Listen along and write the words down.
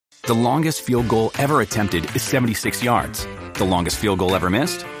The longest field goal ever attempted is 76 yards. The longest field goal ever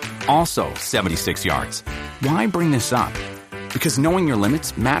missed? Also 76 yards. Why bring this up? Because knowing your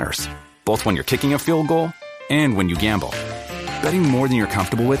limits matters, both when you're kicking a field goal and when you gamble. Betting more than you're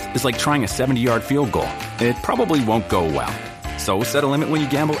comfortable with is like trying a 70-yard field goal. It probably won't go well. So set a limit when you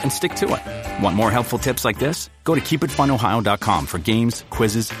gamble and stick to it. Want more helpful tips like this? Go to keepitfunohio.com for games,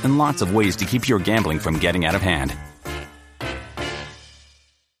 quizzes, and lots of ways to keep your gambling from getting out of hand.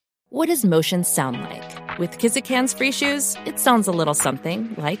 What does motion sound like? With Kizikans free shoes, it sounds a little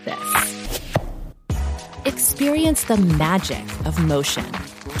something like this. Experience the magic of motion.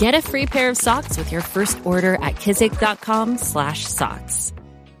 Get a free pair of socks with your first order at kizik.com/socks.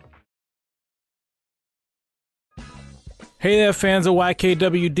 Hey there, fans of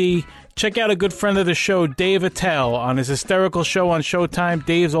YKWd. Check out a good friend of the show, Dave Attell, on his hysterical show on Showtime,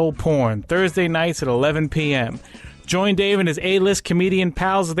 Dave's Old Porn, Thursday nights at 11 p.m. Join Dave and his A-list comedian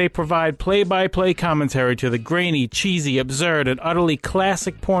pals as they provide play-by-play commentary to the grainy, cheesy, absurd, and utterly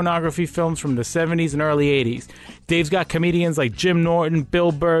classic pornography films from the 70s and early 80s. Dave's got comedians like Jim Norton,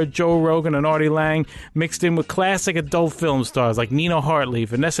 Bill Burr, Joe Rogan, and Artie Lang, mixed in with classic adult film stars like Nina Hartley,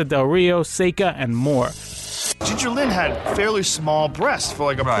 Vanessa Del Rio, Seika, and more. Ginger Lynn had fairly small breasts for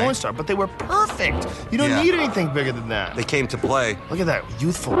like a porn star, but they were perfect. You don't need anything bigger than that. They came to play. Look at that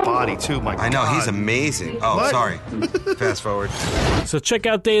youthful body, too, my God. I know, he's amazing. Oh, What? sorry. Fast forward. So check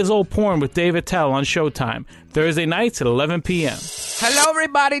out Dave's Old Porn with Dave Attell on Showtime, Thursday nights at 11 p.m. Hello,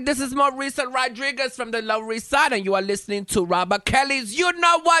 everybody. This is Maurice Rodriguez from the Lower East Side, and you are listening to Robert Kelly's You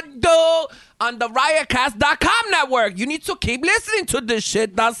Know What Do on the Riotcast.com network. You need to keep listening to this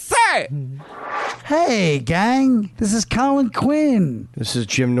shit. That's it. Hey, gang. This is Colin Quinn. This is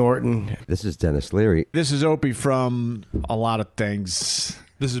Jim Norton. This is Dennis Leary. This is Opie from a lot of things.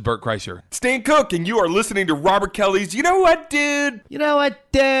 This is Bert Kreischer. Stan Cook, and you are listening to Robert Kelly's You Know What, Dude? You know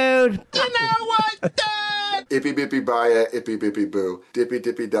what, dude? You know what, dude? Ippy bippy baya, ippy bippy boo. Dippy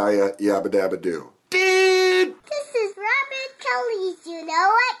dippy dia, yabba dabba doo. Dude! This is Robert Kelly's You Know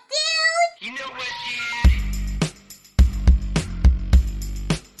What, Dude? You know what, dude?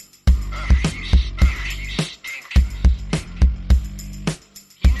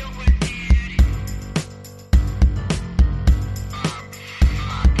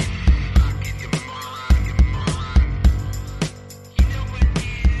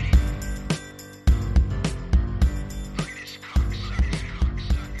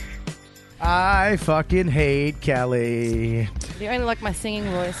 I fucking hate Kelly. You only like my singing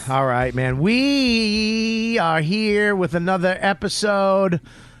voice. All right, man. We are here with another episode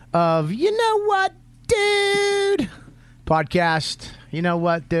of You Know What, Dude? Podcast. You know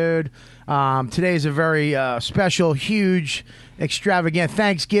what, dude? Today is a very special, huge, extravagant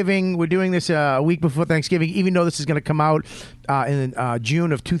Thanksgiving. We're doing this a week before Thanksgiving, even though this is going to come out in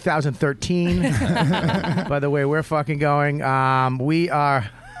June of 2013. By the way, we're fucking going.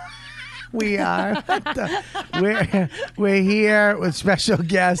 We're here with special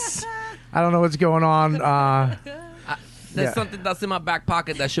guests. I don't know what's going on. There's something that's in my back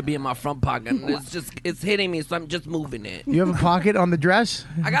pocket that should be in my front pocket. And it's hitting me, so I'm just moving it. You have a pocket on the dress?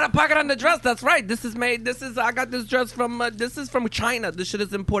 I got a pocket on the dress. That's right. I got this dress from. This is from China. This shit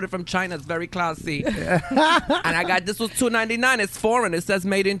is imported from China. It's very classy. And I got this was $2.99. It's foreign. It says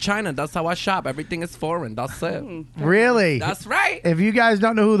made in China. That's how I shop. Everything is foreign. That's it. Really? That's right. If you guys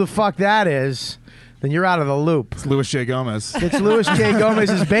don't know who the fuck that is, then you're out of the loop. It's Louis J. Gomez. It's Louis J.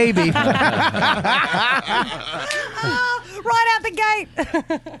 Gomez's baby. Right out the gate.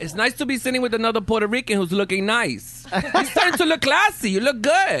 It's nice to be sitting with another Puerto Rican who's looking nice. He's starting to look classy. You look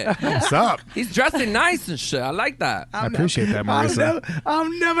good. What's up? He's dressing nice and shit. I like that. I appreciate that, Marissa.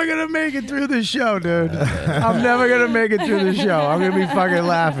 I'm never going to make it through this show, dude. I'm never going to make it through the show. I'm going to be fucking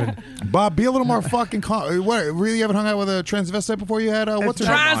laughing. Bob, be a little more fucking calm. What, really haven't hung out with a transvestite before you had what's her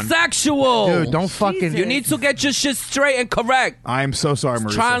name on? Transsexual. Dude, don't fucking... You need to get your shit straight and correct. I'm so sorry,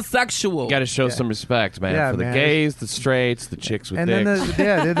 Marissa. Transsexual. You got to show some respect, man, for the gays, the straights, the chicks with dicks. And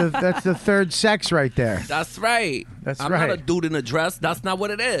then that's the third sex right there. That's right. I'm not a dude in a dress. That's not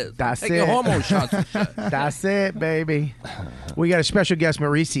what it is. That's Taking it. hormone shots and shit. That's it, baby. We got a special guest,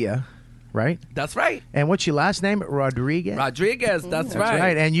 Mauricia, right? That's right. And what's your last name? Rodriguez? Rodriguez, that's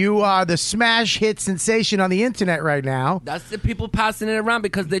right. And you are the smash hit sensation on the internet right now. That's the people passing it around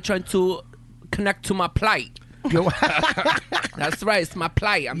because they're trying to connect to my plight. That's right. It's my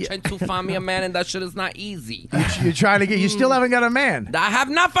plight. I'm trying to find me a man, and that shit is not easy. You're trying to get. You still haven't got a man. I have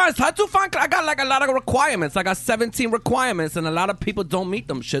not found. It's hard to find. I got like a lot of requirements. I got 17 requirements, and a lot of people don't meet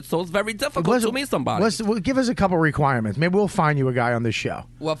them. Shit. So it's very difficult to meet somebody. Give us a couple requirements. Maybe we'll find you a guy on this show.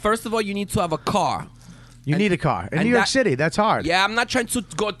 Well, first of all, you need to have a car. You need a car. In New York City, that's hard. Yeah, I'm not trying to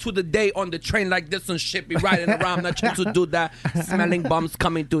go to the day on the train like this and shit, be riding around. I'm not trying to do that, smelling bums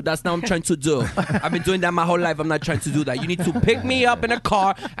coming through. That's not what I'm trying to do. I've been doing that my whole life. I'm not trying to do that. You need to pick me up in a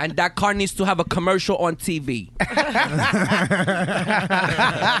car, and that car needs to have a commercial on TV.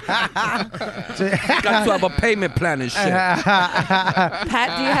 Got to have a payment plan and shit.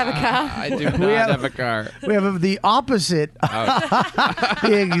 Pat, do you have a car? I do not have a car. We have the opposite,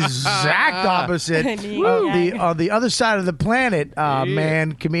 the exact opposite of the other side of the planet.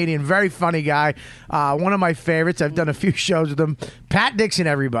 Man, comedian, very funny guy. One of my favorites. I've done a few shows with him. Pat Dixon,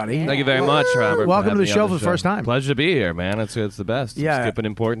 everybody. Thank you very much, Robert. Welcome to the show for the first time. Pleasure to be here, man. It's the best. Yeah. Skipping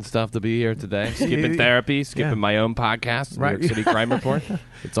important stuff to be here today. Skipping therapy, skipping my own podcast, New York City Crime Report.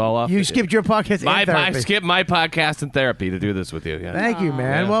 It's all off. You skipped your podcast and therapy. I skipped my podcast and therapy to do this with you. Yeah. Thank you,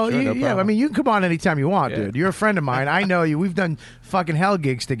 man. Yeah, well, sure, no problem. I mean, you can come on anytime you want, dude. You're a friend of mine. I know you. We've done fucking hell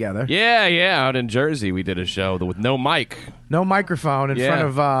gigs together. Yeah. Out in Jersey, we did a show with no mic. No microphone in front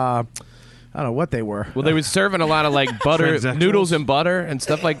of... I don't know what they were. Well, they were serving a lot of like butter, noodles and butter and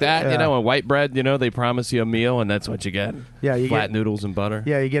stuff like that. You know, and white bread. You know, they promise you a meal, and that's what you get. Yeah, you flat get noodles and butter.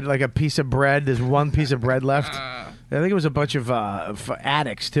 Yeah, you get like a piece of bread. There's one piece of bread left. I think it was a bunch of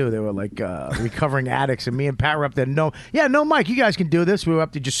addicts too. They were like recovering addicts, and me and Pat were up there. No, Mike, you guys can do this. We were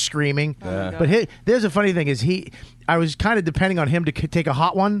up there just screaming. But there's a funny thing is I was kind of depending on him to take a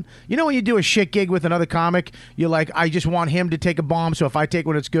hot one. You know when you do a shit gig with another comic, you're like, I just want him to take a bomb, so if I take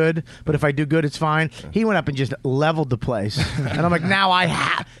one, it's good. But if I do good, it's fine. He went up and just leveled the place. And I'm like, now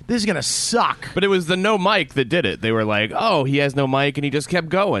this is going to suck. But it was the no mic that did it. They were like, oh, he has no mic, and he just kept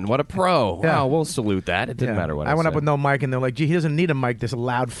going. What a pro. Yeah. Wow, we'll salute that. It didn't matter what I went up said. with no mic, and they're like, gee, he doesn't need a mic, this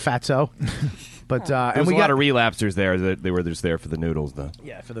loud fatso. But there was a lot of relapsers there. They were just there for the noodles, though.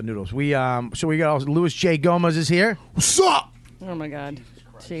 Yeah, for the noodles. We so we got Louis J. Gomez is here. What's up? Oh my God,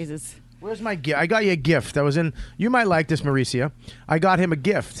 Jesus! Where's my gift? I got you a gift. You might like this, Mauricia. I got him a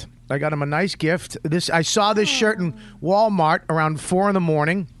gift. I got him a nice gift. I saw this shirt in Walmart around 4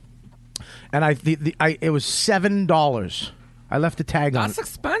 a.m, and it was $7. I left the tag on. That's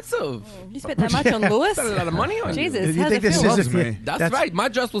expensive. You spent that much on Lewis? Spent a lot of money on Jesus, you how's think it this feel? is me? That's right. My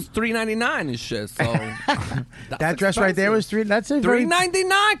dress was $3.99 and shit. So that dress right there was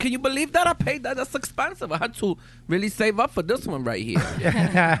 $3.99. Can you believe that? I paid that. That's expensive. I had to really save up for this one right here.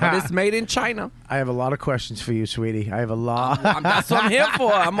 But it's made in China. I have a lot of questions for you, sweetie. I have a lot. That's what I'm here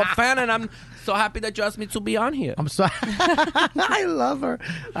for. I'm a fan, and I'm so happy that you asked me to be on here. I'm sorry. I love her.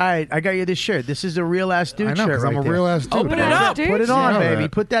 All right, I got you this shirt. This is a real ass dude I know, shirt. because I'm a real ass dude. Open it up. Put it on, baby.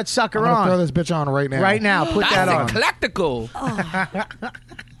 Put that sucker I'm gonna on. throw this bitch on right now. Right now. Put that on. That's eclectical.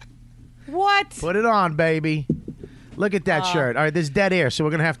 What? Put it on, baby. Look at that shirt. All right, there's dead air, so we're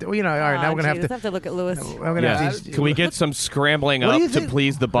gonna have to. All right, now we're gonna have to look at Lewis. We're gonna have to. Can we get some scrambling up to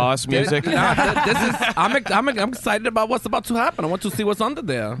please the boss music? I'm excited about what's about to happen. I want to see what's under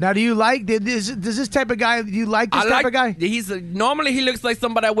there. Now, do you like? Does this type of guy? Do you like this type of guy? Normally he looks like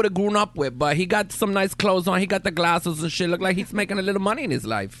somebody I would have grown up with, but he got some nice clothes on. He got the glasses and shit. Look like he's making a little money in his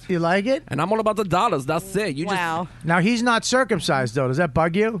life. You like it? And I'm all about the dollars. That's it. Wow. Now he's not circumcised though. Does that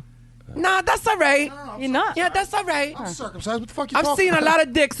bug you? Nah, that's all right. You're not? Yeah, that's all right. I'm circumcised. What the fuck you I've talking seen a about? lot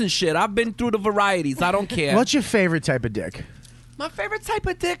of dicks and shit. I've been through the varieties. I don't care. What's your favorite type of dick? My favorite type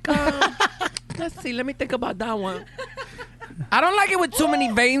of dick? Let's see. Let me think about that one. I don't like it with too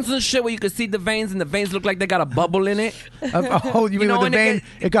many veins and shit where you can see the veins and the veins look like they got a bubble in it. You mean with the vein?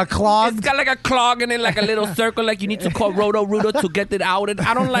 It got clogged? It's got like a clog in it, like a little circle, like you need to call Roto-Rooter to get it out.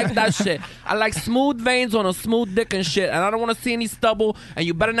 I don't like that shit. I like smooth veins on a smooth dick and shit, and I don't want to see any stubble, and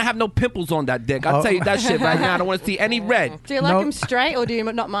you better not have no pimples on that dick. I'll tell you that shit right now. I don't want to see any red. Do you like them straight, or do you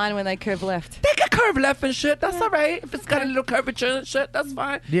not mind when they curve left? They can curve left and shit. That's all right. If it's got a little curvature and shit, that's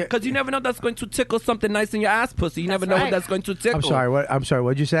fine. Because you never know that's going to tickle something nice in your ass pussy. You never know what that's going to tickle. I'm sorry.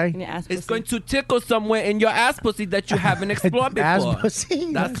 What'd you say? It's going to tickle somewhere in your ass pussy that you haven't explored before. Ass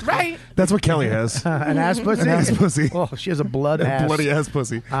pussy? That's right. That's what Kelly has. An ass pussy? An ass pussy. Oh, she has a blood ass. Bloody ass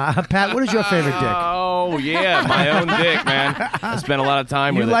pussy. Pat, what is your favorite dick? Oh, yeah, my own dick, man. I spent a lot of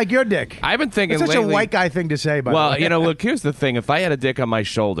time with it. You like your dick? I've been thinking It's such lately, a white guy thing to say, by the way. Well, look, here's the thing. If I had a dick on my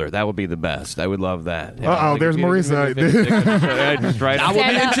shoulder, that would be the best. I would love that. There's Marisa. That would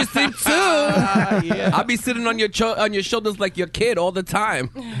be interesting, too. I'll be sitting on your shoulders like your kid all the time.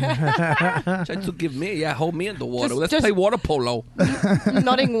 Trying to give me, hold me in the water. Let's play water polo.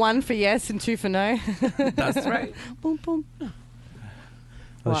 Nodding 1 for yes and 2 for no. That's right. Boom, boom.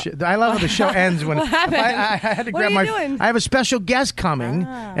 I love how the show ends when What happened? I had to What grab are my. you doing? I have a special guest coming,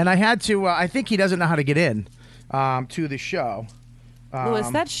 and I had to. I think he doesn't know how to get in to the show. Louis,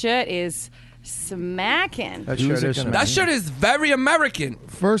 that shirt is smacking. That shirt is That shirt is very American.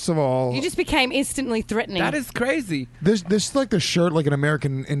 First of all, You just became instantly threatening. That is crazy. this like the shirt like an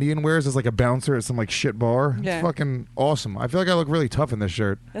American Indian wears as like a bouncer at some like shit bar. Yeah. It's fucking awesome. I feel like I look really tough in this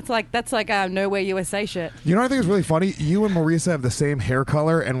shirt. That's like a Nowhere USA shirt. You know what I think is really funny? You and Marisa have the same hair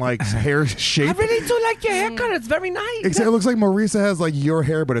color and like hair shape. I really do like your haircut. It's very nice. Except it looks like Marisa has like your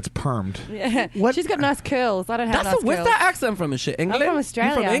hair, but it's permed. Yeah. She's got nice curls. I don't have nice Where's curls. that accent from and shit? England? I'm from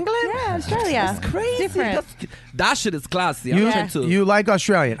Australia. You from England? Yeah, Australia. That's crazy. Different. That shit is classy. I like it too. You like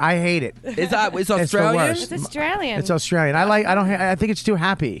Australian? I hate it. It's the Australian? worst. It's Australian. It's Australian. I think it's too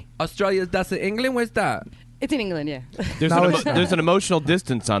happy. Australia, that's in England? Where's that? It's in England, yeah. There's an emotional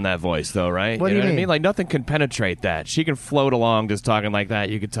distance on that voice, though, right? What do you know mean? I mean? Like, nothing can penetrate that. She can float along just talking like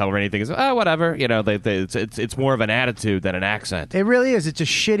that. You can tell her anything is, whatever. You know, it's more of an attitude than an accent. It really is. It's a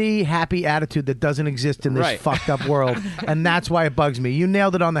shitty, happy attitude that doesn't exist in this Right. fucked up world, and that's why it bugs me. You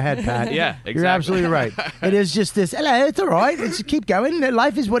nailed it on the head, Pat. Yeah, exactly. You're absolutely right. It is just this. Hello, it's all right. Let's keep going.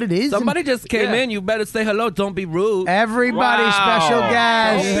 Life is what it is. Somebody just came in. You better say hello. Don't be rude. Everybody, special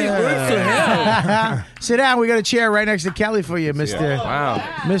guest. Don't be rude to him. Sit down. We got a chair right next to Kelly for you, Mr. Wow.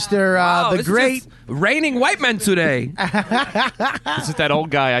 Mr. Wow, the it's great. just raining white men today. This is that old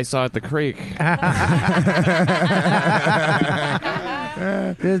guy I saw at the creek.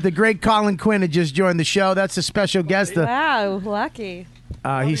 The great Colin Quinn had just joined the show. That's a special guest. Wow, lucky.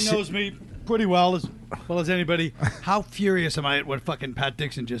 He knows me pretty well as anybody. How furious am I at what fucking Pat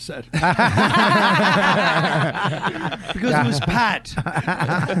Dixon just said? Because it was Pat.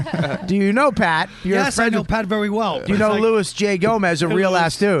 Do you know Pat? You're a Yes, I friend know of- Pat very well. Do you know Louis J. Gomez, a real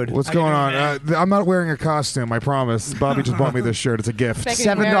ass dude? What's going on? I'm not wearing a costume, I promise. Bobby just bought me this shirt. It's a gift.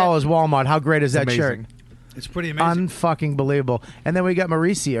 $7 Walmart. How great is that Amazing. shirt? It's pretty amazing. Unfucking believable. And then we got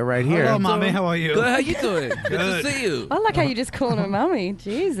Mauricia right here. Hello, mommy. How are you? Good. How you doing? Good to see you. I like how you just calling her mummy.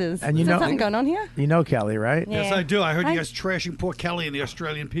 Jesus. And you Is know- there something going on here? You know Kelly, right? Yes, I do. I heard Hi. you guys trashing poor Kelly and the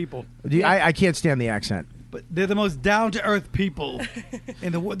Australian people. I can't stand the accent. But they're the most down-to-earth people.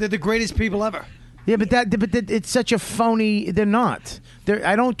 They're the greatest people ever. Yeah, but it's such a phony. They're not.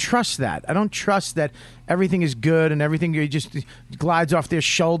 I don't trust that. I don't trust that everything is good and everything just glides off their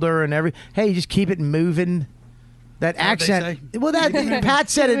shoulder and Hey, you just keep it moving. That accent. Well, that Pat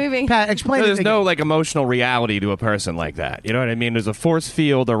said it. Pat, explain There's it. no like emotional reality to a person like that. You know what I mean? There's a force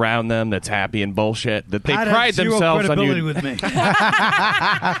field around them that's happy and bullshit. That they Pat had pride zero themselves on credibility you. with me.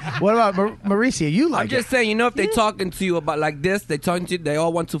 What about Mauricia? You like I'm just saying, if they talking to you about like this, they talking to you, they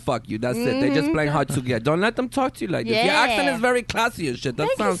all want to fuck you. That's it. They just playing hard to get. Don't let them talk to you like this. Your Yeah. accent is very classy and shit. That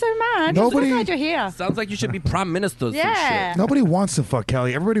Thank sounds, you so much. Nobody- I'm so glad you're here. sounds like you should be prime minister or some Yeah. Nobody wants to fuck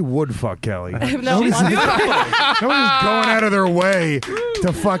Kelly. Everybody would fuck Kelly. No, Nobody's going out of their way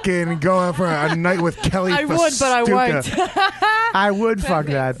to fucking go out for a night with Kelly. I would, but I won't. I would fuck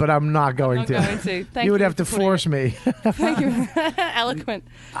that, but I'm not going to. going to. Thank you would you have to for putting force me. Thank you. Eloquent.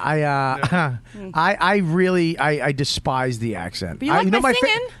 I really despise the accent. But you like my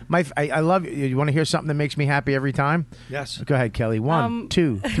singing? I love you. You want to hear something that makes me happy every time? Yes. Go ahead, Kelly. 1,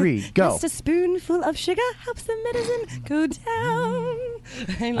 2, 3, go. Just a spoonful of sugar helps the medicine go down.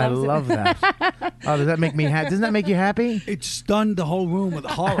 I love that. Oh, does that make me happy? Doesn't that make you happy? It stunned the whole room with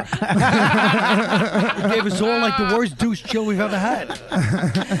horror. It gave us all like the worst douche chill we've ever had.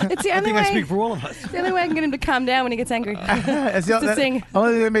 It's the I only think way. I speak for all of us. It's the only way I can get him to calm down when he gets angry. That's Just to sing.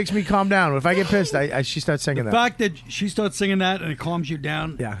 Only thing that makes me calm down. If I get pissed, she starts singing The that. fact that she starts singing that and it calms you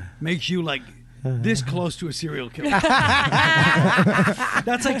down makes you like this close to a serial killer.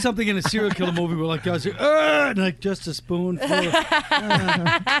 That's like something in a serial killer movie where like guys are, and like just a spoonful.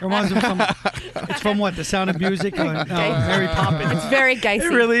 Reminds me of it's from what? The Sound of Music? Mary Poppins. It's very gacy. It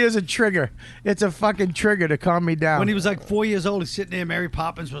really is a trigger. It's a fucking trigger to calm me down. When he was like 4 years old, he's sitting there. Mary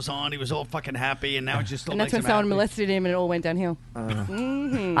Poppins was on. He was all fucking happy, and now it just still And that's makes when him someone happy. molested him and it all went downhill.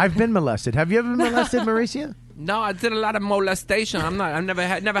 I've been molested. Have you ever been molested, Mauricia? No, I did a lot of molestation. I've never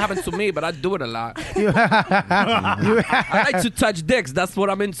happened to me, but I do it a lot. I like to touch dicks. That's what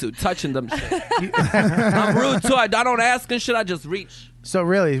I'm into, touching them. Shit. I'm rude too. I don't ask and shit. I just reach. So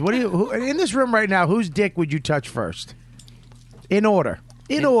really, in this room right now, whose dick would you touch first? In order.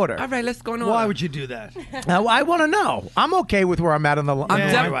 In order. All right, let's go on. Why would you do that? I want to know. I'm okay with where I'm at on the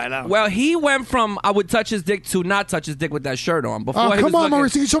line. Well, he went from I would touch his dick to not touch his dick with that shirt on. Before Oh, he come was on, looking,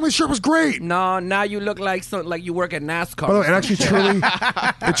 Mauricio. You told me the shirt was great. No, now you look like you work at NASCAR. By the way, it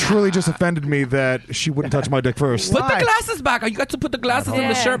actually truly just offended me that she wouldn't touch my dick first. Put the glasses back on. You got to put the glasses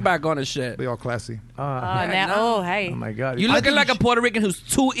and the shirt back on and shit. Be all classy. Hey. Oh my God. You looking like a Puerto Rican who's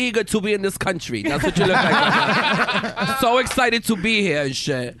too eager to be in this country. That's what you look like. So excited to be here and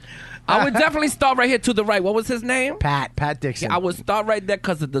shit. I would definitely start right here to the right. What was his name? Pat Dixon. Yeah, I would start right there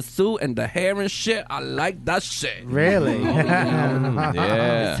because of the suit and the hair and shit. I like that shit. Really?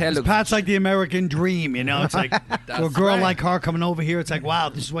 Yeah. His hair looks Pat's like the American dream, you know? It's like, for a girl right. like her coming over here, it's like, wow,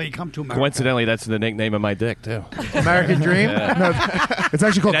 this is where you come to America. Coincidentally, that's the nickname of my dick too. American Dream? Yeah. No, it's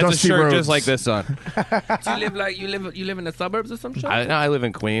actually called That's a Dusty shirt Rhodes. just like this on. Do you live in the suburbs or some shit? I live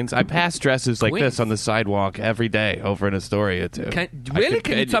in Queens. I pass dresses like Queens? this on the sidewalk every day over in Astoria too. Can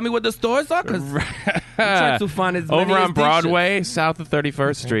you tell me what the stores are? Because I'm trying to find as many over as on these Broadway, south of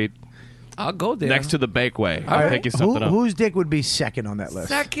 31st Street, I'll go there. next to the Bakeway. All I'll right. pick you something up. Whose dick would be second on that list?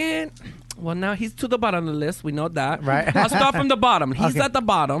 Second. Well, now he's to the bottom of the list. We know that. Right. I'll start from the bottom. He's Okay. at the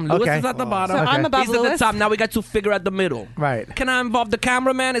bottom. Lewis Okay. is at the bottom. So I'm above He's at the Lewis? top. Now we got to figure out the middle. Right. Can I involve the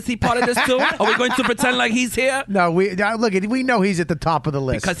cameraman? Is he part of this too? Are we going to pretend like he's here? No, look. We know he's at the top of the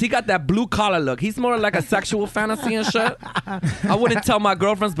list. Because he got that blue collar look. He's more like a sexual fantasy and shit. I wouldn't tell my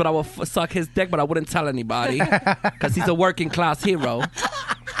girlfriends, but I will suck his dick, but I wouldn't tell anybody. Because he's a working class hero.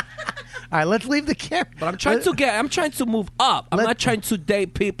 All right, let's leave the camera. But I'm trying to move up. I'm not trying to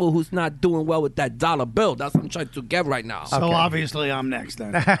date people who's not doing well with that dollar bill. That's what I'm trying to get right now. So obviously I'm next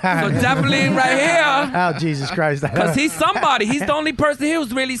then. So definitely right here. Oh, Jesus Christ. Because he's somebody. He's the only person here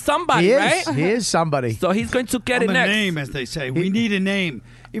who's really somebody, He is. right? He is somebody. So he's going to get I'm it a next. name, as they say. We need a name.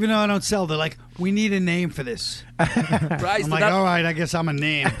 Even though I don't sell, they're like, we need a name for this. Right, I'm like, all right, I guess I'm a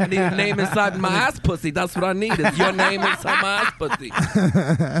name. I need a name inside my ass pussy. That's what I need. Is your name inside my ass pussy.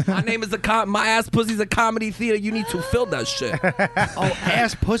 My name is my ass pussy's a comedy theater. You need to fill that shit. Oh,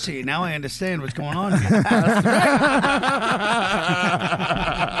 ass pussy. Now I understand what's going on here.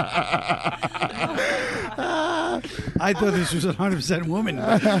 I thought this was 100% woman.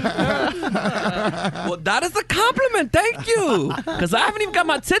 Well, that is a compliment. Thank you. Because I haven't even got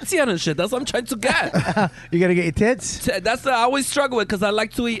my tits yet and shit. That's what I'm trying to get. You got to get your tits? That's I always struggle with because I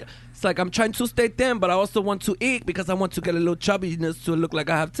like to eat. It's like I'm trying to stay thin, but I also want to eat because I want to get a little chubbiness to look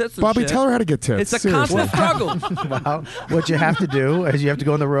like I have tits and Bobby, shit. tell her how to get tits. It's a Seriously. constant struggle. Well, what you have to do is you have to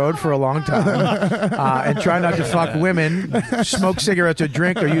go on the road for a long time and try not to fuck women, smoke cigarettes or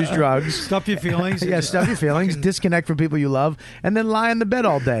drink or use drugs. Stuff your feelings. Yeah, stuff your feelings, disconnect from people you love, and then lie in the bed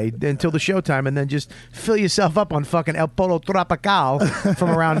all day until the showtime, and then just fill yourself up on fucking El Polo Tropical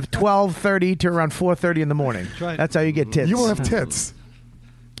from around 12:30 to around 4:30 in the morning. right. That's how you get tits. You won't have tits.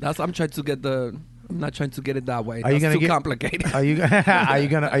 I'm trying to get I'm not trying to get it that way. Are you That's gonna too get complicated. Are you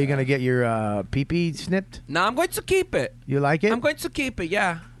gonna get your pee-pee snipped? No, I'm going to keep it. You like it? I'm going to keep it.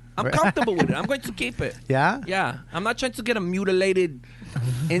 Yeah, I'm comfortable with it. I'm going to keep it. Yeah. Yeah, I'm not trying to get a mutilated,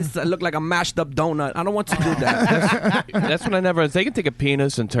 look like a mashed up donut. I don't want to do that. That's what I never. They can take a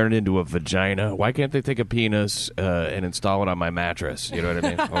penis and turn it into a vagina. Why can't they take a penis and install it on my mattress? You know what I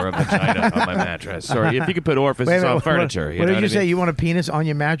mean? Or a vagina on my mattress. Or if you could put orifices on furniture. What did you say? You want a penis on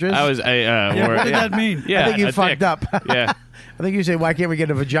your mattress? I was. What did that mean? Yeah, I think you a fucked dick. up. Yeah. I think you say, why can't we get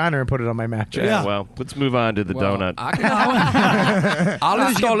a vagina and put it on my mattress? Yeah. Well, let's move on to the donut. I'll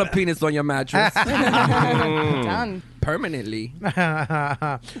install a penis on your mattress. Done. Permanently.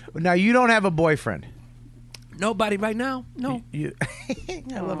 Now, you don't have a boyfriend. Nobody right now. No. I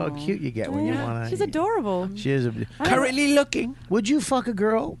love how cute you get when you want to. She's adorable. She is Currently looking. Would you fuck a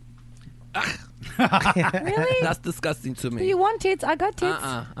girl? Really? That's disgusting to Do me. you want tits? I got tits.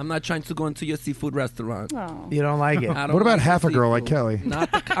 I'm not trying to go into your seafood restaurant. Oh. You don't like it. I don't What about like half a the girl like seafood.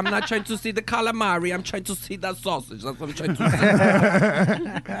 Kelly? I'm not trying to see the calamari. I'm trying to see that sausage. That's what I'm trying to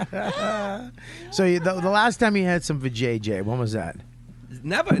see. So the last time you had some vajayjay, when was that?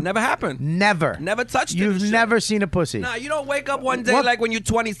 Never. It never happened. Never. Never touched it. You've never seen a pussy. Nah, you don't wake up one day What? like when you're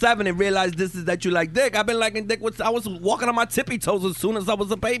 27 and realize this is that you like dick. I've been liking dick. I was walking on my tippy toes as soon as I was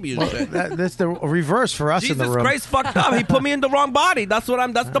a baby and shit. That's the reverse for us in the Jesus room. Christ fucked up. He put me in the wrong body. That's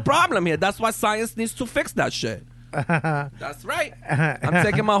the problem here. That's why science needs to fix that shit. That's right. I'm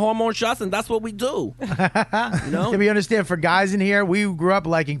taking my hormone shots, and that's what we do. You know? Yeah, but you understand, for guys in here, we grew up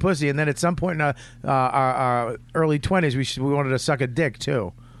liking pussy, and then at some point in our early 20s, we wanted to suck a dick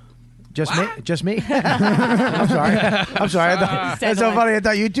too. Just me. I'm sorry. That's so funny. I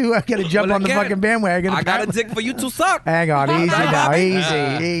thought you two were gonna jump on the fucking bandwagon. I got a dick for you to suck. Hang on, easy now, Bobby.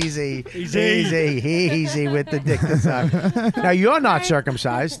 easy with the dick to suck. Now you're not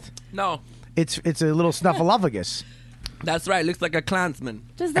circumcised. No, it's a little snuffleupagus. that's right. Looks like a Klansman.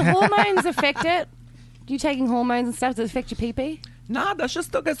 Does the hormones affect it? You taking hormones and stuff? Does it affect your pee-pee? Nah, that shit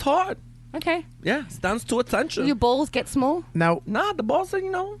still gets hard. Okay. Yeah, stands to attention. Your balls get small? Now, Nah, the balls are,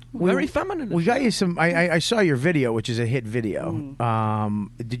 very feminine. We got you some. I saw your video, which is a hit video.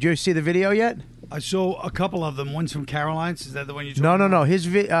 Did you see the video yet? I saw a couple of them. One's from Caroline's. Is that the one you? No.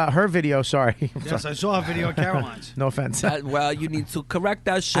 Her video. Sorry. Yes, I saw a video of Caroline's. No offense. Well, you need to correct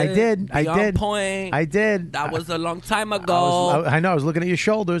that shit. I did. Be on point. I did. That was a long time ago. I know. I was looking at your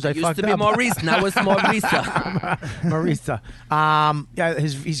shoulders. I used fucked to be up. Maurice. Now it's Marisa. Marisa. Yeah,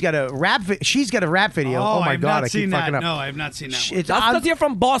 he's got a rap. She's got a rap video. Oh my god! I keep fucking up. No, I have not seen that. That's because you're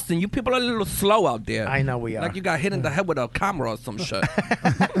from Boston. You people are a little slow out there. I know we are. Like you got hit in the head with a camera or some shit.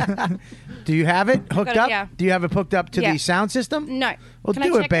 Do you have it hooked up? Yeah. Do you have it hooked up to the sound system? No. Well, Can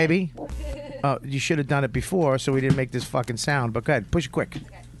do I it, check baby. Oh, you should have done it before, so we didn't make this fucking sound. But go ahead, push it quick.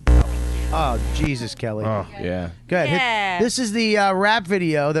 Oh, Jesus, Kelly. Oh, yeah. Go ahead. Yeah. This is the rap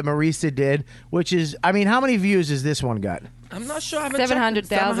video that Marisa did, which is, I mean, how many views has this one got? I'm not sure. I haven't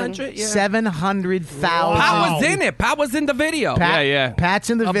 700,000. 700? Yeah. 700,000. Pat was in it. Pat was in the video. Yeah. Pat's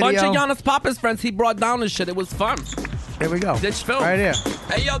in the a video. bunch of Giannis Papa's friends. He brought down and shit. It was fun. Here we go. Ditch film. Right here.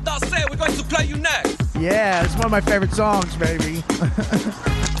 Hey, yo, Dawson, we're going to play you next. Yeah, it's one of my favorite songs, baby.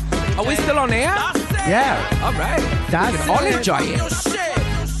 Are we still on air? Yeah. All right. That's we can all enjoy it.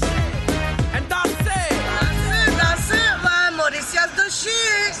 And that's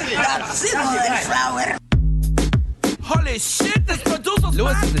holy shit, this producer's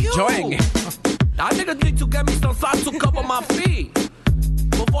Lewis is enjoying it. That nigga need to get me some sauce to cover my feet.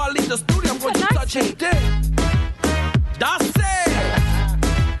 Before I leave the studio, I'm going to touch his dick. That's it.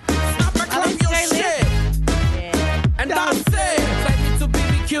 Stop and clap your shit. And that's it. Take me to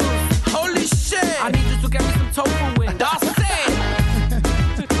BBQs. Holy shit. I need you to get me some tofu wings. That's it.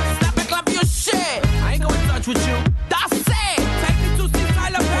 Stop and clap your shit. I ain't going to touch with you. That's it. Take me to see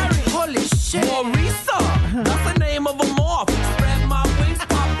Tyler Perry. Holy shit. Marisa. That's the name of a morph. Spread my wings,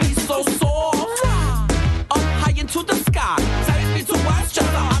 my piece so soft. Up high into the sky. Take me to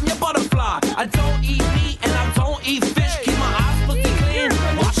Westchester. I'm your butterfly. I don't eat meat and I don't eat fish. Keep my eyes pussy clean.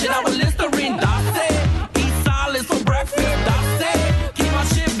 Wash it out with Listerine. That's it. Eat solids for breakfast. That's it. Keep my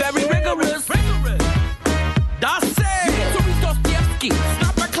shit very rigorous. That's it. You need to read Dostoevsky.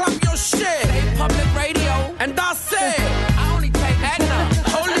 Stop and clap your shit. Say public radio. And that's it. I only take Edna.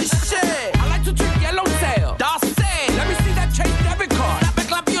 Holy shit. I like to drink Yellowtail. That's it. Let me see that Chase debit card. Stop and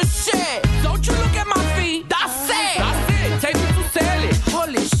clap your shit. Don't you look at my feet. That's it. That's it. Take me to Sally.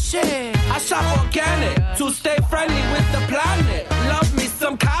 Holy shit. I shop organic to stay friendly with the planet. Love me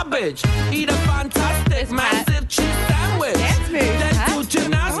some cabbage. Eat a fantastic massive cheese sandwich. Then do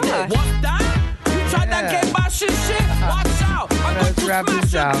gymnastics. What's that? You tried that gay bashing shit? Watch out. I'm going Let's to wrap smash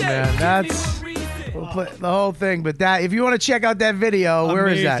this your down, dick. man. That's we'll play the whole thing. But that, if you want to check out that video, where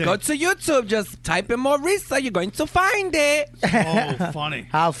is that? Go to YouTube. Just type in Marisa. You're going to find it. Oh, funny.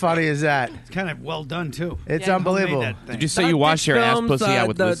 How funny is that? It's kind of well done, too. It's Yeah. unbelievable. Who made that thing? Did you say you wash your ass pussy out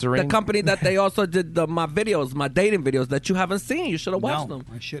with the Listerine? company that they also did my videos, my dating videos that you haven't seen. You should have watched No, them.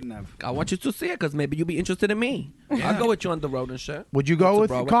 I shouldn't have. I want you to see it because maybe you'll be interested in me. I'll go with you on the road and shit. Would you go to with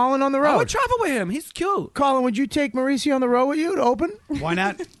Broadway. Colin on the I road? would travel with him. He's cute. Colin, would you take Mauricio on the road with you to open? Why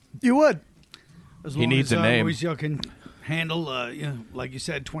not? You would. As He long needs as, a name. Mauricio can handle, like you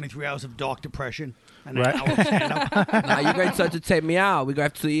said, 23 hours of dark depression and Right. an hour of stand-up. Now you're going to have to take me out. We're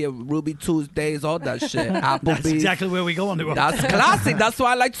going to have to eat Ruby Tuesdays, all that shit. Applebee's. That's exactly where we go on the road. That's classic. That's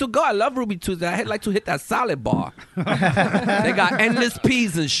why I like to go. I love Ruby Tuesday. I like to hit that salad bar. They got endless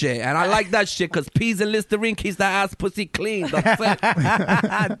peas and shit. And I like that shit because peas and Listerine keeps that ass pussy clean. That's it.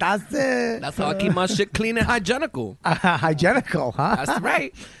 That's it. That's how I keep my shit clean and hygienical. Hygienical, huh? That's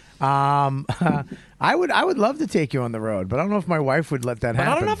right. I would love to take you on the road, but I don't know if my wife would let that But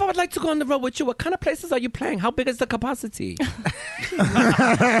happen. I don't know if I would like to go on the road with you. What kind of places are you playing? How big is the capacity? What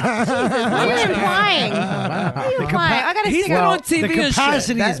are you implying? What are you implying? I gotta He's see been it. on TV The and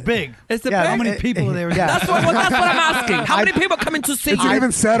capacity shit. is big. Is it Yeah, big? How many people are there? Yeah. That's what I'm asking. How many people coming to see It's you? an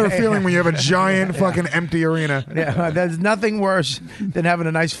even sadder feeling when you have a giant fucking empty arena. Yeah, there's nothing worse than having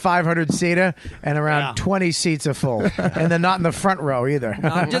a nice 500-seater and around 20 seats are full, and they're not in the front row either. No,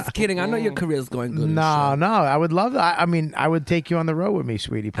 I'm just kidding. I know your career's going good. and No, shit. no, I would love that. I mean, I would take you on the road with me,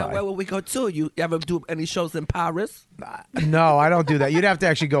 sweetie And pie. where will we go to? You ever do any shows in Paris? No, I don't do that. You'd have to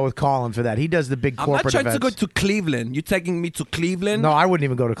actually go with Colin for that. He does the big I'm not corporate trying events. to go to Cleveland. You taking me to Cleveland? No, I wouldn't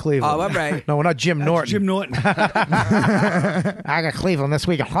even go to Cleveland. Oh, all right. No, we're not Jim Norton. Jim Norton. I got Cleveland this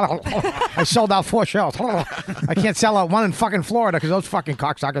week. I sold out 4 shows. I can't sell out one in fucking Florida because those fucking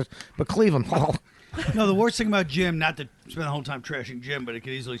cocksuckers. But Cleveland. No, the worst thing about Jim, not to spend the whole time trashing Jim, but it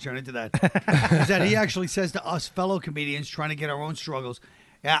could easily turn into that, is that he actually says to us fellow comedians trying to get our own struggles,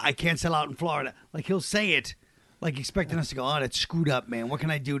 yeah, I can't sell out in Florida. Like, he'll say it, like expecting us to go, oh, that's screwed up, man. What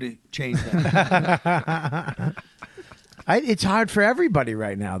can I do to change that? It's hard for everybody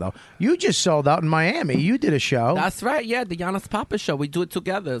right now, though. You just sold out in Miami. You did a show. That's right. Yeah, the Giannis Papa show. We do it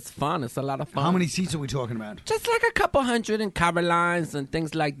together. It's fun. It's a lot of fun. How many seats are we talking about? Just like a couple hundred in Carolines and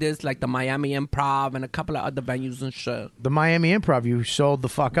things like this, like the Miami Improv and a couple of other venues and shit. The Miami Improv, you sold the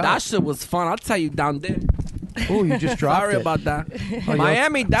fuck up. That shit was fun. I'll tell you down there. Oh, you just dropped Sorry it. about that. Oh,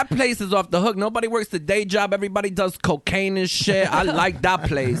 Miami, that place is off the hook. Nobody works the day job. Everybody does cocaine and shit. I like that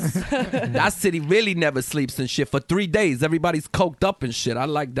place. That city really never sleeps and shit. For 3 days, everybody's coked up and shit. I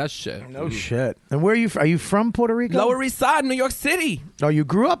like that shit. No shit. And where are you from? Are you from Puerto Rico? Lower East Side, New York City. Oh, you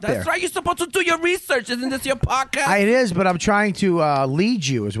grew up there. That's right. You're supposed to do your research. Isn't this your podcast? It is, but I'm trying to lead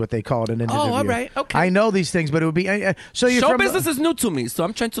you, is what they call it in an interview. Oh, all right. Okay. I know these things, but it would be... so you're Show from... business is new to me, so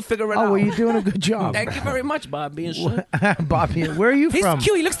I'm trying to figure it out. Oh, well, you're doing a good job. Thank you very much, Bobby and shit. Bobby, where are you He's from?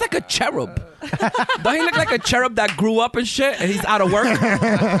 cute. He looks like a cherub. Don't he look like a cherub that grew up and shit, and he's out of work?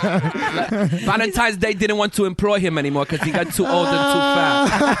 Valentine's Day didn't want to employ him anymore because he got too old and too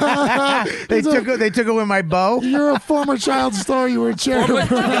fat. They took away my bow. You're a former child star. You were a cherub.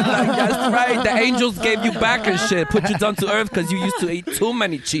 That's right. The angels gave you back and shit, put you down to earth because you used to eat too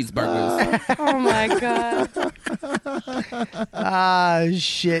many cheeseburgers. Oh my god.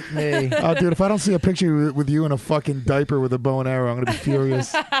 Shit me. Oh, dude, if I don't see a picture with you in a fucking diaper with a bow and arrow, I'm gonna be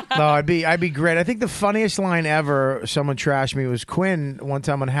furious. No, I'd be great. I think the funniest line ever someone trashed me was Quinn one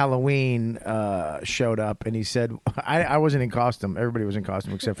time on Halloween showed up and he said, I wasn't in costume. Everybody was in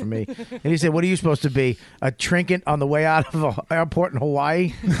costume except for me. And he said, what are you supposed to be? A trinket on the way out of an airport in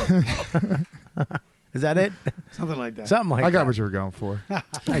Hawaii? Is that it? Something like that. Something like that. I got what you were going for.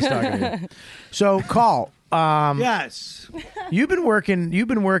 Nice talking to you. So, Carl. Yes. You've been working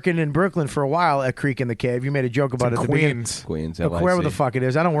in Brooklyn for a while at Creek in the Cave. You made a joke about it at the beginning. Queens, Wherever the fuck it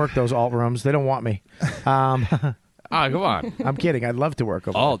is. I don't work those alt rooms. They don't want me. Come on. I'm kidding. I'd love to work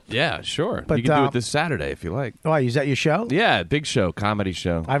over Oh, yeah, sure. But, you can do it this Saturday if you like. Why, is that your show? Yeah, big show, comedy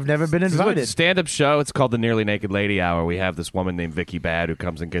show. I've never been It's invited. a stand-up show. It's called the Nearly Naked Lady Hour. We have this woman named Vicky Bad who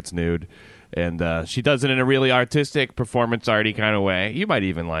comes and gets nude. And she does it in a really artistic, performance arty kind of way. You might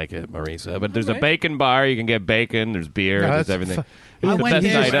even like it, Marisa. But there's a bacon bar. You can get bacon. There's beer. There's everything. It's the best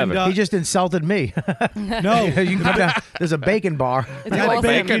night ever. He just insulted me. No. You can come down. There's a bacon bar. like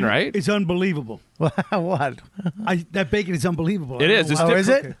bacon, right? It's unbelievable. What? That bacon is unbelievable. It is. It's is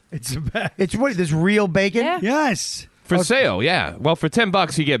it? It's the best. It's what? There's real bacon? Yeah. Yes. For sale, yeah. Well, for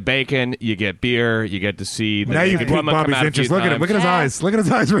 $10, you get bacon, you get beer, you get to see. Now you piqued Bobby's interest. Look at him. Look at his eyes. Look at his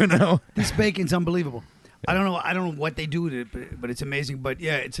eyes right now. This bacon's unbelievable. I don't know what they do with it, but it's amazing. But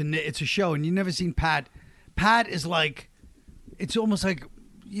yeah, it's a show, and you've never seen Pat. Pat is like, it's almost like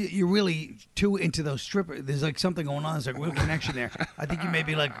you're really too into those strippers. There's like something going on. There's like a real connection there. I think you may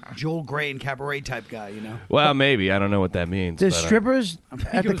be like Joel Grey and Cabaret type guy, you know? Well, maybe. I don't know what that means. There's but, strippers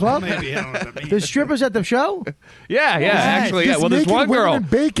at the club? Maybe. I don't know what that means. There's strippers at the show? Yeah, actually. Yeah. Well, there's one girl.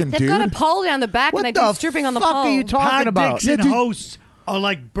 Bacon, They've dude. got a pole down the back What and the they're stripping on the fuck pole. are you talking Pat about? Dixon hosts are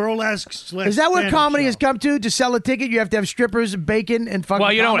like burlesque. Is that what comedy has come to? To sell a ticket, you have to have strippers, bacon, and fucking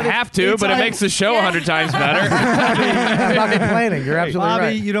Well, you don't comedy? have to, but it makes the show 100 times better. I'm not complaining. You're absolutely Bobby,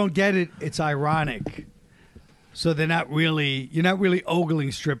 right. you don't get it. It's ironic. So you're not really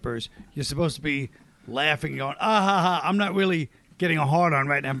ogling strippers. You're supposed to be laughing, going, ah, ha, ha. I'm not really getting a hard on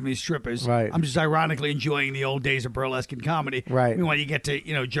right now from these strippers. Right. I'm just ironically enjoying the old days of burlesque and comedy. Right. Meanwhile, you get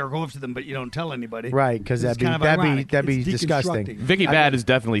to, jerk off to them, but you don't tell anybody. Right, because It's that'd kind of ironic. be It's disgusting. deconstructing. Vicky Bad is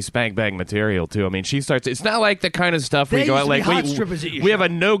definitely spank bang material too. I mean, she starts. It's not like the kind of stuff There we go used out to be like hot strippers at your we have show. a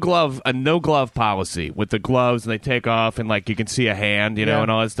no glove policy with the gloves, and they take off, and like you can see a hand, Yeah.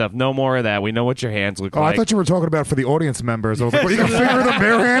 and all that stuff. No more of that. We know what your hands look Oh, like. I thought you were talking about for the audience members. I was like, what, you can figure them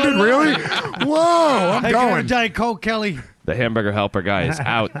barehanded? Really? Whoa, I'm Hey, going. Diet Coke, Kelly. The hamburger helper guy is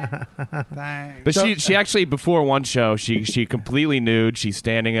out. Thanks. But she actually before one show she completely nude. She's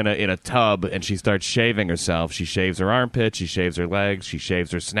standing in a tub and she starts shaving herself. She shaves her armpit. She shaves her legs. She shaves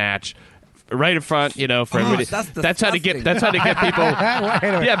her snatch. Right in front, for everybody. That's how to get people. Wait a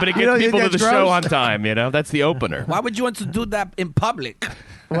minute. Yeah, but it You don't gets think people to the that's show gross? on time. That's the opener. Why would you want to do that in public?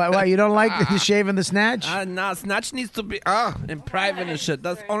 Why, you don't like the shaving the snatch? Nah, snatch needs to be in private and shit.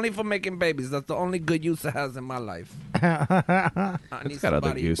 That's only for making babies. That's the only good use it has in my life. It's got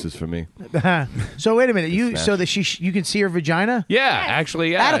other uses for me. So wait a minute. You Snatch. so that you can see her vagina? Yeah,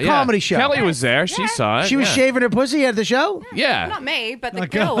 actually, yeah. At a yeah. comedy show. Kelly was there. She saw it. She was yeah. shaving her pussy at the show? Yeah. Not me, but the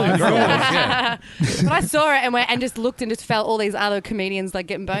Like girl a was. girl was, yeah. But I saw it and just looked and just felt all these other comedians like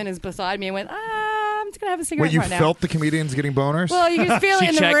getting boners beside me and went, I'm just gonna have a cigarette Wait, you right now. felt the comedians getting boners? Well, you can feel She it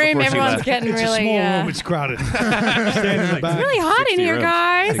in the checked room. before she Everyone's left. getting It's really. a small room. It's crowded. Stand in the back. It's really hot in 60 here, rooms.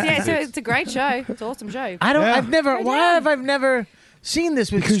 guys. Yeah, 66. it's a great show. It's an awesome show. I don't. Yeah. I've never. Why have I never seen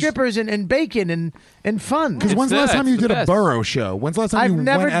this with strippers and bacon and fun. Because when's the last time you did a borough show? When's the last time you went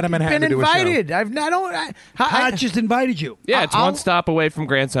out of Manhattan to do a show? I've never been invited. Pat just invited you. Yeah, it's one stop away from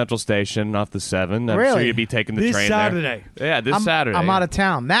Grand Central Station off the 7. I'm sure you'd be taking the This train Saturday. there. Yeah, this Saturday. I'm out of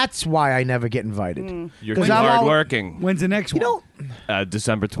town. That's why I never get invited. You're too hardworking. When's the next one?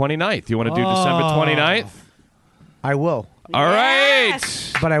 December 29th. You want to do December 29th? I will. All right.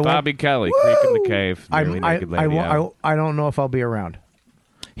 But I won't. Bobby Kelly, Creek in the Cave. Nearly Naked Lady Hour. I don't know if I'll be around.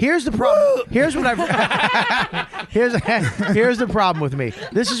 Here's the problem. Here's what I've. Here's the problem with me.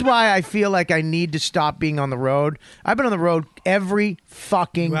 This is why I feel like I need to stop being on the road. I've been on the road every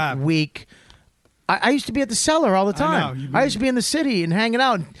fucking week. I used to be at the Cellar all the time. I used to be in the city and hanging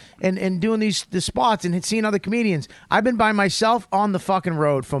out and doing the spots and seeing other comedians. I've been by myself on the fucking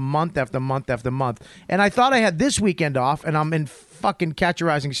road for month after month after month. And I thought I had this weekend off, and I'm in fucking Catch a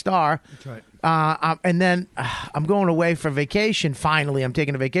Rising Star. That's right. And then I'm going away for vacation. Finally, I'm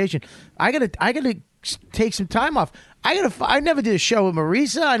taking a vacation. I gotta take some time off. I never did a show with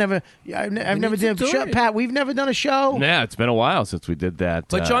Marisa. I've never did a show. Pat, we've never done a show. Yeah, it's been a while since we did that.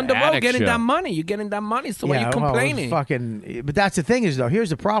 But you're on the road Attic getting show. that money. You're getting that money. So why are you complaining? But that's the thing is though. Here's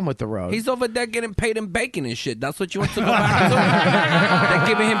the problem with the road. He's over there getting paid in bacon and shit. That's what you want to go back to? They're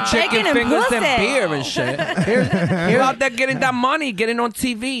giving him chicken Bacon and fingers pussy. and beer and shit. You're out there getting that money, getting on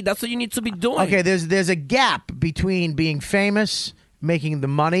TV. That's what you need to be doing. Okay, there's a gap between being famous, making the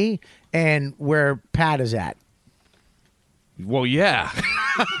money, and where Pat is at. Well, yeah.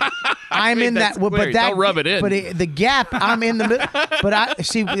 I'm in that. Well, but that don't rub it in. But the gap, I'm in the middle. But I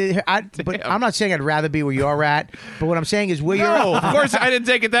see. But I'm not saying I'd rather be where you're at. But what I'm saying is where you're. No, of course I didn't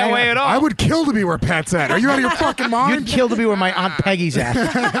take it that way at all. I would kill to be where Pat's at. Are you out of your fucking mind? You'd kill to be where my Aunt Peggy's at.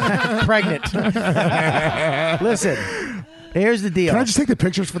 Pregnant. Listen. Here's the deal. Can I just take the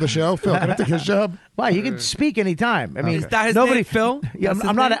pictures for the show, Phil? Can I take his job? Why? You can speak anytime. I mean, Is that his nobody. name, Phil? Yeah, That's his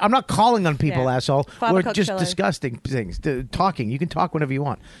I'm not. name? I'm not calling on people, Yeah. asshole. 5 We're o'clock just killer. discussing things, talking. You can talk whenever you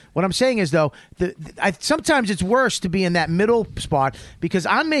want. What I'm saying is, though, sometimes it's worse to be in that middle spot because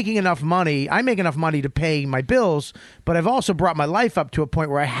I'm making enough money. I make enough money to pay my bills, but I've also brought my life up to a point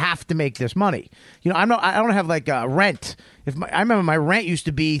where I have to make this money. You know, I don't have like rent. I remember my rent used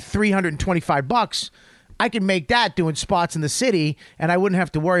to be $325. I could make that doing spots in the city, and I wouldn't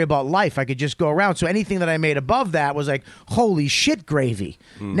have to worry about life. I could just go around. So anything that I made above that was like, holy shit, gravy.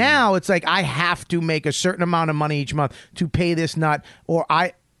 Mm-hmm. Now it's like I have to make a certain amount of money each month to pay this nut.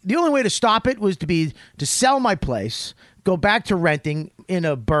 The only way to stop it was to sell my place, go back to renting in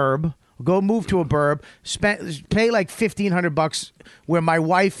a burb. Go move to a burb, pay like $1,500 where my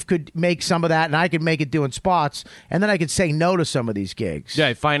wife could make some of that and I could make it doing spots, and then I could say no to some of these gigs.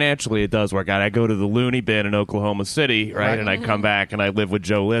 Yeah, financially it does work out. I go to the Looney Bin in Oklahoma City, right? And I come back and I live with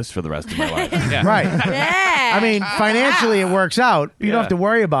Joe List for the rest of my life. Yeah. Right. Yeah. I mean, financially it works out. You don't have to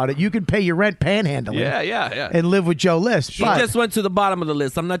worry about it. You can pay your rent panhandling. Yeah. And live with Joe List. He But just went to the bottom of the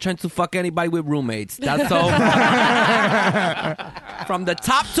list. I'm not trying to fuck anybody with roommates. That's all. From the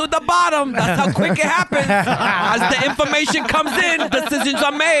top to the bottom. That's how quick it happens. As the information comes in, decisions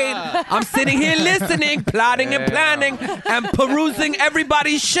are made. I'm sitting here listening, plotting and planning, and perusing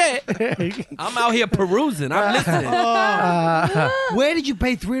everybody's shit. I'm out here perusing. I'm listening. Where did you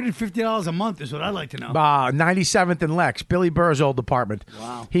pay $350 a month is what I'd like to know. 97th and Lex, Billy Burr's old apartment.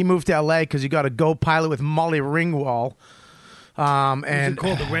 Wow. He moved to L.A. because he got a Go pilot with Molly Ringwald. Was it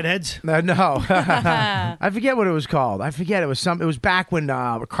called the Redheads? No. I forget what it was called. I forget. It was back when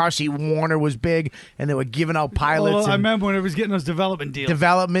Car Seat Warner was big and they were giving out pilots. Well, I and remember when it was getting those development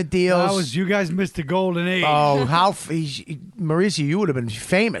deals. You guys missed the golden age. Oh, Mauricio, you would have been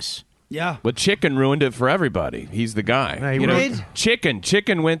famous. Yeah. But Chicken ruined it for everybody. He's the guy. he did?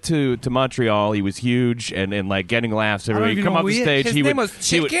 Chicken went to Montreal. He was huge and like getting laughs everywhere. He'd come up the stage. His name was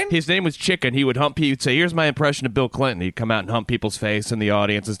Chicken? His name was Chicken. He would hump. He would say, "Here's my impression of Bill Clinton." He'd come out and hump people's face in the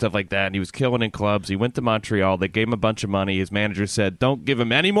audience and stuff like that. And he was killing in clubs. He went to Montreal. They gave him a bunch of money. His manager said, "Don't give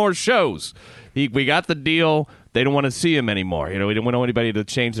him any more shows." We got the deal. They don't want to see him anymore. You know, we didn't want anybody to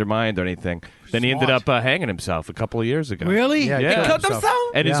change their mind or anything. Then he ended up hanging himself a couple of years ago. Really? Yeah, He killed himself?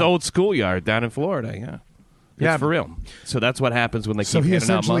 At his old schoolyard down in Florida, yeah. It's for real. So that's what happens when they So keep he handing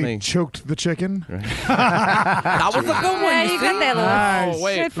out essentially money. choked the chicken. That was a good one. Yeah, you you see? got there, Lewis. Nice. Oh,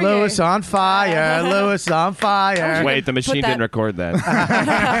 wait. Good for Lewis you. on fire. Lewis on fire. Wait, the machine that- didn't record that.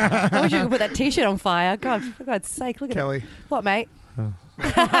 I wish you could put that T-shirt on fire. God, for God's sake, look at Kelly. it. What, mate?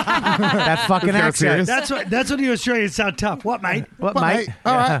 That fucking accent. That's what the Australians sound tough. What, mate? What, mate?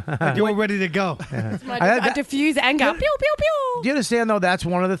 All right. Like you're ready to go. I diffuse anger. Pew, pew, pew. Do you understand, though, that's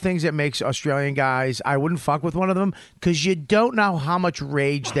one of the things that makes Australian guys, I wouldn't fuck with one of them, because you don't know how much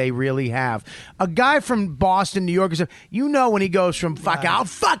rage they really have. A guy from Boston, New York, you know when he goes from fucking, I'll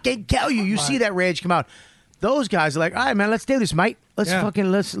fucking kill you, you see that rage come out. Those guys are like, all right, man, let's do this, mate. Let's go for a Crazy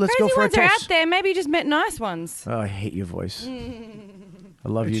ones are toast. out there. Maybe you just met nice ones. Oh, I hate your voice. I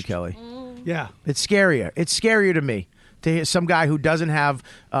love you, Kelly. Yeah. It's scarier. It's scarier to me to hear some guy who doesn't have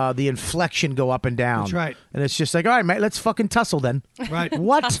the inflection go up and down. That's right. And it's just like, all right, mate, let's fucking tussle then. Right.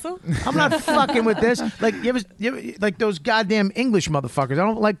 What? I'm not fucking with this. Like, you ever, like those goddamn English motherfuckers. I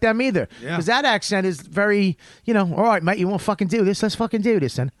don't like them either. Yeah. Because that accent is very, all right, mate, you won't fucking do this. Let's fucking do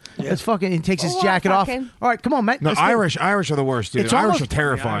this then. Let's fucking, he takes his jacket off. All right, come on, mate. No, let's do it. Irish are the worst, dude. It's Irish almost- are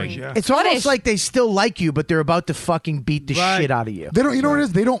terrifying. It's almost like they still like you, but they're about to fucking beat the shit out of you. They don't. You know what it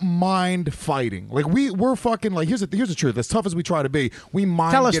is? They don't mind fighting. Like we're fucking like. Here's the truth. As tough as we try to be, we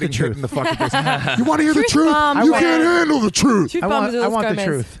mind Tell us getting the hit truth. in the fucking face. You want to hear the Truth truth? bombs, You man. can't handle the truth. Truth I bombs, want the Gomez.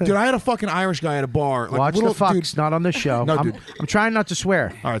 truth. Dude, I had a fucking Irish guy at a bar. Like, Watch little, the fucks, dude, not on the show. No, I'm dude. trying not to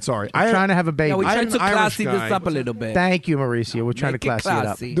swear. All right, sorry. I'm trying to have a baby. Yeah, we I tried had to an Irish classy this guy. up a little bit. Thank you, Mauricio. We're trying to Make it classy it up.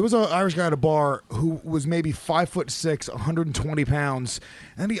 classy. There was an Irish guy at a bar who was maybe 5'6", 120 pounds,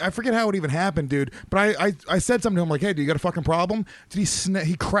 and I forget how it even happened, dude. But I said something to him like, "Hey, do you got a fucking problem?" Did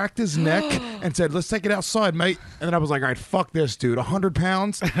he cracked his neck and said, "Let's take it outside, mate." And then I was like, "All right, fuck this, dude. 100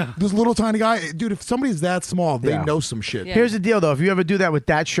 pounds, this little tiny guy, dude. If somebody's that small, they Yeah. know some shit." Yeah. Here's the deal, though. If you ever do that with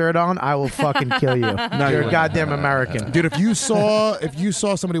that shirt on, I will fucking kill you. You're a goddamn American. Dude, if you saw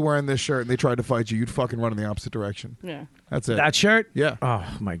somebody wearing this shirt and they tried to fight you, you'd fucking run in the opposite direction. Yeah. That's it. That shirt? Yeah. Oh,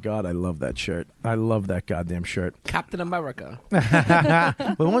 my God. I love that shirt. I love that goddamn shirt. Captain America.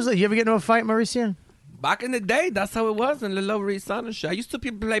 When was it? You ever get into a fight, Mauricio? Back in the day, that's how it was in the Lower East Side and shit. I used to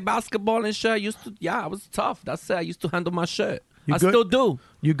play basketball and shit. I was tough. That's it. I used to handle my shit. You I good? still do.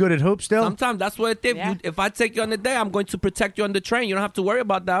 You good at hoop still? Sometimes that's what it is. Yeah. If I take you on the day, I'm going to protect you on the train. You don't have to worry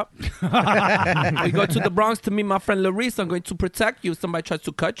about that. We go to the Bronx to meet my friend Larice. I'm going to protect you. If somebody tries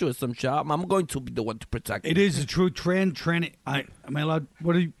to cut you or some shit, I'm going to be the one to protect you. It is a true am I allowed?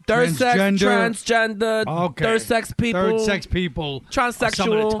 What are you? Third sex, Transgender? transgender, Okay. third sex people, Third sex people. Are some of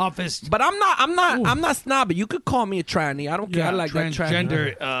transsexual. the toughest. But I'm not snobby. You could call me a tranny. I don't care. I like that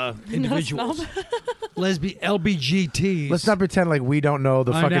tranny. transgender individuals. Lesbian LBGTs. Let's not pretend like we don't know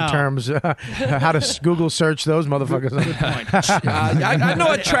the I fucking know. terms. How to Google search those motherfuckers. I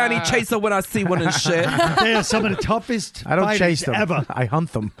know a tranny chaser when I see one and shit. They are some of the toughest. I don't fighters chase them. ever. I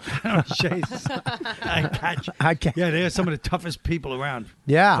hunt them. I don't chase. I catch. I can't. Yeah, they are some of the toughest people around.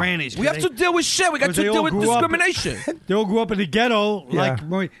 Yeah. Grannies. We have to deal with shit. We got to deal with discrimination. They all grew up in the ghetto, Yeah.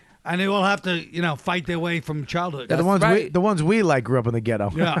 and they all have to, fight their way from childhood. Yeah, the ones we like grew up in the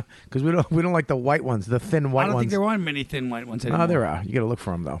ghetto. Yeah. Because we don't like the white ones, the thin white I don't ones. think there are many thin white ones anymore. Oh, there are. You got to look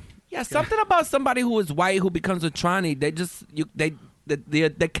for them though. Yeah, something about somebody who is white who becomes a tranny.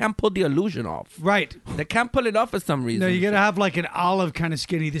 They can't pull the illusion off. Right. They can't pull it off for some reason. No, you got to have like an olive kind of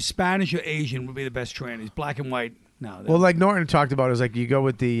skin. Either Spanish or Asian would be the best trannies. Black and white. No. Well, like Norton talked about, is like you go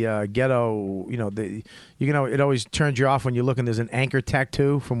with the ghetto. It always turns you off when you look and there's an anchor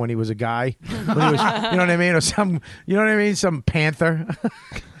tattoo from when he was a guy. When he was, you know what I mean, or some panther.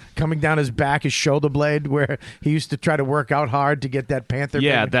 Coming down his back, his shoulder blade, where he used to try to work out hard to get that panther.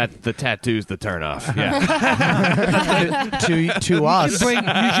 Yeah, baby. the tattoo's the turnoff. Yeah. to us. You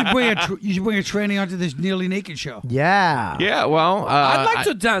should bring a tranny onto this Nearly Naked show. Yeah. Yeah, well, I'd like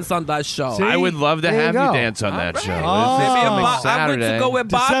to dance on that show. I would love to There you have go. you dance on that show. Oh. It's Maybe coming I'm going Saturday. to go with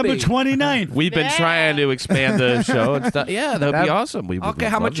Bobby. December 29th. We've been trying to expand the show and stuff. Yeah, that would be awesome. Okay,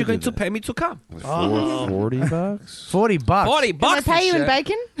 how much you going to pay me to come? $40? $40. $40. $40 Can I pay you in and shit.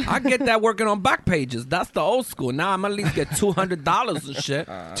 bacon? I get that working on back pages. That's the old school. Now I'm at least get $200 and shit.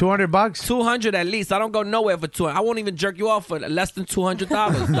 $200. $200 at least. I don't go nowhere for $200. I won't even jerk you off for less than $200.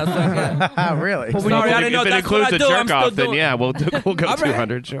 That's what I get. Really? Sorry, I didn't know If it that's what includes I the do. I'm jerk off, still then doing. yeah, we'll go All right.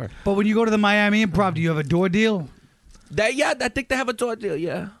 200, sure. But when you go to the Miami Improv, do you have a door deal? I think they have a door deal.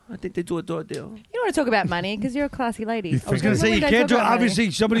 Yeah, I think they do a door deal. You don't want to talk about money because you're a classy lady. I was going to say, you can't do obviously,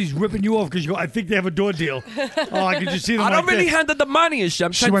 somebody's ripping you off because you go, I think they have a door deal. Oh, I can just see them I don't like really this. handle the money and shit.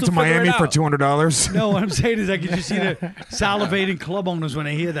 I'm She trying went to figure Miami it for out. $200. No, what I'm saying is I can just see the salivating club owners when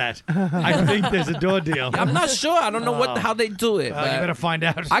they hear that. I think there's a door deal. I'm not sure. I don't know how they do it. You but better find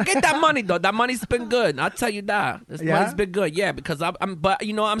out. I get that money though. That money's been good. I'll tell you that. This Yeah? money's been good. Yeah, because but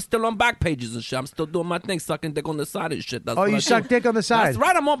I'm still on back pages and shit. I'm still doing my thing, sucking dick on the side and shit. That's Oh, what you I suck do. dick on the side. That's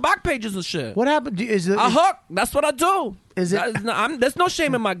right. I'm on back pages and shit. What happened? I hook. That's what I do. Is it? There's no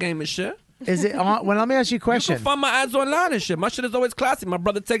shame in my game and shit. Is it on? Well, let me ask you a You question. can find my ads online and shit. My shit is always classy. My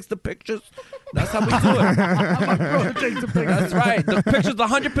brother takes the pictures. That's how we do it. My brother takes the picture. That's right. The picture's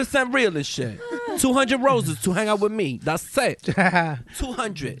 100% real and shit. 200 roses to hang out with me. That's it.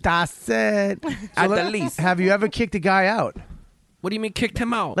 200. That's it. At the least. Have you ever kicked a guy out? What do you mean kicked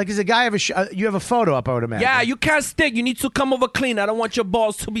him out? Like, is a guy ever? You have a photo up, I would imagine. Yeah, you can't stick. You need to come over clean. I don't want your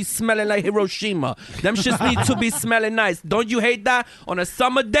balls to be smelling like Hiroshima. Them shits need to be smelling nice. Don't you hate that? On a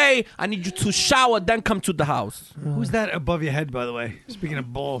summer day, I need you to shower, then come to the house. Who's that above your head, by the way? Speaking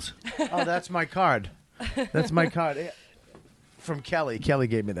of balls. Oh, that's my card. That's my card. Yeah. From Kelly. Kelly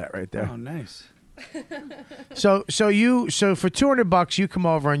gave me that right there. Oh, nice. So for $200 you come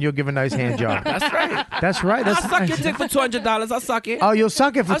over and you'll give a nice hand job. That's right. That's right. That's I'll suck your dick for $200. I'll suck it. Oh, you'll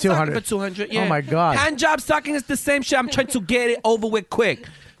suck it for I'll suck $200. it for $200. Yeah. Oh my God. Hand job sucking is the same shit. I'm trying to get it over with quick.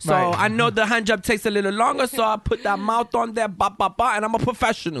 So Right. I know the hand job takes a little longer, so I put that mouth on there, and I'm a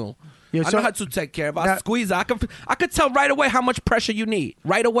professional. Yeah, I so- know how to take care of it. I Now- squeeze it. I could tell right away how much pressure you need.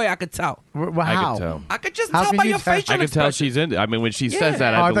 Right away, I could tell. Well, I how? could tell. I could just How tell can by you your tell? facial I can tell expression. she's into. I mean, when she Yeah. says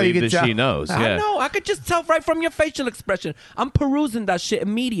that, Oh, I I thought you believe could that tell. she knows. I Yeah. know. I could just tell right from your facial expression. I'm perusing that shit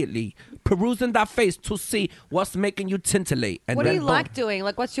immediately. Perusing that face to see what's making you tintillate. And What do then you boom. like doing?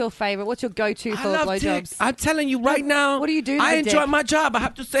 Like, what's your favorite? What's your go-to I for love blowjobs? dicks. I'm telling you right now. What do you do to I the enjoy dick? my job. I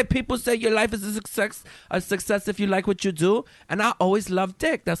have to say, people say your life is a success if you like what you do, and I always love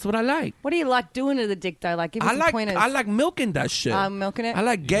dick. That's what I like. What do you like doing to the dick, though? Like, give me I some like pointers. milking that shit. Milking it? I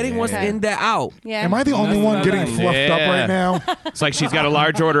like getting what's Okay. in there out. Yeah. Am I the only one getting fluffed up right now? It's like she's got a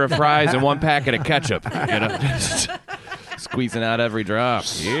large order of fries and one packet of ketchup. You know? Squeezing out every drop.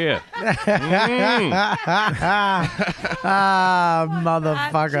 Yeah.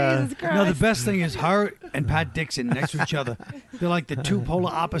 Motherfucker. No, the best thing is her and Pat Dixon next to each other. They're like the two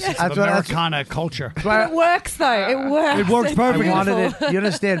polar opposites of That's what- that's- Americana culture. It works, though. It works. It works It's perfectly. I wanted beautiful. it. You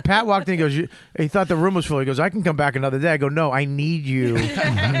understand? Pat walked in. He goes. He thought the room was full. He goes. I can come back another day. I go. No, I need you.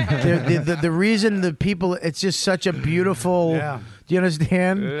 the reason the people. It's just such a beautiful. Yeah. Do you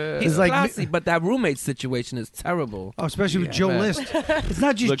understand? He's It's like classy, but that roommate situation is terrible. Oh, especially with Joe man. List. It's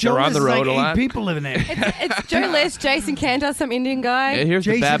not just Look, Joe they're on List. the It's road like a 8 lot. people living there. It's Joe List, Jason Cantor, some Indian guy. And here's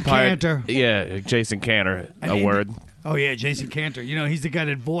the Jason bad part. Cantor. Yeah, Jason Cantor. And A Andy- word. Oh, yeah, Jason Cantor. You know, he's the guy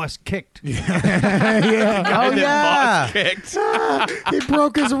that Voss kicked. yeah. Oh yeah. Kicked. He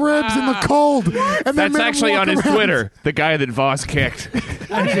broke his ribs in the cold. And then That's made him actually walk on his around. Twitter. The guy that Voss kicked.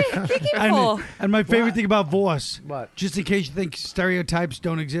 What did he kick him for? And my favorite thing about Voss, What? just in case you think stereotypes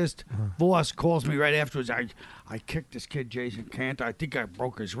don't exist, Voss calls me right afterwards. I kicked this kid, Jason Cantor. I think I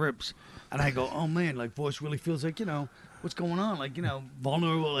broke his ribs. And I go, oh, man, like Voss really feels like, what's going on? Like,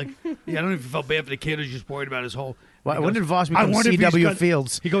 vulnerable. Like, yeah, I don't know if he felt bad for the kid or just worried about his whole. Why- He when goes, did Voss "I become wonder if he's C.W. gonna-"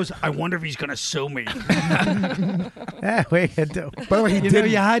 Fields? He goes, I wonder if he's going to sue me. Yeah, wait. By the way, he You know,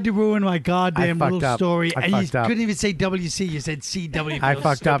 did. you had to ruin my goddamn I little fucked up. story. I And you fucked up. couldn't even say WC. You said CW. I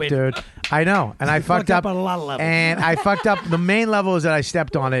fucked up, dude. I know, and I You fucked fucked up up on a lot of levels. And I fucked up. The main level is that I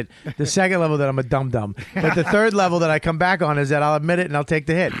stepped on it. The second level that I'm a dum dum. But the third level that I come back on is that I'll admit it and I'll take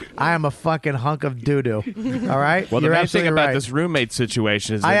the hit. I am a fucking hunk of doo doo. All right. Well, the You're main thing absolutely about right. this roommate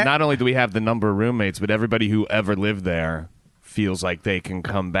situation is that not only do we have the number of roommates, but everybody who ever lived there feels like they can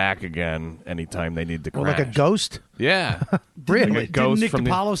come back again anytime they need to Well, crash. like a ghost. Yeah. Really? Like a ghost Didn't Nick from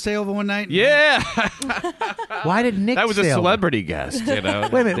the- DiPaolo stay over one night? Yeah. Why did Nick? That was a stay over? celebrity guest, you know.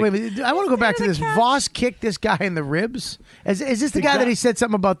 Wait a minute. I want to go back to this. Voss kicked this guy in the ribs. Is this the guy that he said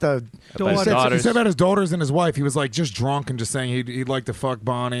something about the He said about his daughters and his wife. He was like just drunk and just saying he'd like to fuck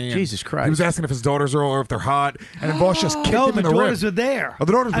Bonnie. and Jesus Christ. He was asking if his daughters are or if they're hot. And then Voss just kicked No, him the in the daughters rib. are there. Oh,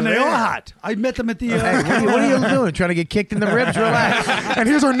 the daughters and are they there. are hot. I met them at the. Hey, what are you doing? Trying to get kicked in the ribs? Relax. And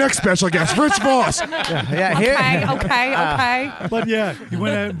here's our next special guest, Rich Voss. Yeah, here. Okay. But yeah, he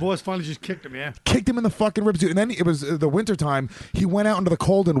went out and Voss finally just kicked him. Yeah. Kicked him in the fucking ribs, dude. And then it was the winter time. He went out into the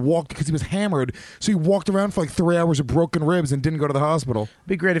cold and walked because he was hammered. So he walked around for like 3 hours with broken ribs and didn't go to the hospital.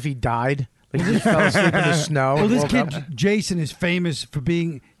 Be great if he died. Like he just fell asleep in the snow. Well, this woke kid up. Jason is famous for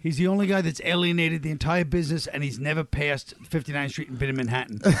being. He's the only guy that's alienated the entire business, and he's never passed 59th Street and been in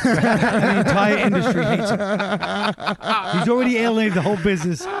Manhattan. And the entire industry hates him. He's already alienated the whole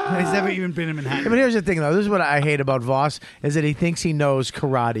business, and he's never even been in Manhattan. Yeah, but here's the thing, though. This is what I hate about Voss is that he thinks he knows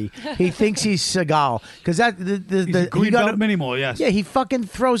karate. He thinks he's Seagal because that He's a green belt minimal, yes. Yeah, he fucking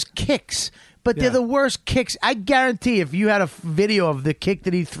throws kicks, but Yeah. they're the worst kicks. I guarantee if you had a video of the kick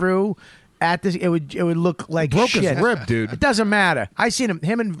that he threw at this, it would look like Broke shit. his rib, dude. It doesn't matter. I seen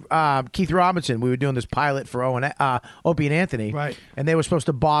him and Keith Robinson. We were doing this pilot for Opie and Anthony, Right. And they were supposed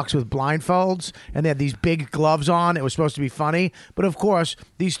to box with blindfolds, and they had these big gloves on. It was supposed to be funny, but of course,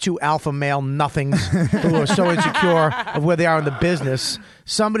 these two alpha male nothings who are so insecure of where they are in the business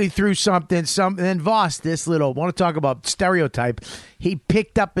somebody threw something. Then Voss, this little, want to talk about stereotype, he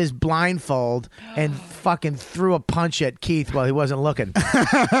picked up his blindfold and fucking threw a punch at Keith while he wasn't looking.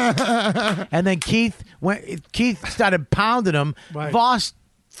 And then Keith started pounding him. Right. Voss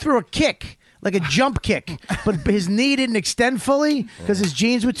threw a kick. Like a jump kick, but his knee didn't extend fully because his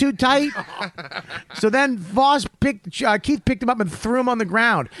jeans were too tight. So then Keith picked him up and threw him on the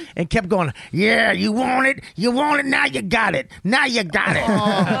ground and kept going, yeah, you want it, now you got it,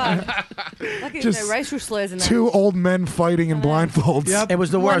 Lucky there's no racial slurs in there. Two old men fighting in blindfolds. Yep. It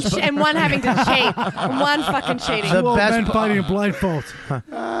was the worst. And one having to cheat. And one fucking cheating. The Two old best men pa- fighting in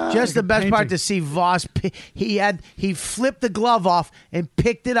blindfolds. Just the best part painting. to see Voss. He flipped the glove off and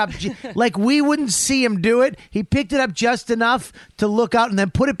picked it up like we wouldn't see him do it. He picked it up just enough to look out and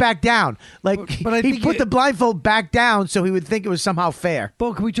then put it back down. Like But I he think put the blindfold back down so he would think it was somehow fair.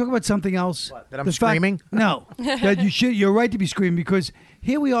 Bo, can we talk about something else? That I'm The fact- screaming? No, that you should. You're right to be screaming because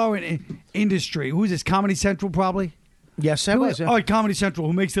here we are in industry. Who's this? Comedy Central, probably. Yes, that was. Oh, Comedy Central,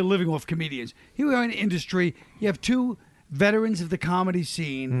 who makes their living off comedians. Here we are in industry. You have two veterans of the comedy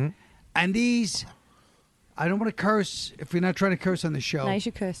scene, and these. I don't want to curse if you're not trying to curse on the show. No, you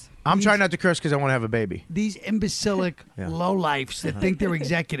should curse. I'm trying not to curse because I want to have a baby. These imbecilic Yeah. lowlifes that think they're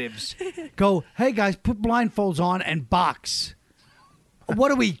executives go, hey guys, put blindfolds on and box.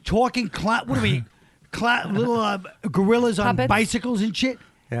 What are we talking? What are we? Little gorillas on Puppets? bicycles and shit.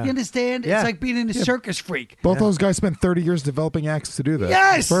 Yeah. You understand? Yeah. It's like being in a circus freak. Both those guys spent 30 years developing acts to do that.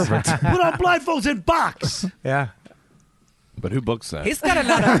 Yes, Perfect. Put on blindfolds and box. Yeah. But who books that? He's got a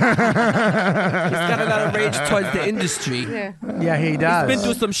lot of rage towards the industry. Yeah, he does. He's been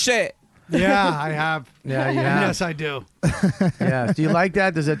through some shit. Yeah, I have. Yeah, you have. Yes, I do. Yeah. Do you like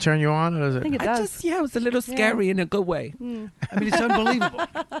that? Does that turn you on? Or does it? It was a little scary in a good way. I mean, it's unbelievable.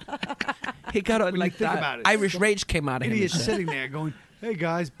 He got on When you like think that. about it. Irish rage came out of him. Idiots and shit. sitting there going, hey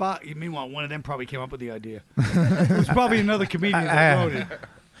guys, meanwhile, one of them probably came up with the idea. It was probably another comedian that wrote it.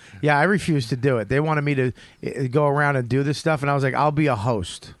 Yeah, I refused to do it. They wanted me to go around and do this stuff, and I was like, I'll be a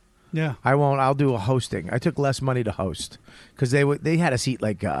host. Yeah. I won't. I'll do a hosting. I took less money to host because they had us eat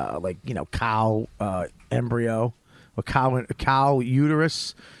like cow embryo or cow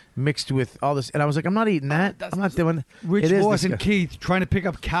uterus mixed with all this, and I was like, I'm not eating that. I'm not doing. Rich it is Voss and disgusting. Keith trying to pick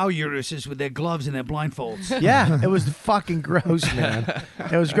up cow uteruses with their gloves and their blindfolds. Yeah, it was fucking gross, man.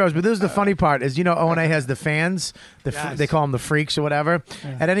 It was gross. But this is the funny part: is O&A has the fans. Yes. They call them the freaks or whatever.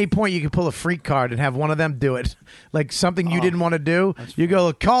 At any point, you can pull a freak card and have one of them do it, like something you didn't want to do. You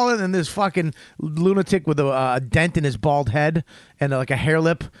go call it, and this fucking lunatic with a dent in his bald head and like a hair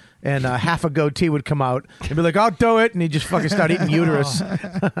lip and half a goatee would come out and be like, "I'll do it," and he just fucking start eating uterus.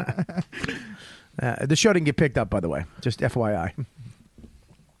 The show didn't get picked up, by the way. Just FYI.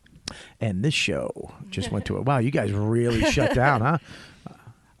 And this show just went to it. Wow, you guys really shut down, huh?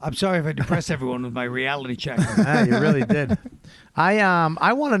 I'm sorry if I depressed everyone with my reality check. You really did.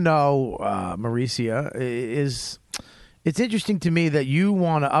 I want to know, Mauricia, it's interesting to me that you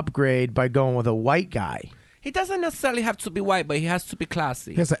want to upgrade by going with a white guy. He doesn't necessarily have to be white, but he has to be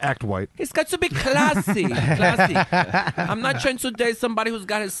classy. He has to act white. He's got to be classy. I'm not trying to date somebody who's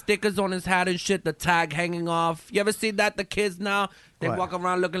got his stickers on his hat and shit, the tag hanging off. You ever see that? The kids now, they What? walk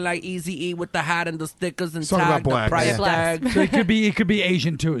around looking like Eazy-E with the hat and the stickers and Talking tag, about the price blacks. tag. So it could be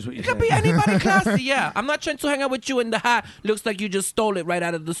Asian too, is what you're saying. Be anybody classy, yeah. I'm not trying to hang out with you in the hat. Looks like you just stole it right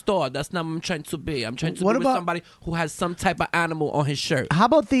out of the store. That's not what I'm trying to be. I'm trying to What be with about- somebody who has some type of animal on his shirt. How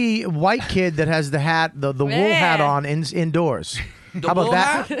about the white kid that has the hat, the wool hat on indoors? How about wool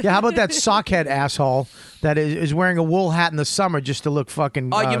that? hat? Yeah, how about that sockhead asshole that is wearing a wool hat in the summer just to look fucking.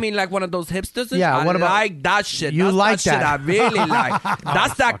 Oh, you mean like one of those hipsters? Yeah, I what about- like that shit. You that's like that shit that. I really like.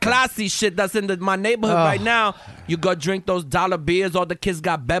 That's that classy shit that's in my neighborhood Oh. right now. You go drink those dollar beers. All the kids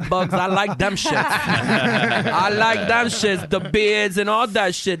got bed bugs. I like them shits. I like them shits. The beards and all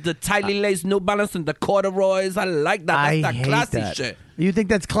that shit. The tightly laced New Balance and the corduroys. I like that. That's I that hate classy that. shit. You think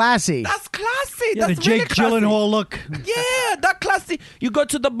that's classy? That's classy. Yeah, That's the Jake really classy. Gyllenhaal look. Yeah, that classy. You go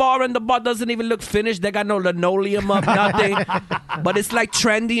to the bar and the bar doesn't even look finished. They got no linoleum up, nothing. But it's like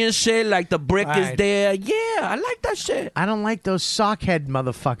trendy and shit. Like the brick is Right. there. Yeah, I like that shit. I don't like those sockhead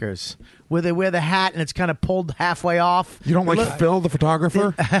motherfuckers where they wear the hat and it's kind of pulled halfway off. You don't like Phil, the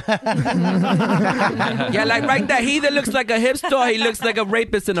photographer? Yeah, like right there. He either looks like a hipster or he looks like a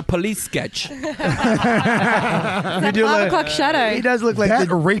rapist in a police sketch. You That do 5 look- o'clock shadow. He does look like That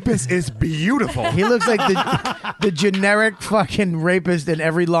the. rapist is beautiful. He looks like the generic fucking rapist in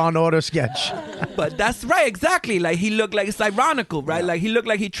every Law and Order sketch. But that's right, exactly. Like he looked like it's ironical, right? Like he looked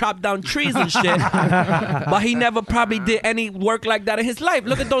like he chopped down trees and shit. But he never probably did any work like that in his life.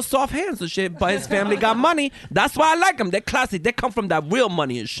 Look at those soft hands. and shit, but his family got money. That's why I like them. They're classy. They come from that real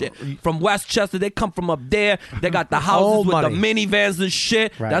money and shit. From Westchester, they come from up there. They got the houses Old with money. the minivans and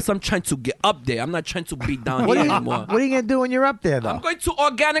shit. Right. That's I'm trying to get up there. I'm not trying to be down What here are you, anymore. what are you gonna do when you're up there, though? I'm going to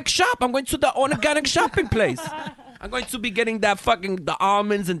organic shop. I'm going to the organic shopping place. I'm going to be getting the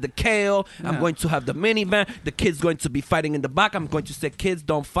almonds and the kale. I'm going to have the minivan. The kids going to be fighting in the back. I'm going to say, kids,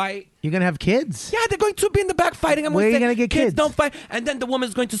 don't fight. You're gonna have kids? Yeah, they're going to be in the back fighting. I'm Where going are to you say, gonna get kids, kids? don't fight. And then the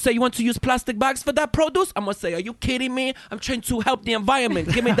woman's going to say, you want to use plastic bags for that produce? I'm going to say, are you kidding me? I'm trying to help the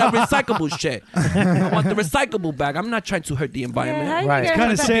environment. Give me that recyclable shit. I want the recyclable bag. I'm not trying to hurt the environment. Right. It's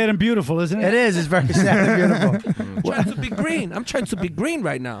kind of sad and beautiful, isn't it? It is. It's very sad and beautiful. I'm trying to be green. I'm trying to be green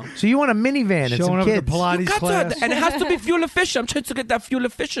right now. So you want a minivan and Showing some up at kids? the Pilates You got to have class. and it has to be fuel efficient. I'm trying to get that fuel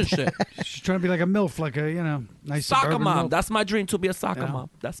efficient shit. She's trying to be like a MILF, like a, nice Soccer suburban mom. MILF. That's my dream, to be a soccer mom.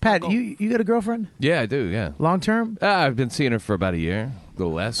 That's my Pat, goal. you got a girlfriend? Yeah, I do. Yeah. Long term? I've been seeing her for about a year, a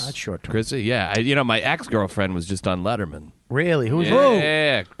little less. That's short term. Chrissy, yeah. My ex-girlfriend was just on Letterman. Really? Who's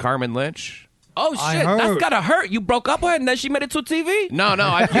Yeah, Carmen Lynch. Oh I shit, heard. that's gotta hurt. You broke up with her and then she made it to TV? No,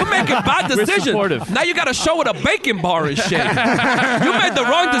 You making bad We're decisions. supportive. Now you got a show with a bacon bar and shit. You made the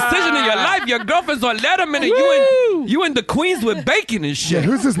wrong decision in your life. Your girlfriend's on Letterman and you in the Queens with bacon and Yeah, shit.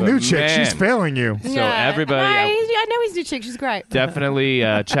 who's this new chick? Man. She's failing you. So everybody, I know he's new chick. She's great. definitely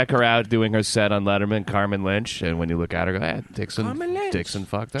check her out doing her set on Letterman, Carmen Lynch. And when you look at her, go, Carmen Lynch. Dixon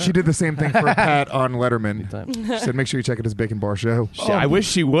fucked up. She did the same thing for Pat on Letterman. She said, make sure you check out his Bacon Bar show. I wish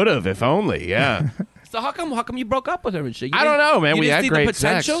she would have, if only. Yeah. So how come you broke up with her and shit? You I don't didn't- know, man. you We didn't had see the great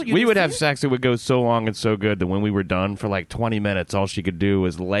sex. potential? You We didn't would see have it? sex that would go so long and so good that when we were done for like 20 minutes, all she could do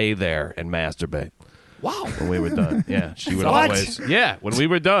was lay there and masturbate. Wow. When we were done. Yeah. She would What? always. Yeah. When we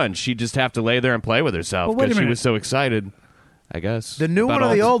were done, she'd just have to lay there and play with herself Well, wait a because she minute. was so excited, I guess. The new about one or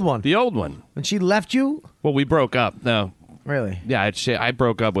all the old one? The old one. When she left you? Well, we broke up. No. Really? Yeah, I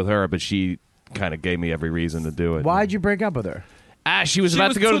broke up with her, but she kind of gave me every reason to do it. Why'd you break up with her? She was She about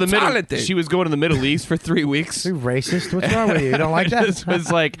was to go to too the Middle. talented. She was going to the Middle East for 3 weeks. You racist? What's wrong with you? You don't like I just that?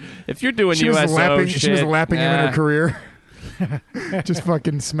 was like, if you're doing She was USO lapping, shit, she was lapping him in yeah, her career. Just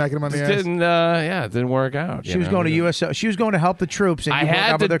fucking smacking him on the It ass. didn't work out. She was going to USO. She was going to help the troops. And I you broke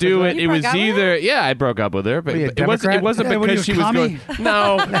had up with to her 'cause do of it. that? It was either I broke up with her, but Were you a it wasn't. It Democrat? wasn't Yeah, what are because you, she a was commie? going.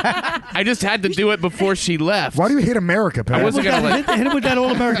 No, I just had to do it before she left. Why do you hate America, Pat? I wasn't gonna let. Hit him with that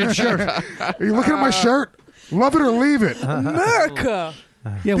all-American shirt. Are you looking at my shirt? Love it or leave it. America.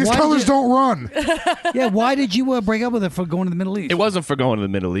 Yeah, These why colors did you, don't run. Yeah, why did you break up with her for going to the Middle East? It wasn't for going to the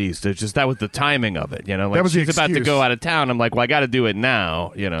Middle East. It's just that was the timing of it. Like That was the she's about to excuse. go out of town. I'm like, well, I got to do it now.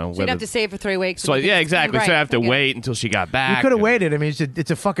 So you'd whether- have to save for 3 weeks. So yeah, exactly. Right. So I have to Okay. wait until she got back. You could have and- waited. I mean,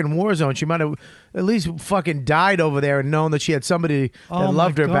 it's a fucking war zone. She might have at least fucking died over there and known that she had somebody that Oh,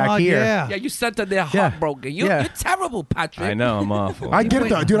 loved my her back God, here. yeah. Yeah, you sent her there Yeah. heartbroken. Yeah. You're terrible, Patrick. I know I'm awful. I get it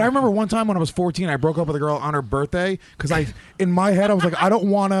though, dude. I remember one time when I was 14, I broke up with a girl on her birthday because in my head, I was like, I don't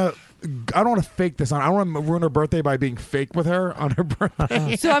want to fake this on. I don't want to ruin her birthday by being fake with her on her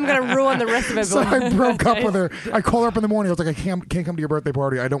birthday. So I'm going to ruin the rest of it. So I broke up with her. I called her up in the morning. I was like, I can't come to your birthday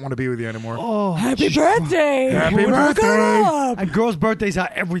party. I don't want to be with you anymore. Oh, Happy birthday. Happy birthday. And girls' birthdays are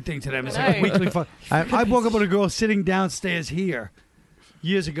everything to them. It's like a weekly fun. I broke up with a girl sitting downstairs here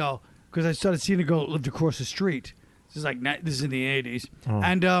years ago because I started seeing a girl that lived across the street. This is in the 80s.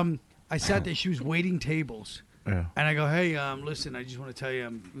 And I sat there. She was waiting tables. Yeah. And I go, hey, listen, I just want to tell you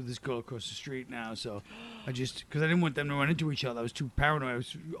I'm with this girl across the street now. So because I didn't want them to run into each other. I was too paranoid. I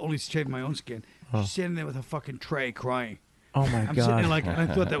was only shaving my own skin. She's standing there with her fucking tray crying. Oh my I'm sitting there god! I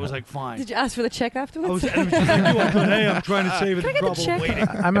thought that was fine. Did you ask for the check afterwards? I was just like you. I thought, hey, I'm trying to save it the Can I get the trouble check? of waiting.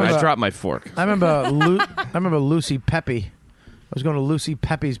 I remember. I dropped my fork. I remember Lucy Pepe. I was going to Lucy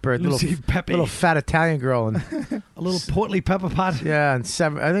Pepe's birthday. Lucy Pepe. Little fat Italian girl, and A little portly pepper pot. yeah, and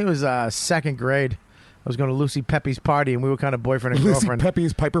I think it was second grade. I was going to Lucy Pepe's party, and we were kind of boyfriend and Lucy girlfriend.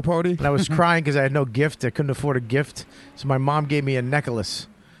 Pepe's Piper Party. And I was crying because I had no gift. I couldn't afford a gift. So my mom gave me a necklace,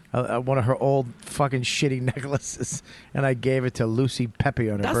 one of her old fucking shitty necklaces, and I gave it to Lucy Pepe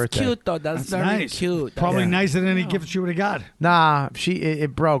on her That's birthday. cute, though. That's very nice. cute. Probably Yeah. nicer than any gift she would have got. Nah,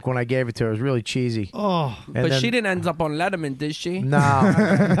 it broke when I gave it to her. It was really cheesy. Oh, And But then- she didn't end up on Letterman, did she? No.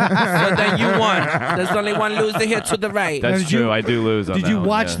 So then you won. There's only one loser here to the right. That's did true. you- I do lose on did that you one,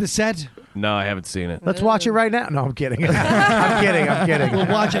 watch yeah. the set? No, I haven't seen it. Let's watch it right now. No, I'm kidding. I'm kidding. We'll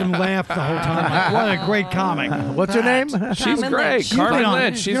watch it and laugh the whole time. Like, what a great comic. What's her name? She's Carmen great. Lynch. You've been Carmen on it.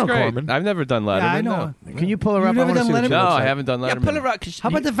 Lynch. She's You know great. Carmen. I've never done Letterman. Yeah, I know. No, Can you pull her You've up? never I wanna done see what she Letterman? no looks I like. haven't done Yeah, Letterman. pull her out. 'cause How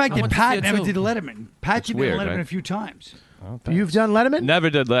about the fact I that want to Pat see it never too. did Letterman? Pat, you've been weird, on Letterman right? a few times. You've done Letterman? Never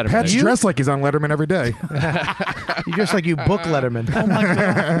did Letterman. Pat's dressed like he's on Letterman every day. You dress like you book Letterman. Oh my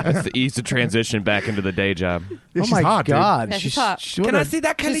God. It's the easy transition back into the day job. Yeah, Oh she's my hot, dude. God. Yeah, she's hot. Can I see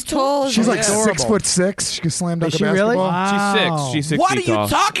that Kelly She's tall. She's like Adorable. 6'6". She can slam dunk Is a she really? basketball. She's 6. She's 6 What are feet you tall.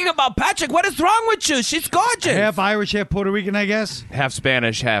 talking about, Patrick? What is wrong with you? She's gorgeous. Half Irish, half Puerto Rican, I guess. Half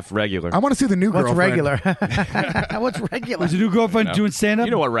Spanish, half regular. I want to see the new What's girlfriend. regular? What's regular? Was the new girlfriend doing stand-up?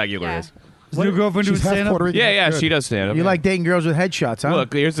 You know what regular is. Was the new girlfriend doing She's half stand-up? Puerto Rican. Yeah, Good. she does stand up. You like dating girls with headshots, huh?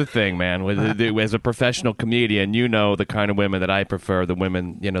 Look, here's the thing, man. As a professional comedian, you know the kind of women that I prefer, the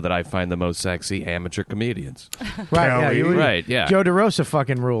women, that I find the most sexy, amateur comedians. Right, yeah, Kelly. Right, yeah. Joe DeRosa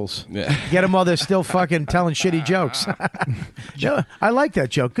fucking rules. Yeah. Get them while they're still fucking telling shitty jokes. Joe, I like that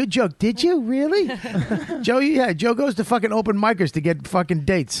joke. Good joke. Did you really? Joe goes to fucking open micers to get fucking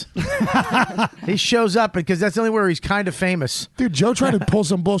dates. He shows up because that's the only where he's kind of famous. Dude, Joe tried to pull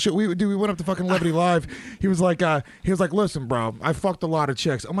some bullshit. We went up to fucking Levity Live. He was like, listen, bro, I fucked a lot of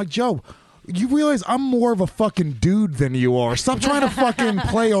chicks. I'm like, Joe, you realize I'm more of a fucking dude than you are. Stop trying to fucking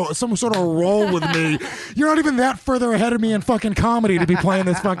play some sort of role with me. You're not even that further ahead of me in fucking comedy to be playing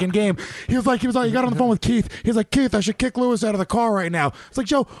this fucking game. He was like, he got on the phone with Keith. He's like, Keith, I should kick Lewis out of the car right now. It's like,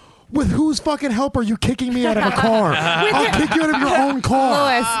 Joe, with whose fucking help are you kicking me out of a car? I'll kick you out of your own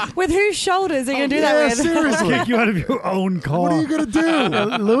car. Lewis, with whose shoulders are you going to do that with? Seriously. Kick you out of your own car. What are you going to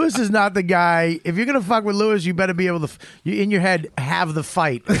do? Lewis is not the guy. If you're going to fuck with Lewis, you better be able to, you in your head, have the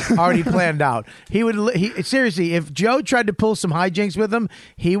fight already planned out. Seriously, if Joe tried to pull some hijinks with him,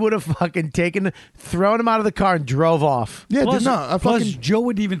 he would have fucking thrown him out of the car and drove off. Yeah, Plus, did not. plus Joe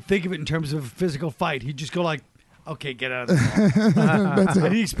wouldn't even think of it in terms of a physical fight. He'd just go like, okay, get out of the car. That's it.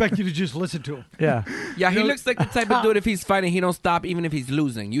 And he expect you to just listen to him. Yeah. Yeah, he looks like the type of dude. If he's fighting, he don't stop even if he's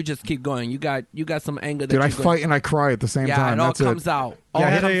losing. You just keep going. You got some anger. That Dude, I you're going- fight and I cry at the same Yeah, time. it all That's comes it. out. I All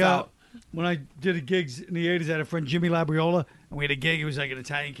had comes a out. when I did a gigs in the 80s, I had a friend, Jimmy Labriola, and we had a gig. He was like an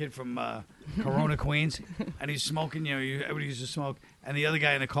Italian kid from Corona, Queens, and he's smoking. Everybody used to smoke. And the other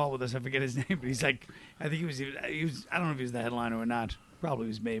guy in the call with us, I forget his name, but he's like, I think he was. I don't know if he was the headliner or not. Probably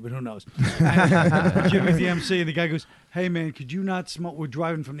was me, but who knows? And Jimmy's the MC, and the guy goes, "Hey man, could you not smoke? We're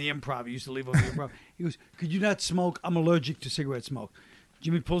driving from the Improv. He used to leave over the Improv. He goes, could you not smoke? I'm allergic to cigarette smoke."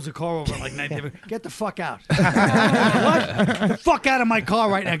 Jimmy pulls the car over like 9. Get the fuck out! What? Get the fuck out of my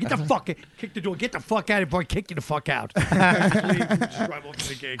car right now! Get the fuck! Kick the door! Get the fuck out before I kick you the fuck out! Just drive over to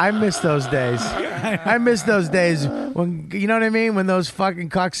the gig. I miss those days. I miss those days when, you know what I mean? When those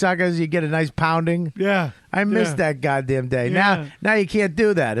fucking cocksuckers, you get a nice pounding. Yeah. I miss that goddamn day. Yeah. Now you can't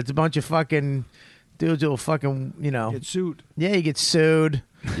do that. It's a bunch of fucking dudes who'll fucking, Get sued. Yeah, you get sued.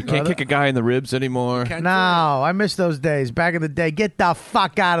 You can't kick a guy in the ribs anymore. No, I miss those days. Back in the day, get the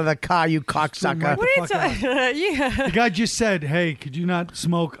fuck out of the car, you cocksucker. What are you talking? The guy just said, "Hey, could you not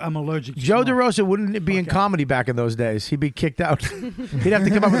smoke? I'm allergic to Joe smoke." DeRosa wouldn't be in comedy back in those days. He'd be kicked out. He'd have to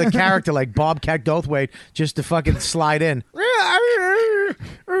come up with a character like Bobcat Goldthwait just to fucking slide in.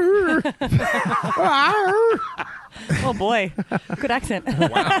 Oh boy, good accent.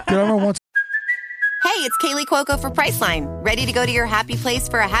 Hey, it's Kaylee Cuoco for Priceline. Ready to go to your happy place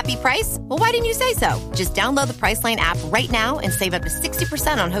for a happy price? Well, why didn't you say so? Just download the Priceline app right now and save up to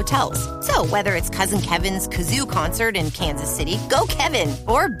 60% on hotels. So whether it's Cousin Kevin's Kazoo Concert in Kansas City, go Kevin,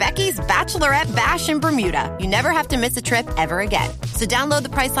 or Becky's Bachelorette Bash in Bermuda, you never have to miss a trip ever again. So download the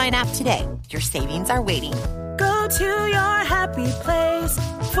Priceline app today. Your savings are waiting. Go to your happy place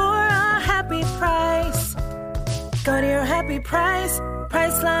for a happy price. Go to your happy price,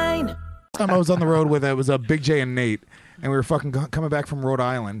 Priceline. Time I was on the road with it was Big J and Nate, and we were fucking coming back from Rhode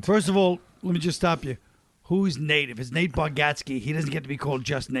Island. First of all, let me just stop you. Who's Nate? If it's Nate Bargatze, he doesn't get to be called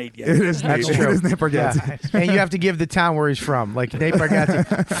just Nate yet. It is Nate. That's true. It is Nate Bargatze. Yeah. And you have to give the town where he's from, like Nate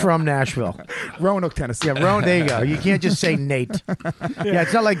Bargatze from Nashville, Roanoke, Tennessee. Yeah, there you go. You can't just say Nate. Yeah,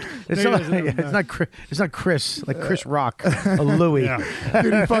 it's not like it's not Chris like Chris Rock, a Louis.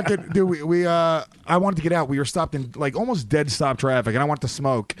 Dude, I wanted to get out. We were stopped in like almost dead stop traffic, and I wanted to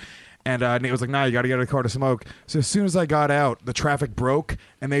smoke. And Nate was like, "Nah, you got to get out of the car to smoke." So as soon as I got out, the traffic broke,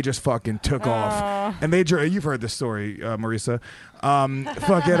 and they just fucking took off. And you've heard this story, Marisa.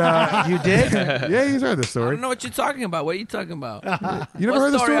 You did? Yeah, he's heard this I story. don't know what you're talking about. What are you talking about? You never What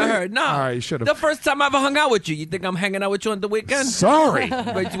heard the story? I heard? No. All right, you should have. The first time I ever hung out with you. You think I'm hanging out with you on the weekend? Sorry.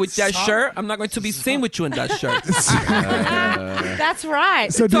 With that shirt? I'm not going to be seen with you in that shirt. That's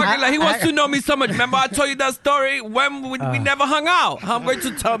right. So talking like he wants to know me so much. Remember I told you that story when we never hung out. How I'm going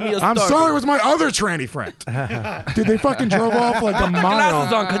to tell me a story. I'm sorry, it was my other tranny friend. Dude, they fucking drove off like a mile.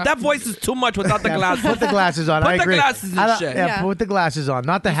 Glasses on, because that voice is too much without the glasses. Put the glasses on. Put I the agree. glasses and shit. Yeah, with the glasses on,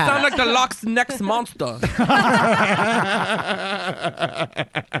 not the hat. Sound like the Loch's next monster.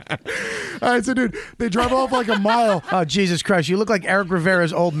 All right, so dude, they drive off like a mile. Oh Jesus Christ! You look like Eric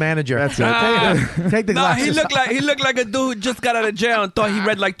Rivera's old manager. That's it. Take the glasses. He looked like a dude who just got out of jail and thought he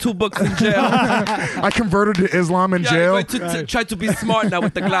read like 2 books in jail. I converted to Islam in jail. To try to be smart now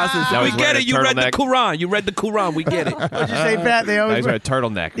with the glasses. Now We he's get wearing it. a You read the turtleneck. Quran. You read the Quran. We get it. What'd you say, Pat? They always He's wearing a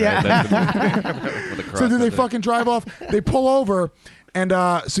turtleneck. Yeah. Right? So then they fucking drive off. They pull over. And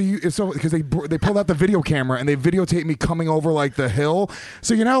because they pulled out the video camera and they videotape me coming over like the hill.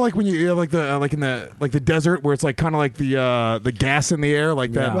 So you know, like when you have like in the desert where it's like kind of like the gas in the air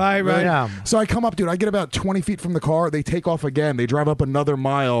like that. Right. Yeah. So I come up, dude. I get about 20 feet from the car. They take off again. They drive up another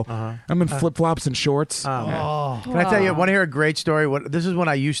mile. I'm in flip flops and shorts. Can I tell you? Want to hear a great story? This is when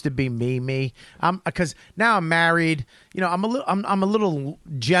I used to be me. Because now I'm married. You know, I'm a little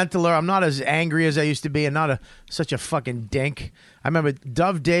gentler. I'm not as angry as I used to be, and not such a fucking dink. I remember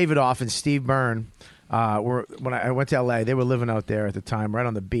Dove Davidoff and Steve Byrne when I went to L.A. They were living out there at the time, right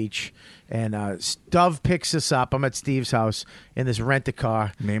on the beach. And Dove picks us up. I'm at Steve's house in this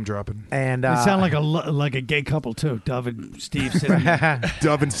rent-a-car. Name dropping. And They sound like a gay couple too. Dove and Steve sitting.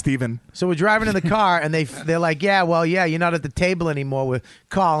 Dove and Steven. So we're driving in the car, and they're like, yeah, you're not at the table anymore with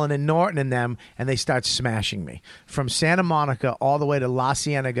Colin and Norton and them, and they start smashing me from Santa Monica all the way to La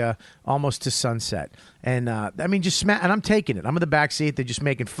Cienega, almost to Sunset. And just and I'm taking it. I'm in the back seat. They're just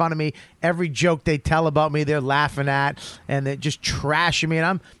making fun of me. Every joke they tell about me, they're laughing at, and they're just trashing me. And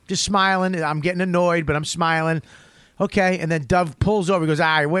I'm just smiling. I'm getting annoyed, but I'm smiling. Okay, and then Dove pulls over. He goes, all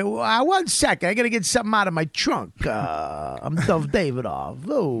right, wait 1 second. I got to get something out of my trunk. I'm Dove Davidoff.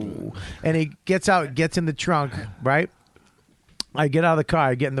 Oh. And he gets out, gets in the trunk, right? I get out of the car,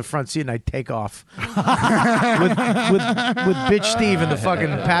 I get in the front seat, and I take off with bitch Steve in the fucking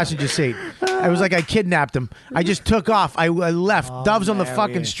passenger seat. It was like I kidnapped him. I just took off. I left. Dove's on the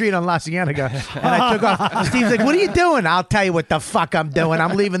fucking street on La Cienega, and I took off. Steve's like, "What are you doing?" I'll tell you what the fuck I'm doing.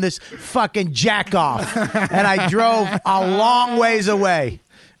 I'm leaving this fucking jack off, and I drove a long ways away.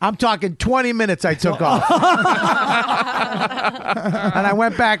 I'm talking 20 minutes I took off. And I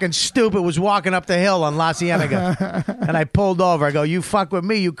went back and stupid was walking up the hill on La Cienega. And I pulled over. I go, you fuck with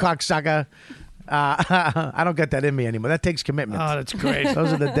me, you cocksucker. I don't get that in me anymore. That takes commitment. Oh, that's great.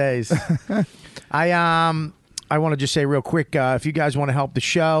 Those are the days. I want to just say real quick, if you guys want to help the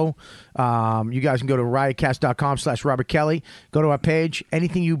show, you guys can go to riotcast.com/Robert Kelly. Go to our page.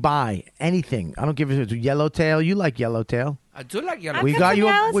 Anything you buy, anything. I don't give a Yellowtail. You like Yellowtail. I do like yellow. We got you a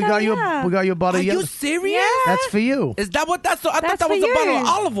bottle of Are yellow. you serious? That's for you. Is that what that's? I thought that for was a bottle of you.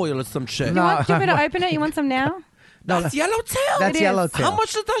 olive oil or some shit. Do you want me to open it? You want some now? That's Yellowtail? That's Yellowtail. How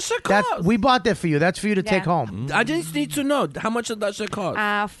much does that shit cost? We bought that for you. That's for you to take home. I just need to know how much does that shit cost.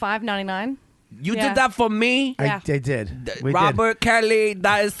 $5.99. You did that for me? I did. We Robert Kelly,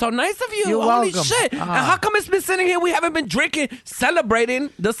 that is so nice of you. You're Holy welcome. shit. And how come it's been sitting here? We haven't been drinking,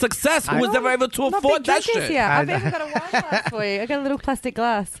 celebrating the success. Who was ever able to afford that shit? Yeah, I've even got a wine glass for you. I got a little plastic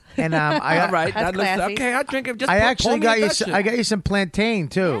glass. And All right, that looks classy. okay. I'll drink it. Just I pour actually me got you. that shit. I got you some plantain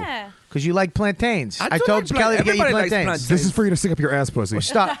too. Yeah. Because you like plantains. I do told like Kelly to get you everybody likes plantains. plantains. This is for you to stick up your ass pussy.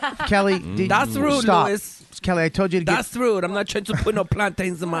 Stop, Kelly. That's rude, stop. Louis. Kelly, I told you to get. That's rude. I'm not trying to put no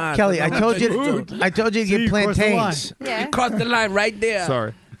plantains in my eyes. Kelly, I I'm not told you. trying to. I told you to get plantains. Yeah. You crossed the line right there.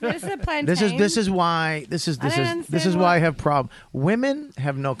 Sorry. This is a plantain. This is why this is why I have problem. Women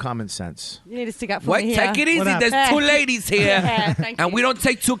have no common sense. You need to stick up for Wait, me take here. it easy. There's two ladies here. Yeah, thank and you. we don't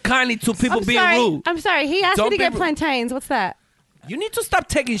take too kindly to people I'm being sorry. rude. I'm sorry. He asked Don't me to be get rude. plantains. What's that? You need to stop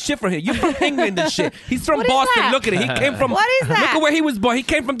taking shit from him. You're from England and shit. He's from What is Boston. that? Look at it. He came from. What is that? Look at where he was born. He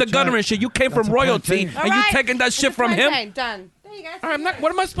came from the gutter and shit. You came from royalty, All and you right. taking that It's shit a from him. plantain. Done. There you go. I'm not.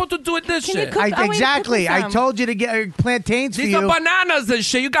 What am I supposed to do with this Can you shit? cook- I Exactly. want you to I cook some. told you to get plantains for These you. are bananas and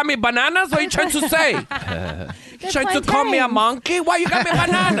shit. You got me bananas? What are you trying to say? You trying to call me a plantains. monkey? Why you got me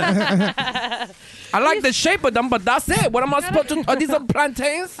bananas? I like the shape of them, but that's it. What am I supposed to? Are these are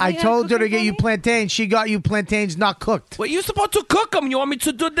plantains? I told her to get you plantains. She got you plantains not cooked. Well, you supposed to cook them. You want me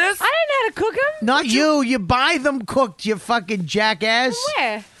to do this? I don't know how to cook them. Not you. You buy them cooked, you fucking jackass.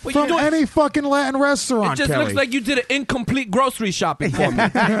 Where? Well, From you do it. any fucking Latin restaurant, It just Kelly. looks like you did an incomplete grocery shopping for me.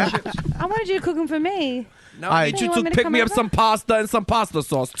 I wanted you to cook them for me. Now I need You you want to me to pick come me up over? some pasta and some pasta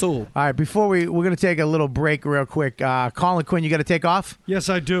sauce too. All right, before we're going to take a little break real quick. Colin Quinn, you got to take off? Yes,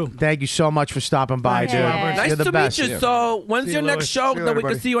 I do. Thank you so much for stopping by, Thank you, dude. Robert. Nice You're the to best. meet you. So, when's See your you, next Louis. show See you that later, we can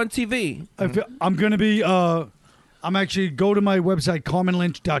buddy. see you on TV? I'm going to be. I'm actually go to my website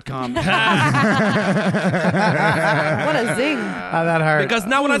CarmenLynch.com. What a zing. That hurt. Because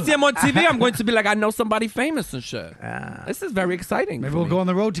now when I see him on TV, I'm going to be like, I know somebody famous and shit. This is very exciting. Maybe for we'll me. go on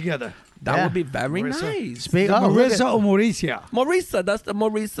the road together. That would be very nice. Marissa or Mauricia? Marisa, that's the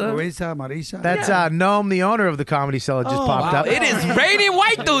Marisa. Marisa. That's Noam, the owner of the Comedy Cellar, just popped up. It is raining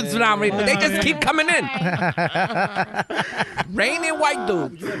white dudes now. They just keep coming in. Raining white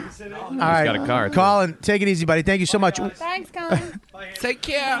dudes. All right, got a card. Colin, take it easy, buddy. Thank you so much. Thanks, Colin. Take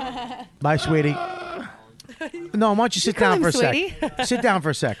care. Bye, sweetie. No, why don't you sit down for a sec? Sit down for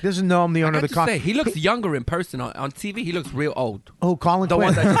a sec. This is Noam, the owner of the Comedy. He looks younger in person. On TV, he looks real old. Oh, Colin The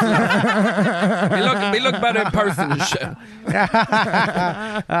Quinn. one that he look better in person and shit.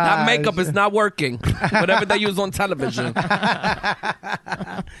 That makeup is not working. Whatever they use on television.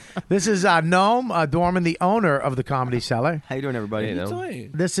 This is Noam Dorman, the owner of the Comedy Cellar. How you doing, everybody?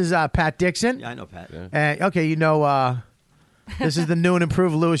 This is Pat Dixon. Yeah, I know Pat. Okay, you know, this is the new and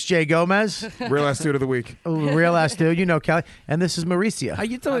improved Louis J. Gomez. Real ass dude of the week. Real ass dude. You know Kelly. And this is Mauricia. How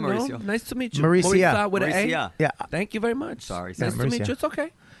you doing, Hi, Noam? Mauricio. Nice to meet you. Mauricia. With an A? Mauricia. Yeah. Thank you very much. Sorry. Nice to meet you. It's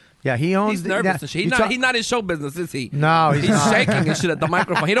okay. Yeah, he owns. He's nervous and shit. He's not in show business, is he? No, he's not. shaking and shit at the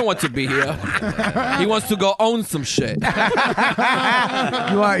microphone. He don't want to be here. He wants to go own some shit. You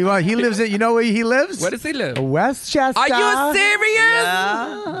are. He lives in. You know where he lives? Where does he live? Westchester. Are you serious?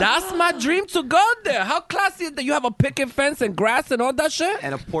 Yeah. That's my dream to go there. How classy is that? You have a picket fence and grass and all that shit?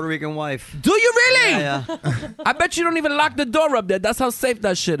 And a Puerto Rican wife. Do you really? Yeah. I bet you don't even lock the door up there. That's how safe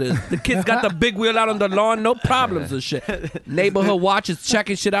that shit is. The kids got the big wheel out on the lawn, no problems and shit. Neighborhood watch is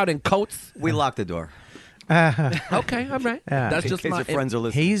checking shit out in coats. We locked the door. Okay, all right. Yeah. That's In just case my your friends are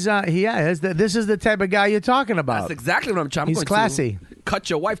listening. He's this is the type of guy you're talking about. That's exactly what I'm trying. He's going classy. To cut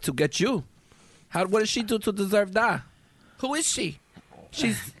your wife to get you. What does she do to deserve that? Who is she?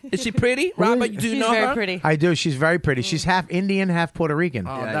 Is she pretty? Robert, do you know her? Pretty. I do. She's very pretty. She's half Indian, half Puerto Rican.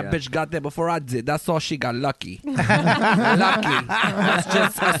 Oh, that bitch got there before I did. That's all she got lucky. Lucky. That's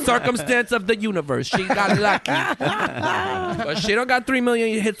just a circumstance of the universe. She got lucky. But she don't got 3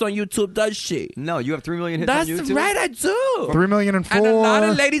 million hits on YouTube, does she? No, you have 3 million hits That's on YouTube? right, I do. 3 million and 4. And a lot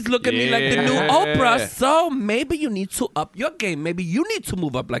of ladies look at me like the new Yeah. Oprah. So maybe you need to up your game. Maybe you need to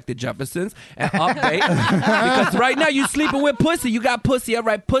move up like the Jeffersons and update. Because right now you sleeping with pussy. You got pussy, all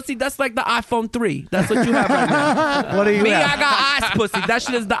right? Pussy, that's like the iPhone 3. That's what you have right now. What do you Me, have? I got ass pussy. That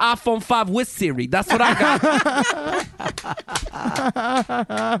shit is the iPhone 5 with Siri. That's what I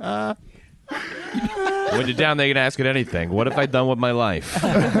got. When you're down there, you can ask it anything. What have I done with my life?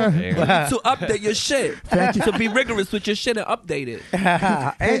 To update your shit. To be rigorous with your shit and update it.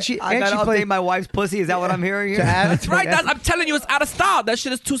 And she I gotta update my wife's pussy. Is that what I'm hearing here? That's right. I'm telling you, it's out of style. That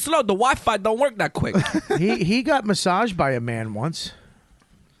shit is too slow. The Wi-Fi don't work that quick. He got massaged by a man once.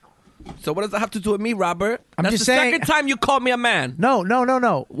 So what does that have to do with me, Robert? I'm That's just the saying- second time you called me a man. No.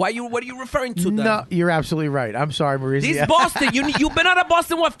 What are you referring to then? No, you're absolutely right. I'm sorry, Mauricio. These Boston, you've been out of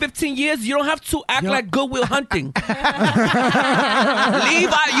Boston, 15 years? You don't have to act like Goodwill Hunting. You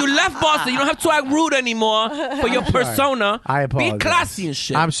left Boston. You don't have to act rude anymore for your persona. I apologize. Be classy and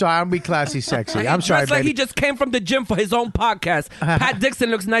shit. I'm sorry. I'm be classy, sexy. He I'm sorry, dressed like baby. he just came from the gym for his own podcast. Pat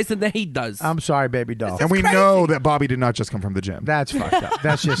Dixon looks nicer than he does. I'm sorry, baby doll. And we know that Bobby did not just come from the gym. That's fucked up.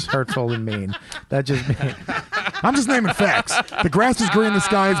 That's just hurtful and mean. That just mean. I'm just naming facts. The grass is green, the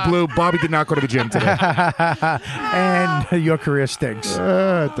sky is blue. Bobby did not go to the gym today. And your career stinks.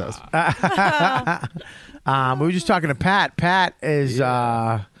 It does. We were just talking to Pat. Pat is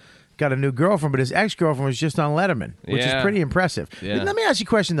got a new girlfriend, but his ex-girlfriend was just on Letterman, which is Yeah. pretty impressive. Yeah. Let me ask you a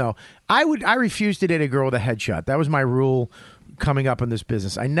question though. I refuse to date a girl with a headshot. That was my rule coming up in this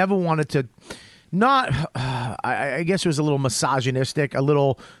business. I never wanted to. I guess it was a little misogynistic, a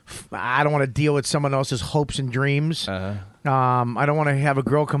little. I don't want to deal with someone else's hopes and dreams. I don't want to have a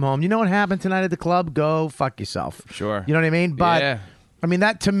girl come home. You know what happened tonight at the club? Go fuck yourself. Sure. You know what I mean? But Yeah. I mean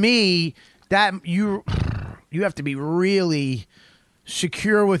that to me, that you have to be really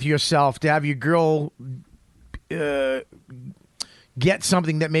secure with yourself to have your girl get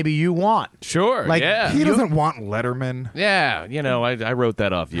something that maybe you want. Sure, Like, yeah. He doesn't want Letterman. Yeah, I wrote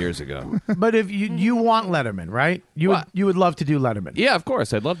that off years ago. But if you want Letterman, right? You would love to do Letterman. Yeah, of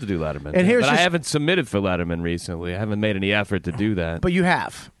course. I'd love to do Letterman. And here's but I just- haven't submitted for Letterman recently. I haven't made any effort to do that. But you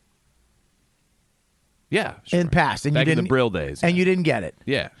have yeah, in past, and back you in didn't the Brill days. and you didn't get it.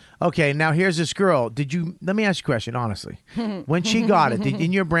 Yeah. Okay, now here's this girl. Let me ask you a question, honestly. When she got it, did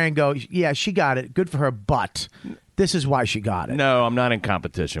in your brain go, yeah, she got it. Good for her, but this is why she got it. No, I'm not in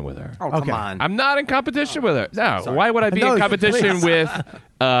competition with her. Oh, come on. I'm not in competition with her. No, why would I be No, in competition please. with,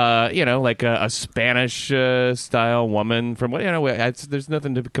 like a Spanish style woman from what there's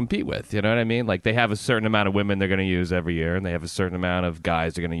nothing to compete with. You know what I mean? Like they have a certain amount of women they're going to use every year, and they have a certain amount of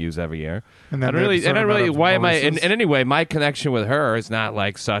guys they're going to use every year. And I then don't they have a really. certain amount of Why am I? And bonuses. anyway, my connection with her is not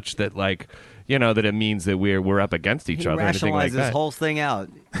like such that like that it means that we're up against each He other or anything like rationalized this that. whole thing out.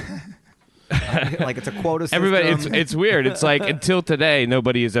 Like it's a quota system. Everybody, it's weird. It's like until today,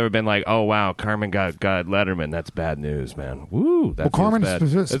 nobody has ever been like, "Oh wow, Carmen got Letterman. That's bad news, man." Woo. That Carmen bad.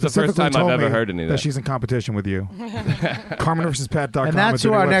 It's the first specifically time told I've ever me heard any of that that. she's in competition with you. Carmen versus Pat.com. And that's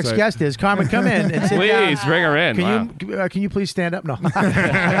who our next guest is. Carmen, come in and sit Please down. bring her in. Can you please stand up? No. Do you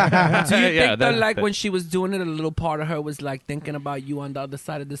Yeah, think that, that- like, when she was doing it, a little part of her was like thinking about you on the other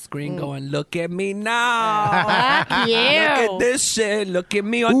side of the screen, going, "Look at me now, Fuck you. look at this shit, look at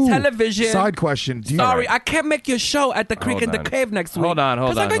me on Ooh, television." Side question. Do you Sorry, I can't make your show at the Creek Hold in the on. Cave next week. Hold on.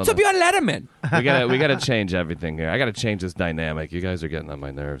 Because I'm going to be on Letterman. We gotta change everything here. I gotta change this dynamic. You guys are getting on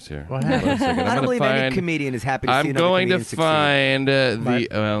my nerves here. What Hold on a second. I I'm don't gonna believe any find- comedian is happy to see I'm another going to comedian succeed. find the.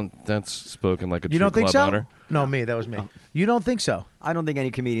 Well, that's spoken like a You true don't think club so? owner. No, me. That was me. You don't think so? I don't think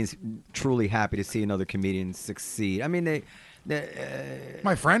any comedian's truly happy to see another comedian succeed. I mean, they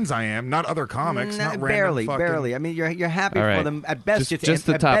My friends, I am, not other comics. Not random fucking- barely. I mean, you're happy All for right. them. At best, Just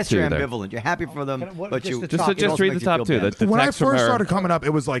the at top best you're two there. ambivalent. You're happy for them, but you Just read the top two. The when I text from first her. started coming up,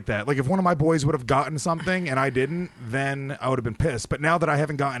 it was like that. Like if one of my boys would have gotten something and I didn't, then I would have been pissed. But now that I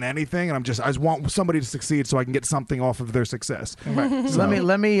haven't gotten anything, and I just want somebody to succeed so I can get something off of their success.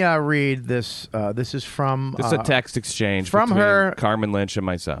 Let me read this. This is from. This is a text exchange from between her, Carmen Lynch and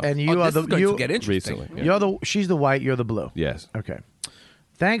myself. and you are the you. recently. Yeah. You're the. She's the white. You're the blue. Yes. Okay.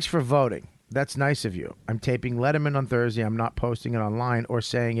 Thanks for voting. That's nice of you. I'm taping Letterman on Thursday. I'm not posting it online or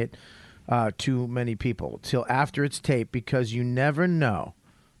saying it to many people till after it's taped because you never know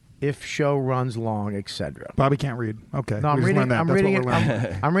if show runs long, etc. Bobby can't read. Okay. No, I'm We just reading. learned that. I'm That's reading what it. we're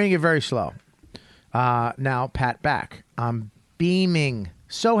learning. I'm reading it very slow. Now, Pat back. I'm beaming.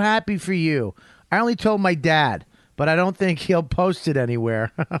 So happy for you. I only told my dad, but I don't think he'll post it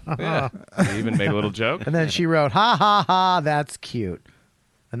anywhere. Yeah. He even made a little joke. And then she wrote, "Ha ha ha, that's cute."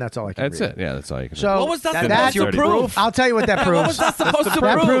 And that's all I can That's read. it. Yeah, that's all you can. So What was that that's supposed to prove? I'll tell you what that proves. What was that supposed to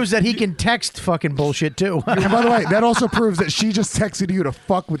that prove? proves that he can text fucking bullshit too. And by the way, that also proves that she just texted you to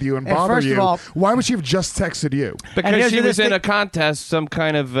fuck with you and And bother first of you. all- Why would she have just texted you? Because she here's was the in thing- a contest, some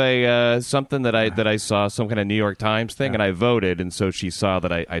kind of a something that I saw, some kind of New York Times thing, and I voted, and so she saw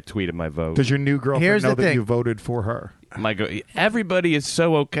that I tweeted my vote. Does your new girlfriend Here's know the that thing. you voted for her? Everybody is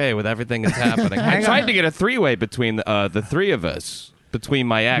so okay with everything that's happening. I tried to get a three-way between the three of us. Between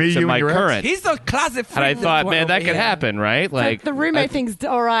my ex Me, you, and my and your ex? current. He's a closet freak. And I this thought, one man, that over could here. happen, right? Like the roommate thing's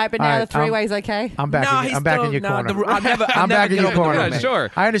all right, but now All the right, three-way's okay. I'm back. No, in, he's I'm back still- in your no, corner. I'll never I'm back in get your over the corner. roommate.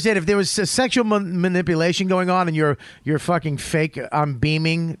 Sure. I understand if there was sexual manipulation going on in your fucking fake "I'm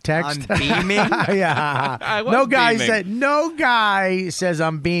beaming" text. I'm beaming? Yeah. I was beaming. No guy says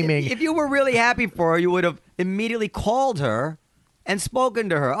I'm beaming. If you were really happy for her, you would have immediately called her and spoken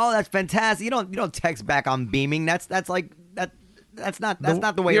to her. Oh, that's fantastic. You don't text back, "I'm beaming." That's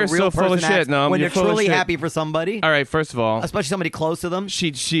not the way You're a real so full of person shit, acts Noam. when You're they're full of truly shit. happy for somebody, All right, first of all, especially somebody close to them.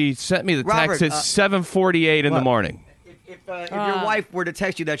 she sent me the Robert, text at 7:48 in the morning. If your wife were to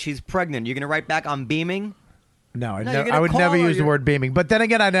text you that she's pregnant, you're gonna write back, "I'm beaming." No, No, you're gonna I would call never her, use the you're- word beaming. But then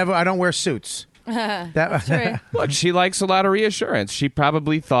again, I don't wear suits. That's true. Look, she likes a lot of reassurance. She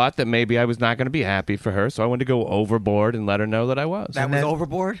probably thought that maybe I was not going to be happy for her, so I wanted to go overboard and let her know that I was. That was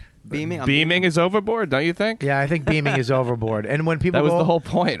overboard. Beaming. I'm Beaming is overboard, don't you think? Yeah, I think beaming is overboard. And when people That was go, the whole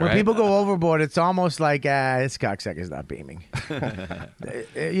point, when right? people go overboard, it's almost like this cocksucker's not beaming.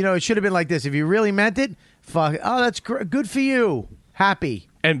 It should have been like this. If you really meant it, fuck. Oh, that's good for you. Happy.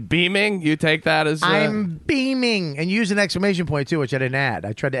 And beaming, you take that as I'm beaming, and use an exclamation point too, which I didn't add.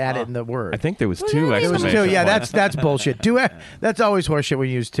 I tried to add it in the word. I think there was two There was exclamation two. Yeah, points. that's bullshit. That's always horseshit when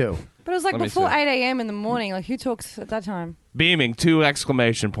you use two. But it was like Let me before see. 8 a.m. in the morning. Like, who talks at that time? Beaming, two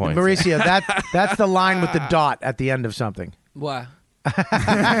exclamation points. Mauricio, that's the line with the dot at the end of something. What?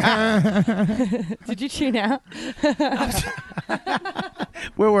 Did you tune out?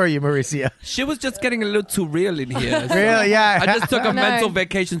 Where were you, Mauricio? She was just getting a little too real in here. so Really? Yeah. I just took a No. mental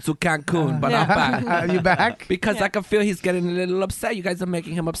vacation to Cancun, but I'm back. Are you back? Because I can feel he's getting a little upset. You guys are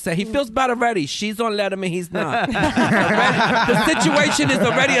making him upset. He feels bad already. She's on Letterman. He's not. The situation is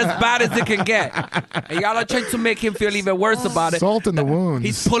already as bad as it can get. And y'all are trying to make him feel even worse about it. Salt in the wounds.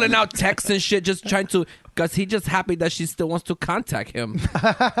 He's pulling out texts and shit, just trying to, because he's just happy that she still wants to contact him.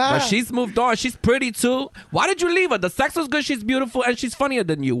 But she's moved on. She's pretty too. Why did you leave her? The sex was good. She's beautiful and she's funnier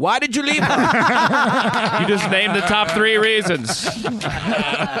than you. Why did you leave her? You just named the top 3 reasons.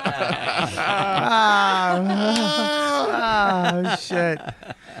 Oh, shit.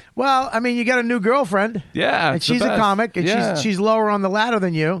 Well, I mean, you got a new girlfriend. Yeah, And it's the she's a best. comic, and Yeah. she's lower on the ladder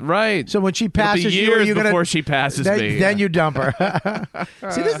than you. Right. So when she It'll be passes you, years you're gonna, before she passes me. Then you dump her.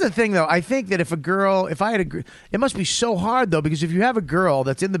 See, this is the thing, though. I think that if I had it must be so hard, though, because if you have a girl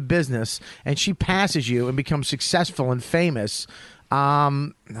that's in the business and she passes you and becomes successful and famous,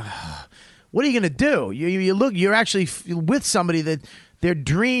 what are you going to do? You look, you're actually with somebody that your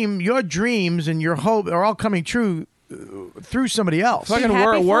dreams and your hope are all coming true through somebody else. Fucking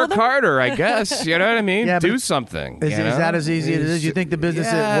work harder, I guess. You know what I mean? Yeah, do something. Is that as easy as it is? You think the business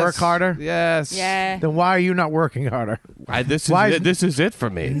is work harder? Yes. Yeah. Then why are you not working harder? This is it for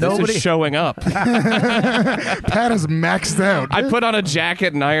me. Nobody- This is showing up. Pat is maxed out. I put on a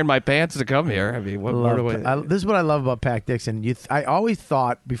jacket and iron my pants to come here. I mean, what more do I... This is what I love about Pat Dixon. I always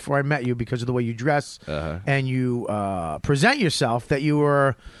thought before I met you, because of the way you dress and you present yourself, that you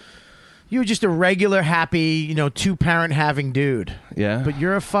were just a regular, happy, 2-parent having dude. Yeah. But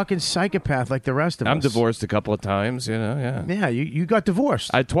you're a fucking psychopath like the rest of us. I'm divorced a couple of times, yeah. Yeah, you got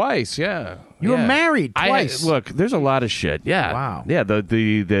divorced. Twice, yeah. You were married twice. Look, there's a lot of shit, yeah. Wow. Yeah,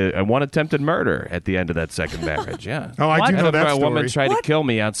 the one attempted murder at the end of that second marriage, yeah. Oh, I do know that A woman story. tried to kill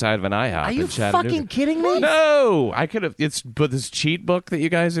me outside of an IHOP Are you in Chattanooga. fucking kidding me? No, I could have. But this cheat book that you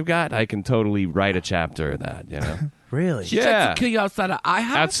guys have got, I can totally write a chapter of that, Really? She tried to kill you outside of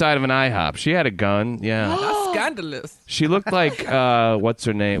IHOP? Outside of an IHOP. She had a gun, yeah. That's scandalous. She looked like what's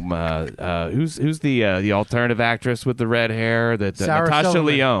her name? Who's the alternative actress with the red hair? Sarah Natasha Silverman.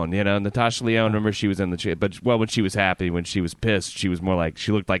 Leone. Natasha Leone. Remember, she was in the but when she was happy, when she was pissed, she was more like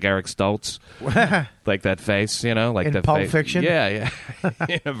she looked like Eric Stoltz, like that face, like In that Pulp face. Fiction? Yeah.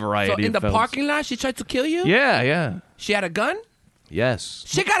 In a variety. So in of the films. parking lot, she tried to kill you? Yeah. She had a gun? Yes.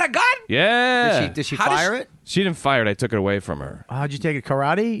 She got a gun? Yeah. Did she How did fire she- it? She didn't fire it. I took it away from her. How'd you take it?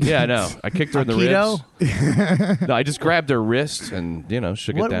 Karate? Yeah, no. I kicked her in the Aikido? ribs. No, I just grabbed her wrist and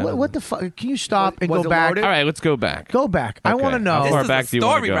shook it down. What the fuck? Can you stop and Was go it back? loaded? All right, let's go back. Go back. I Okay. want to know. How far This is back a do you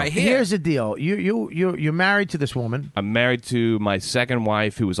want story to go? right here. Here's the deal. You're married to this woman. I'm married to my second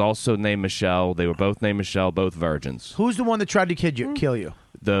wife, who was also named Michelle. They were both named Michelle, both virgins. Who's the one that tried to kill you?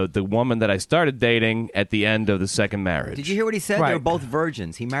 The woman that I started dating at the end of the second marriage. Did you hear what he said? Right. They were both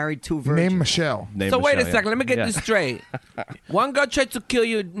virgins. He married two virgins. Name Michelle. Named So wait a Michelle, second. yeah. Let me get Yeah. this straight. One girl tried to kill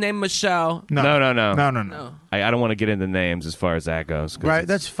you named Michelle. No. No. I don't want to get into names as far as that goes. 'cause Right, it's-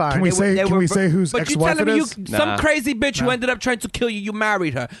 that's fine. Can we say whose But you ex-wife telling it me is? some crazy bitch who ended up trying to kill you, you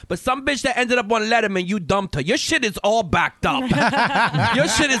married her. But some bitch that ended up on Letterman, you dumped her. Your shit is all backed up. Your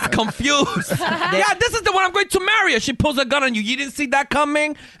shit is confused. Yeah, this is the one I'm going to marry her. She pulls a gun on you. You didn't see that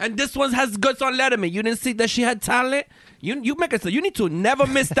coming? And this one has guts on Letterman. You didn't see that she had talent? You make it so you need to never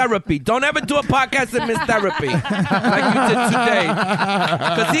miss therapy. Don't ever do a podcast and miss therapy like you did today.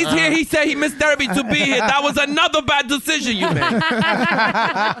 Because he's here, he said he missed therapy to be here. That was another bad decision you made.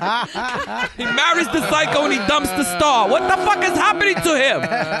 He marries the psycho and he dumps the star. What the fuck is happening to him?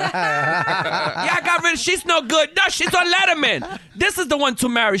 Yeah, I got rid of. She's no good. No, she's on Letterman. This is the one to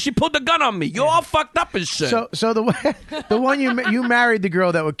marry. She pulled the gun on me. You're all fucked up and shit. So the one you married the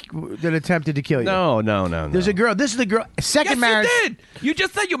girl that attempted to kill you. No. There's a girl. This is the girl. Second marriage. You did. You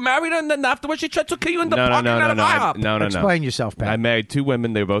just said you married her, and then afterwards she tried to kill you in the No. parking lot of IHOP. No. Explain yourself, Pat. I married two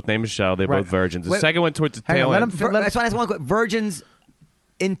women. They were both named Michelle. They were both virgins. The Wait, second one towards the hang on, tail let end. him- I just want to ask one quick. Virgins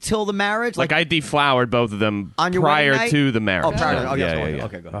until the marriage? Like I deflowered both of them On your prior wedding night? to the marriage. Oh, prior to- oh, yes, yeah.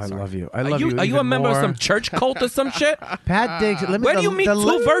 okay, go I ahead. love you. I Are love you, are you a even member of more. some church cult or some shit? Pat Diggs. Where do you meet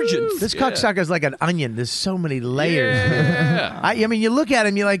two virgins? This cocksucker's like an onion. There's so many layers. Yeah. I mean, you look at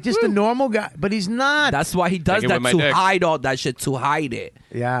him, you're like just a normal guy, but he's not. That's why he does Take it that with my to dick. hide all that shit, to hide it.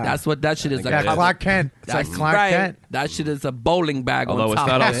 Yeah. That's what that shit is. Yeah, like. Clark Kent. It's That's like Clark right. Kent. That shit is a bowling bag Although on it's top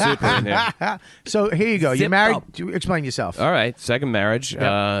not all of it. super in here. So here you go. You Zipped married. up. Explain yourself. All right, second marriage.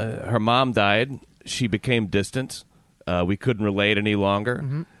 Her mom died. She became distant. We couldn't relate any longer.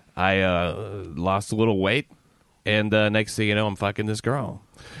 Mm-hmm. I lost a little weight, and next thing you know, I'm fucking this girl.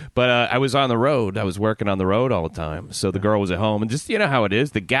 But I was on the road. I was working on the road all the time. So the girl was at home, and just how it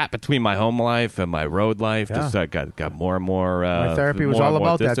is. The gap between my home life and my road life just got more and more. My therapy was more all and more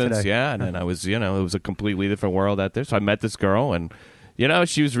about that distance. today. Yeah, and then I was, it was a completely different world out there. So I met this girl, and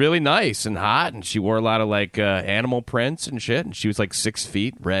she was really nice and hot, and she wore a lot of animal prints and shit. And she was like 6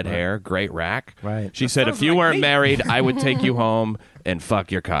 feet, red hair, great rack. Right. She said, if you weren't married, I would take you home and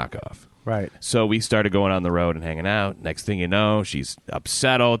fuck your cock off. Right. So we started going on the road and hanging out. Next thing you know, she's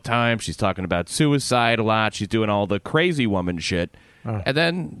upset all the time. She's talking about suicide a lot. She's doing all the crazy woman shit. And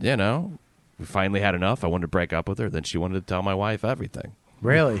then, we finally had enough. I wanted to break up with her. Then she wanted to tell my wife everything.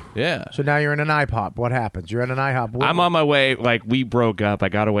 Really? Yeah. So now you're in an IHOP. What happens? You're in an IHOP. I'm on my way. We broke up. I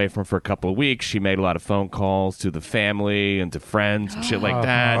got away from her for a couple of weeks. She made a lot of phone calls to the family and to friends and shit like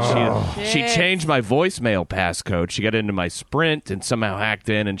that. She changed my voicemail passcode. She got into my Sprint and somehow hacked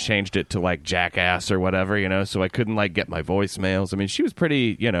in and changed it to Jackass or whatever, so I couldn't get my voicemails. I mean, she was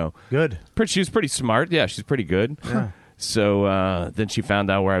pretty, good. She was pretty smart. Yeah, she's pretty good. Yeah. So then she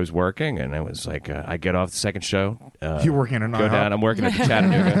found out where I was working, and I was like, I get off the second show. You're working at an Go IHOP? down. I'm working at the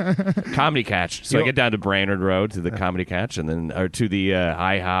Chattanooga Comedy Catch. So I get down to Brainerd Road to the Comedy Catch, and then or to the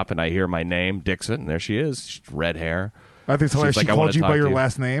IHOP, and I hear my name, Dixon. And there she is, she's red hair. I think it's hilarious. She's She like, "I wanna called you talk by to your you."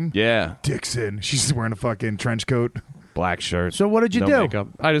 last name? Yeah, Dixon. She's just wearing a fucking trench coat. Black shirt. So what did you no do? Makeup.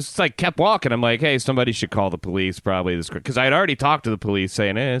 I just like kept walking. I'm like, hey, somebody should call the police. Probably this because I had already talked to the police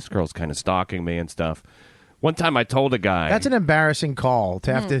saying, hey, this girl's kind of stalking me and stuff. One time I told a guy. That's an embarrassing call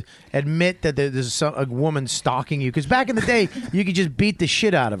to have to admit that there's a woman stalking you. Because back in the day, you could just beat the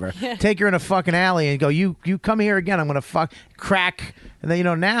shit out of her, take her in a fucking alley, and go, "You come here again, I'm gonna crack." And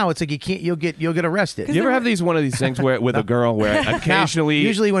then now it's like you can't. You'll get arrested. You ever have one of these things where with a girl where occasionally,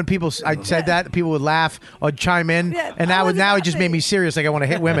 usually when people I said that, people would laugh or chime in, and now it just made me serious. Like I want to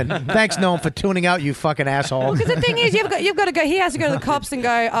hit women. Thanks, Noam, for tuning out, you fucking asshole. Because the thing is, you've got to go. He has to go to the cops and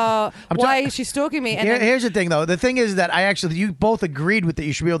go, "Why is she stalking me?" And Here's the thing, though. The thing is that you both agreed with that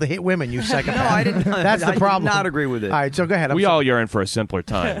you should be able to hit women. You psychopath. No, I didn't. That's the problem. I did not agree with it. All right, so go ahead. We all yearn for a simpler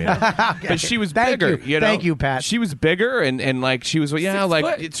time. But she was bigger. Thank you, Pat. She was bigger and like she was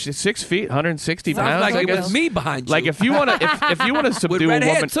it's 6 feet, 160 Sounds pounds. like I it guess. was me behind you. Like if you want to subdue a red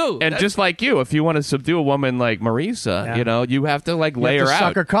hair, woman, too. and just like you, if you want to subdue a woman like Marisa, you have to like lay You have her to out.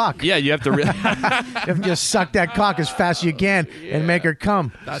 suck her cock. Yeah, you have to. You have to just suck that cock as fast as you can and make her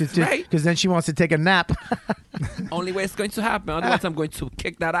come. That's right. Because then she wants to take a nap. Only way it's going to happen. Otherwise, I'm going to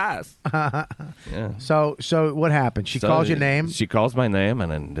kick that ass. Yeah. So what happened? She So calls your name. She calls my name,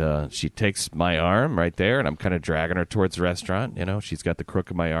 and then she takes my arm right there, and I'm kind of dragging her towards the restaurant. She's got the crook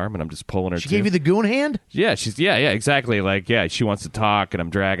of my arm, and I'm just pulling her. She gave you the goon hand? Yeah, yeah, exactly. Like, yeah, she wants to talk, and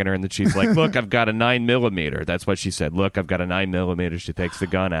I'm dragging her, and then she's like, "Look, I've got a 9mm." That's what she said. "Look, I've got a 9mm." She takes the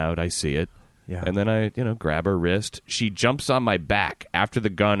gun out. I see it. Yeah. And then I, grab her wrist. She jumps on my back after the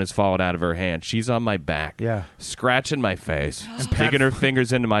gun has fallen out of her hand. She's on my back. Yeah. Scratching my face, digging her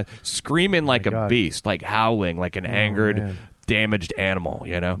fingers into screaming like a beast, like howling like an angered, damaged animal,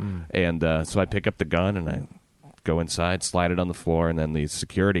 And so I pick up the gun and I go inside, slide it on the floor, and then these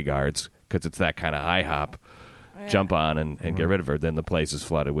security guards, because it's that kind of IHOP, jump on and get rid of her. Then the place is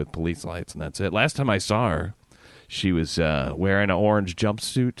flooded with police lights, and that's it. Last time I saw her, she was wearing an orange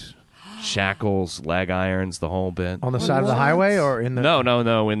jumpsuit, shackles, leg irons, the whole bit. On the side of the highway or in the... No,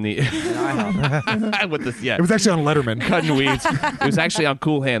 in the... with the, yeah. It was actually on Letterman. Cutting weeds. It was actually on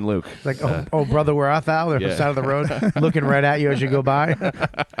Cool Hand Luke. Like, oh, brother, where art thou? They're on the side of the road, looking right at you as you go by.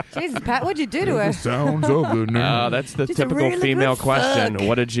 Jesus, Pat, what'd you do to her? Sounds so good. That's the typical really female good question. fuck.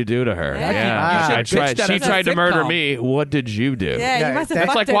 What did you do to her? Yeah. I tried. She tried to murder me. What did you do? Yeah, you must have It's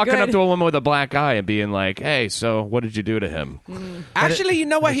fucked like her walking good. up to a woman with a black eye and being like, "Hey, so what did you do to him?" Actually, you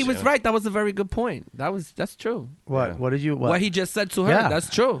know what? He was right. That was a very good point. That's true. What? What did you... What he just said to her. Yeah. That's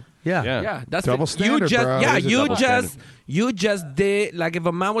true. Yeah. That's Double what, standard, you just bro. yeah It is a you double just you just did like if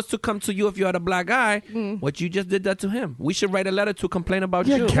a man was to come to you if you had a black eye, what you just did that to him. We should write a letter to complain about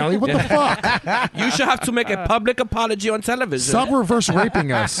you. Kelly, what the fuck? You should have to make a public apology on television. Stop reverse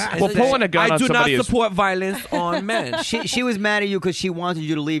raping us. Well, pulling a gun I on do not somebody is... support violence on men. She was mad at you because she wanted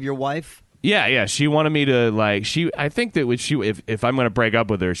you to leave your wife. Yeah. She wanted me to I think that if I'm going to break up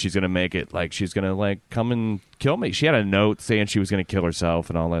with her, she's going to make it like she's going to come and kill me. She had a note saying she was going to kill herself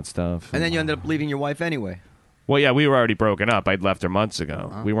and all that stuff. And then you ended up leaving your wife anyway. Well, yeah, we were already broken up. I'd left her months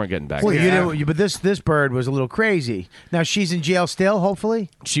ago. We weren't getting back Well, together. but this bird was a little crazy. Now she's in jail still, hopefully.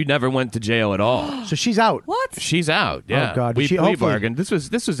 She never went to jail at all. So she's out. What? She's out. Yeah. Oh, God. We She plea hopefully- bargained. This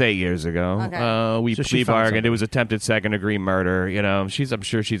was 8 years ago. Okay. We So she plea found bargained. something. It was attempted second-degree murder. I'm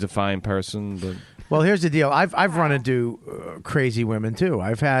sure she's a fine person, but Well, here's the deal. I've run into crazy women too.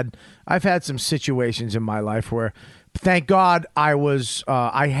 I've had some situations in my life where, thank God,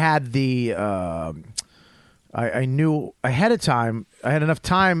 I had the. I knew ahead of time. I had enough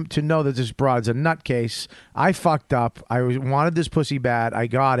time to know that this broad's a nutcase. I fucked up. I wanted this pussy bad. I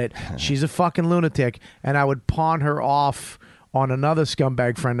got it. She's a fucking lunatic, and I would pawn her off on another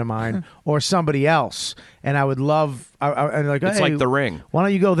scumbag friend of mine or somebody else, and I would love. And like, it's hey, like The Ring. Why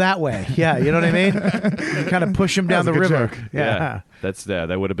don't you go that way? Yeah, you know what I mean. You kind of push him down the That was a river. good joke. Yeah.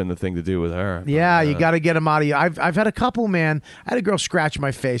 That would have been the thing to do with her. Yeah, you got to get him out of you. I've had a couple, man. I had a girl scratch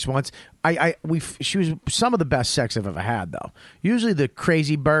my face once. She was some of the best sex I've ever had, though. Usually the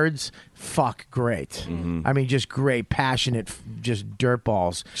crazy birds, fuck, great. I mean, just great, passionate, just dirt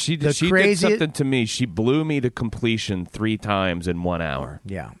balls. She did something to me. She blew me to completion 3 times in 1 hour.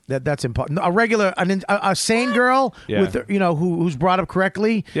 Yeah, that's important. A a sane girl with who's brought up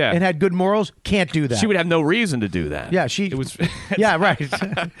correctly and had good morals can't do that. She would have no reason to do that. Yeah, it was. Yeah, right.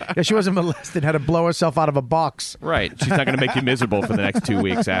 Yeah, she wasn't molested. Had to blow herself out of a box. Right. She's not going to make you miserable for the next 2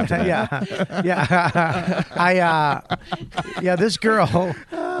 weeks after that. Yeah. This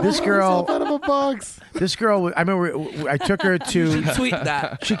girl. Out of a box. This girl. I remember I took her to. Tweet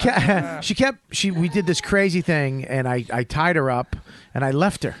that. We did this crazy thing, and I tied her up, and I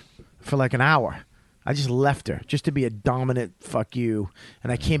left her for like an hour. I just left her just to be a dominant fuck you,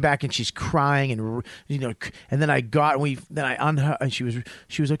 and I came back and she's crying and and then I unhung and she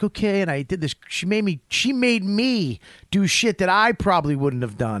was like okay, and I did this. She made me do shit that I probably wouldn't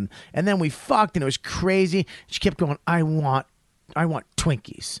have done, and then we fucked and it was crazy. She kept going, I want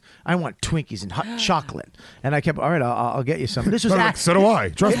Twinkies. I want Twinkies and hot chocolate. And I kept, all right, I'll get you some. This was so do I.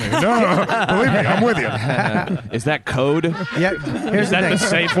 Trust me. No, believe me, I'm with you. Is that code? Yeah. Is that the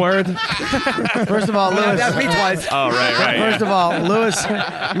safe word? First of all, Lewis. That's me twice. Oh, right. First of all,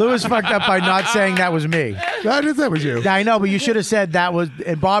 Lewis fucked up by not saying that was me. That was you. I know, but you should have said that was,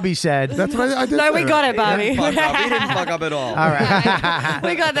 and Bobby said. That's what I did. No, we got it, Bobby. He didn't fuck up at all. All right.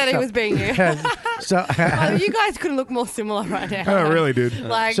 We got that it was being you. So you guys couldn't look more similar right now. Oh, really, dude.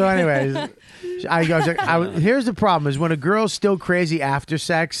 So anyways, here's the problem is when a girl's still crazy after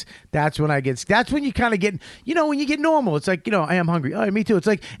sex, that's when you kind of get, when you get normal, it's like, I am hungry. Oh, me too. It's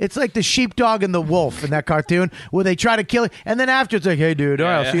like the sheepdog and the wolf in that cartoon where they try to kill it. And then after it's like, hey dude, all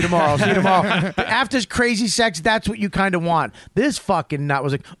right, I'll see you tomorrow. But after crazy sex, that's what you kind of want. This fucking nut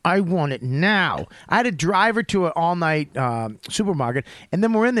was like, I want it now. I had to drive her to an all night supermarket. And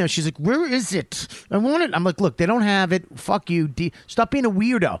then we're in there. She's like, where is it? I want it. I'm like, look, they don't have it. Fuck you. Stop being a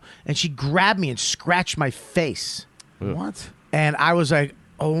weirdo. And she grabbed me and scratched my face. What? And I was like,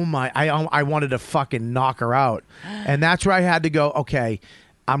 oh my! I wanted to fucking knock her out, and that's where I had to go. Okay,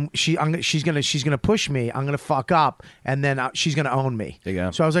 she's gonna push me. I'm gonna fuck up, and then she's gonna own me. There you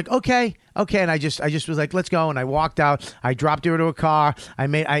go. So I was like, okay, and I just was like, let's go. And I walked out. I dropped her to a car.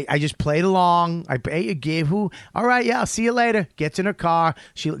 I just played along. I gave who? All right, yeah, I'll see you later. Gets in her car.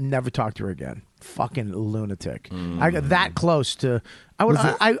 She'll never talk to her again. Fucking lunatic. I got that close to.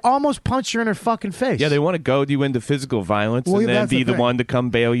 I almost punched her in her fucking face. Yeah, they want to goad you into physical violence and then be the one to come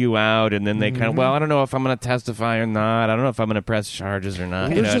bail you out, and then they kind of, I don't know if I'm going to testify or not. I don't know if I'm going to press charges or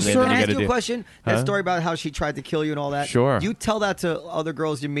not. Can I ask you a question? That story about how she tried to kill you and all that. Sure. You tell that to other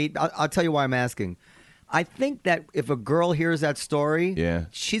girls you meet. I'll tell you why I'm asking. I think that if a girl hears that story,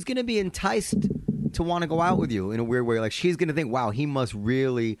 she's going to be enticed to want to go out with you in a weird way. Like, she's going to think, wow, he must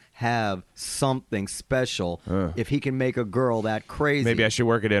really have something special if he can make a girl that crazy. Maybe I should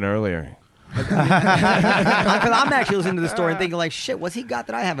work it in earlier. Because I'm actually listening to the story and thinking, like, shit, what's he got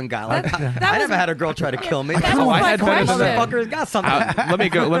that I haven't got? Like, I never had a girl try to kill me. That was my question. Motherfucker's got something.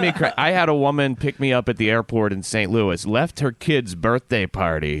 I had a woman pick me up at the airport in St. Louis, left her kid's birthday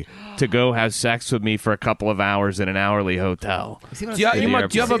party to go have sex with me for a couple of hours in an hourly hotel. Do you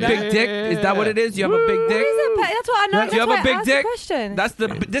have a big dick? Is that what it is? You have a big dick? That's what I know. Do you have a big dick? Question.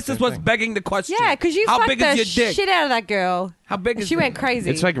 This is what's begging the question. Yeah, because you How fucked big the is your dick? shit out of that girl. How big is she went crazy?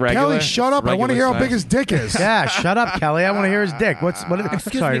 It's like regular. Kelly, shut up. I want to hear how big his dick is. Yeah, shut up, Kelly. I want to hear his dick.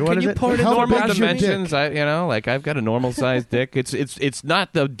 Excuse sorry, me, what can is you it? pour it in How Normal big is your dimensions, I've got a normal sized dick. It's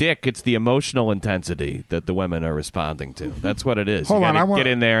not the dick, it's the emotional intensity that the women are responding to. That's what it is. Hold you on, gotta get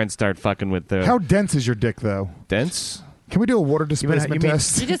in there and start fucking with the How dense is your dick, though? dense. Can we do a water displacement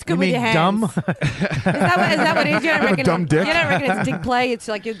test? You're just good with your hands. Dumb? Is that what it is? You don't reckon, dumb dick? You don't reckon it's dick play? It's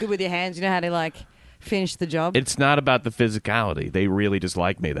like you're good with your hands. You know how to finish the job. It's not about the physicality. They really just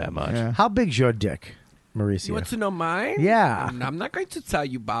like me that much. How big's your dick, Mauricio? You want to know mine? Yeah. I'm not going to tell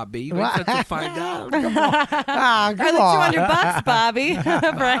you, Bobby. You're going to have to find out. Come on. $200, Bobby,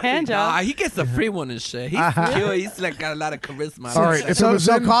 for a hand job. He gets a free one and shit. He's cute. He's got a lot of charisma. All right.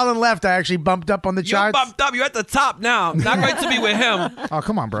 So Colin left. I actually bumped up on the charts. You bumped up. You're at the top now. Not going to be with him. Oh,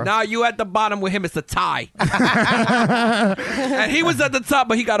 come on, bro. Now you at the bottom with him. It's a tie. And he was at the top,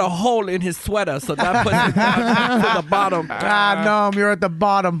 but he got a hole in his sweater, so that puts him to the bottom. No, you're at the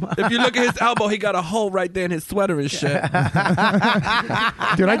bottom. If you look at his elbow, he got a hole right there in his sweater and shit. Dude,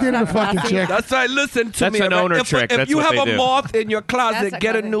 I dated a fucking chick. That's right. Listen to me. That's an owner trick. If you That's have what they a do. moth in your closet,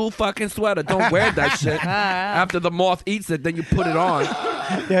 get a new fucking sweater. Don't wear that shit. After the moth eats it, then you put it on.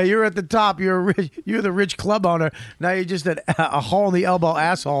 Yeah, you're at the top. You're the rich club owner. Now you're just a hole in the elbow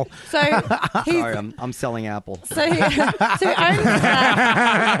asshole. So Sorry, I'm selling Apple. So he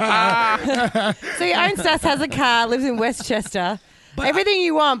owns Sass, has a car, lives in Westchester. Everything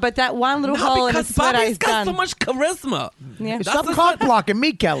you want, but that one little hole in his because sweater Bobby's is got done. so much charisma. Yeah. Stop cock blocking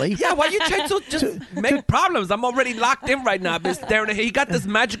me, Kelly. Yeah, why you trying to just make problems? I'm already locked in right now. I've been staring at him. He got this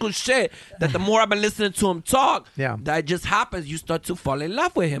magical shit that the more I've been listening to him talk, that just happens. You start to fall in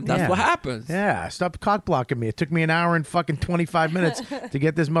love with him. That's what happens. Yeah, stop cock blocking me. It took me an hour and fucking 25 minutes to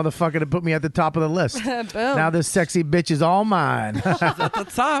get this motherfucker to put me at the top of the list. Boom. Now this sexy bitch is all mine. He's at the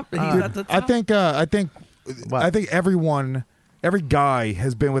top. He's at the top. I think every guy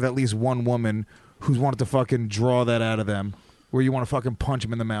has been with at least one woman who's wanted to fucking draw that out of them, where you want to fucking punch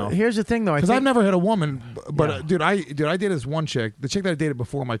him in the mouth. Here's the thing, though. Because I've never hit a woman, but dude, I dated this one chick, the chick that I dated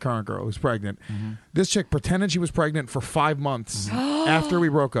before my current girl, who's pregnant. This chick pretended she was pregnant for 5 months after we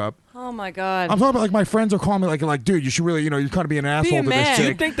broke up. Oh my God. I'm talking about like my friends are calling me like, dude, you should really, you're kind of being an asshole to this Do you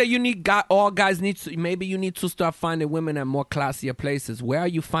chick. think that you need all guys need to? Maybe you need to start finding women at more classier places. Where are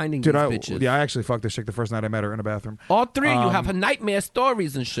you finding Dude, these I bitches? actually fucked this chick the first night I met her in a bathroom. All three of you have a nightmare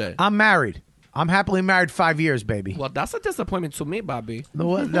stories and shit. I'm married. I'm happily married 5 years, baby. Well, that's a disappointment to me, Bobby.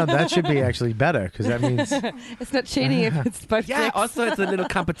 No, that should be actually better because that means it's not cheating if it's both. Yeah, dicks. also it's a little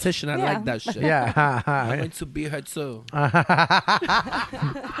competition. I like that shit. Yeah. I'm going to be her too.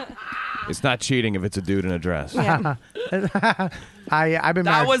 It's not cheating if it's a dude in a dress. Yeah. I've been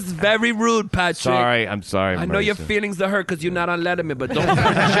That married. was very rude, Patrick. Sorry, I'm sorry. I know your Marissa. feelings are hurt because you're not on Letterman, but don't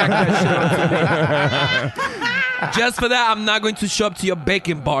project that shit onto me. Just for that, I'm not going to show up to your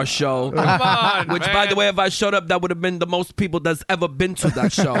bacon bar show. Come on, Which, man. by the way, if I showed up, that would have been the most people that's ever been to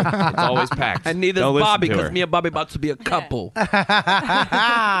that show. It's always packed. And neither Don't is listen Bobby, to because her. me and Bobby about to be a couple.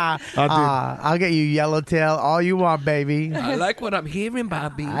 I'll get you yellowtail all you want, baby. I like what I'm hearing,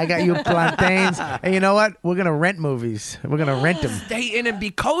 Bobby. I got you plantains. And you know what? We're going to rent movies. We're going to rent them. Stay in and be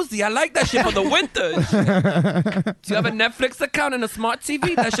cozy. I like that shit for the winters. Do you have a Netflix account and a smart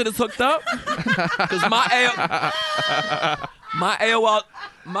TV? That shit is hooked up? Because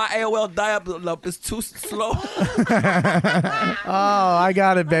my AOL dial-up is too slow. Oh, I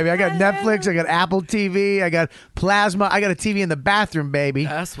got it, baby. I got Netflix. I got Apple TV. I got Plasma. I got a TV in the bathroom, baby.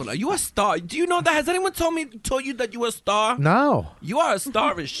 That's what. You a star? Do you know that? Has anyone told you that you a star? No. You are a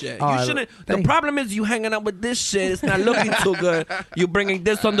star and shit. Oh, You shouldn't. The problem is you hanging out with this shit. It's not looking too good. You bringing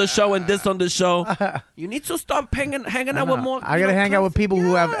this on the show and this on the show. You need to stop hanging out with more. I got to hang out with people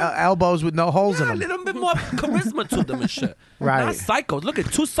who have elbows with no holes in A them. little bit more charisma to them and shit. Right. Not psychos. Look at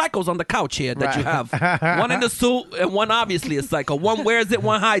 2 psychos on the couch here that you have. One in the suit and one obviously a psycho. One wears it,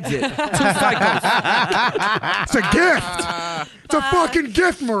 one hides it. 2 psychos. It's a gift. It's a fucking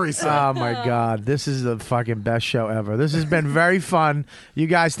gift, Marisa. Oh my God, this is the fucking best show ever. This has been very fun, you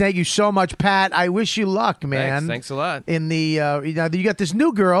guys. Thank you so much, Pat. I wish you luck, man. Thanks a lot. In the you got this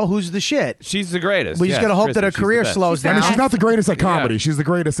new girl who's the shit. She's the greatest. We just gotta hope that her Kristen, she's the career best. slows I down. mean, she's not the greatest at comedy. She's the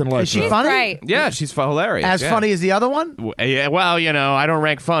greatest in life. Is she though. funny? Great. Yeah, she's hilarious. As yeah. funny as the other one? Yeah, well, I don't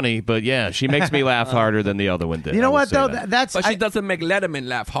rank funny, but yeah, she makes me laugh harder than the other one did. You know I will what say though? that. That's But she doesn't make Letterman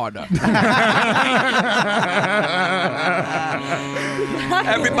laugh harder.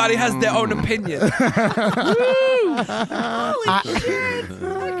 Everybody has their own opinion.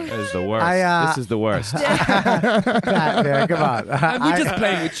 That is the worst. This is the worst. Pat, man, come on. I'm just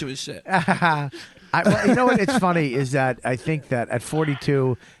playing with you and shit. Well, you know what? It's funny is that I think that at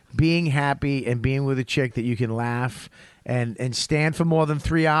 42, being happy and being with a chick that you can laugh and stand for more than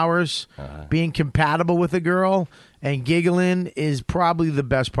 3 hours, being compatible with a girl and giggling is probably the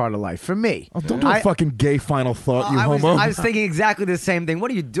best part of life for me. Oh, don't do a fucking gay final thought, you I homo. was thinking exactly the same thing. What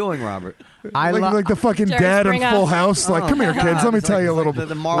are you doing, Robert? like the fucking Jerry dad in Springer. Full House. Like, come here, kids. Let me It's tell like- you a it's little like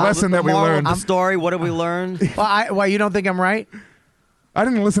the moral- lesson that we moral of learned. the story. What have we learned? Well, you don't think I'm right? I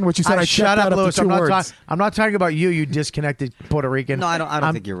didn't listen to what you said. I shut checked up, out Louis. after 2 words. I'm not talking about you, you disconnected Puerto Rican. No, I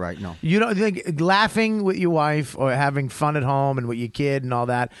don't think you're right. No. You don't think laughing with your wife or having fun at home and with your kid and all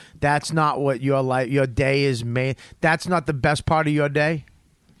that, that's not what your day is made. That's not the best part of your day?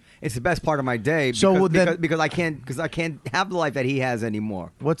 It's the best part of my day because, So then- because I can't have the life that he has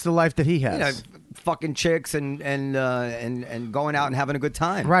anymore. What's the life that he has? You know, fucking chicks and going out and having a good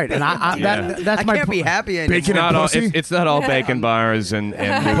time. Right, and that's I my can't be happy anymore. It's not all, it's not all bacon bars and Pussy?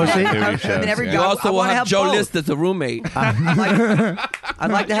 nudie shows. every yeah. You guy- also I will wanna have have Joe both. List as a roommate.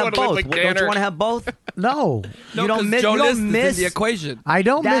 I'd like to have wanna live both. like Don't you Danner? want to have both? No. No, you don't 'cause miss. Joe You List don't is miss in the equation. I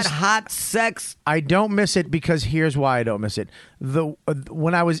don't that miss hot sex. I don't miss it because here's why I don't miss it.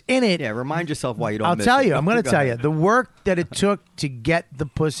 When I was in it, Yeah, remind yourself why you don't. I'll miss tell it. you. I'm going to Go tell you ahead. the work that it took to get the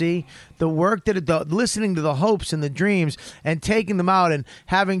pussy, the work that listening to the hopes and the dreams and taking them out and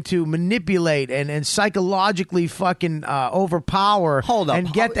having to manipulate and psychologically fucking overpower. Hold up.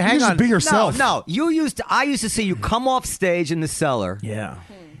 and get the You hang used to on. be yourself. No, I used to see you come off stage in the cellar. Yeah.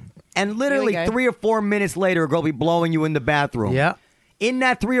 And literally Here we go. 3 or 4 minutes later, a girl be blowing you in the bathroom. Yeah. in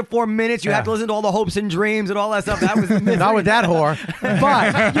that 3 or 4 minutes, you have to listen to all the hopes and dreams and all that stuff. That was Not with that whore,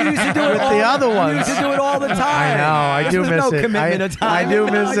 but you used to do it with all, the other ones. You used to do it all the time. I know. I do miss no it. commitment of time. I do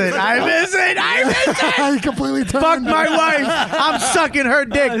miss it. I miss it. I miss it. I completely turned. Fuck my wife. I'm sucking her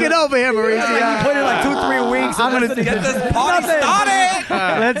dick. Get over here, Mauricio. You put in like 2-3 weeks. I'm gonna Get this party started.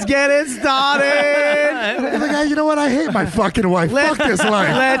 Let's get it started. He's like, hey, you know what? I hate my fucking wife. Fuck this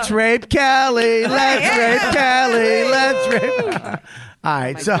life. Let's rape Kelly. Let's rape Kelly. Let's rape. All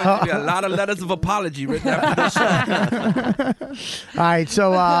right, so There'll be a lot of letters of apology written after this show. all right,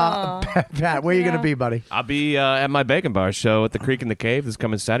 so Pat, where are you going to be, buddy? I'll be at my Bacon Bar show at the Creek in the Cave this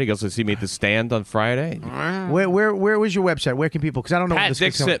coming Saturday. You can also see me at the Stand on Friday. Where was your website? Where can people? Because I don't know. Pat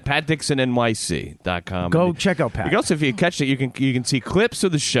Dixon, PatDixonNYC.com. Go check out Pat. You can also, if you catch it, you can see clips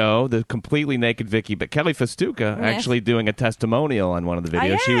of the show, the completely naked Vicky, but Kelly Festuca actually doing a testimonial on one of the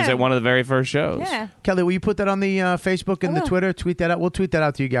videos. She was at one of the very first shows. Yeah. Kelly, will you put that on the Facebook and the Twitter? Tweet that out. We'll tweet that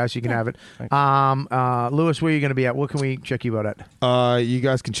out to you guys so you can have it. Lewis, where are you going to be at? What can we check you out at? You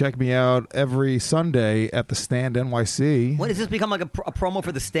guys can check me out every Sunday at the Stand NYC. What, does this become like a promo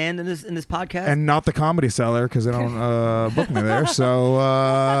for the Stand in this podcast? And not the Comedy Cellar because they don't book me there. So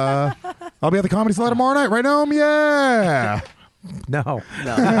I'll be at the Comedy Cellar tomorrow night. Right home, yeah. No.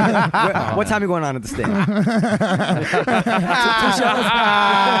 What time are you going on at the Stand?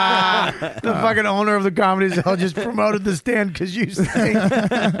 The fucking owner of the Comedy Cell just promoted the Stand because you stink.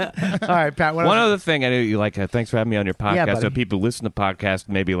 All right, Pat. One other thing I know you like. Thanks for having me on your podcast. buddy. So people who listen to podcasts,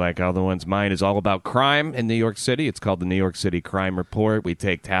 maybe like other ones. Mine is all about crime in New York City. It's called the New York City Crime Report. We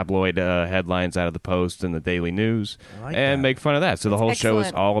take tabloid headlines out of the Post and the Daily News and make fun of that. So the whole show is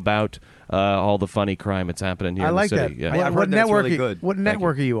excellent. all about all the funny crime that's happening here I in like the city. that. Yeah. What network? really good. What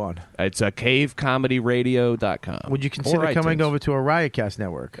network are you on? It's cavecomedyradio.com. Would you consider coming over to a Riotcast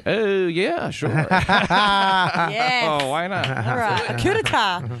network? Oh, yeah, sure. Yes. Oh, why not? All right. Coup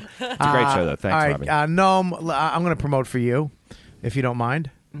d'etat. It's a great show, though. Thanks, all right, Robbie. Noam, I'm going to promote for you, if you don't mind.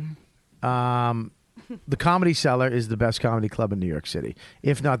 The Comedy Cellar is the best comedy club in New York City,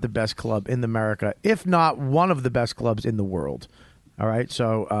 if not the best club in America, if not one of the best clubs in the world. All right,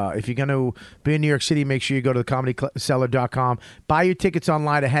 so if you're going to be in New York City, make sure you go to thecomedycellar.com. Buy your tickets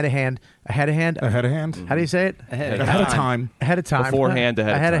online ahead of hand. Ahead of hand? Ahead of hand. How do you say it? Ahead of time. Ahead of time. Beforehand,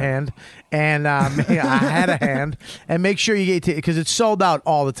 ahead of time. hand. And ahead of hand. And make sure you get tickets because it's sold out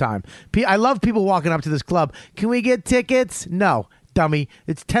all the time. I love people walking up to this club. Can we get tickets? No. Dummy.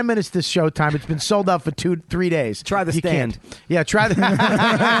 It's 10 minutes to showtime. It's been sold out for 2-3 days. Try the Stand. Yeah, try the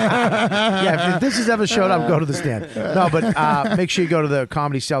Yeah, if this has ever showed up, go to the Stand. No, but make sure you go to the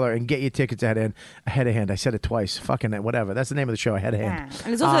Comedy Cellar and get your tickets ahead of hand. I said it twice. Fucking whatever. That's the name of the show, Ahead of Hand. And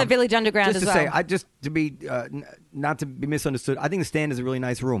there's also the Village Underground Just as to well. say, not to be misunderstood, I think the Stand is a really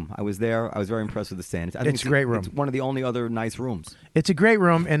nice room. I was there. I was very impressed with the Stand. I think It's a great room. It's one of the only other nice rooms. It's a great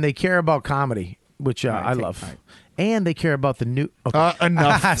room, and they care about comedy, which I love. Right. And they care about the new... Okay.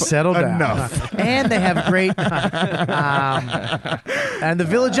 Enough. Settle down. Enough. And they have great... and the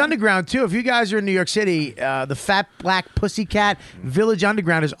Village Underground, too. If you guys are in New York City, the Fat Black Pussycat Village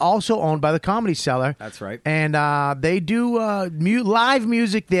Underground is also owned by the Comedy Cellar. That's right. And they do live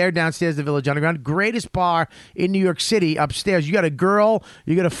music there downstairs, the Village Underground. Greatest bar in New York City upstairs. You got a girl,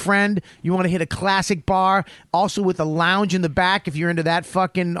 you got a friend, you want to hit a classic bar, also with a lounge in the back. If you're into that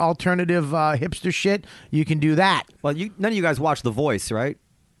fucking alternative hipster shit, you can do that. Well, none of you guys watch The Voice, right?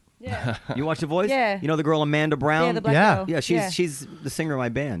 Yeah. You watch The Voice? Yeah. You know the girl Amanda Brown? Yeah, the black Yeah. girl. Yeah, she's the singer of my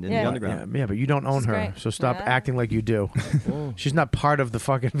band in the Underground. Yeah, but you don't own her, great. so stop Yeah. acting like you do. She's not part of the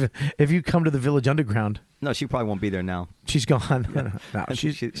fucking... If you come to the Village Underground, No, she probably won't be there now. she's gone. No,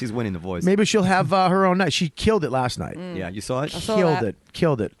 She's winning The Voice. maybe she'll have her own night. She killed it last night. Yeah, you saw it?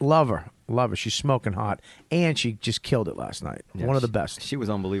 Killed it. Love her. She's smoking hot, and she just killed it last night. Yeah, one of the best. She was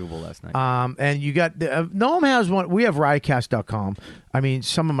unbelievable last night. And you got Noam has one. We have Riotcast.com. I mean,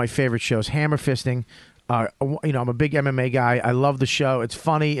 some of my favorite shows. Hammer Fisting. I'm a big MMA guy. I love the show. It's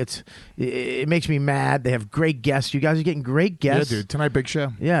funny. It makes me mad. They have great guests. You guys are getting great guests. Yeah, dude. Tonight, big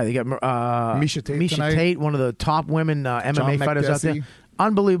show. Yeah, they got Misha Tate tonight. Tate, one of the top women MMA John fighters out there. McDessie.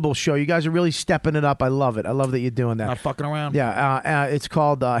 Unbelievable show. You guys are really stepping it up. I love it. I love that you're doing that. Not fucking around. Yeah, it's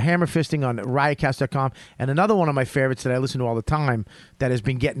called Hammer Fisting on Riotcast.com. And another one of my favorites that I listen to all the time that has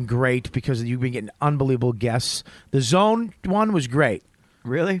been getting great because you've been getting unbelievable guests. The Zone one was great.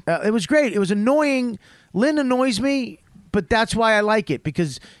 Really? It was great. It was annoying. Lynn annoys me but that's why I like it,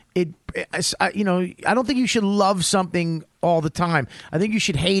 because I don't think you should love something all the time. I think you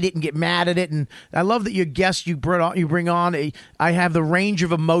should hate it and get mad at it. And I love that your guests you bring on. I have the range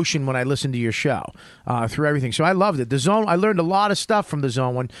of emotion when I listen to your show through everything. So I loved it. The Zone. I learned a lot of stuff from the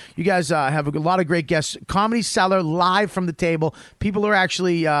Zone one. You guys have a lot of great guests. Comedy Cellar, live from the table. People are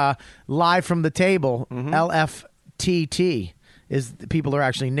actually live from the table. LFTT is people are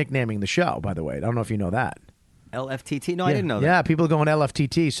actually nicknaming the show. By the way, I don't know if you know that. LFTT? No, I didn't know that. Yeah, people are going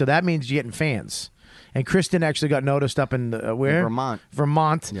LFTT, so that means you're getting fans. And Kristen actually got noticed up in where?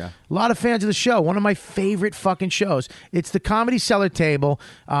 Vermont. Yeah. A lot of fans of the show. One of my favorite fucking shows. It's the Comedy Cellar table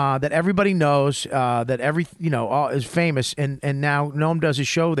that everybody knows, that is famous. And now Noam does his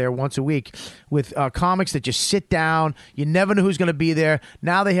show there once a week with comics that just sit down. You never know who's going to be there.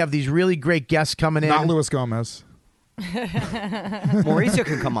 Now they have these really great guests coming in. Not Luis Gomez. Mauricio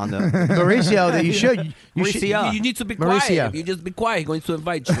can come on though. Mauricio, that you should. You need to be Mauricio. quiet. If you just be quiet, he's going to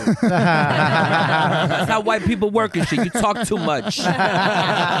invite you. That's how white people work and shit. You talk too much. You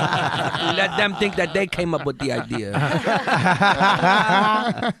let them think that they came up with the idea.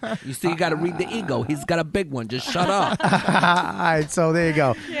 You see, you got to read the ego. He's got a big one. Just shut up. All right, so there you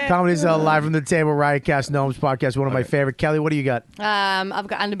go. Comedy Cellar live from the table. Riotcast, Noam's podcast, one of my favorite. Kelly, what do you got? I've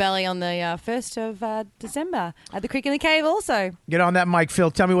got Underbelly on the 1st of December at the Creek in the Cave also. Get on that mic, Phil.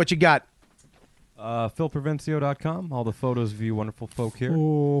 Tell me what you got. PhilProvencio.com. All the photos of you wonderful folk here.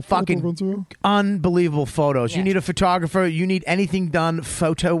 Oh, fucking unbelievable photos. You need a photographer. You need anything done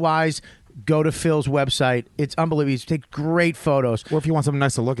photo-wise, go to Phil's website. It's unbelievable. He takes great photos. Or if you want something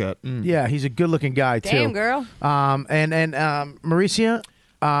nice to look at. Yeah, he's a good-looking guy, too. Damn, girl. And Mauricia,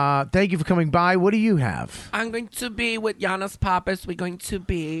 thank you for coming by. What do you have? I'm going to be with Giannis Pappas. We're going to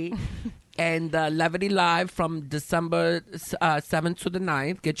be... And Levity Live from December 7th to the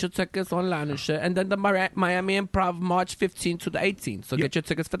 9th. Get your tickets online and shit. And then the Miami Improv March 15th to the 18th. So get your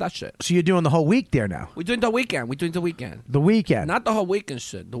tickets for that shit. So you're doing the whole week there now? We're doing the weekend. The weekend? Not the whole weekend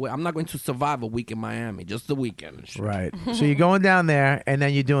shit. I'm not going to survive a week in Miami. Just the weekend and shit. Right. So you're going down there, and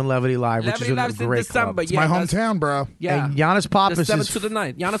then you're doing Levity Live, which is a Live's great in December. club. It's my hometown, bro. Yeah. And Giannis Pappas the 7th is to the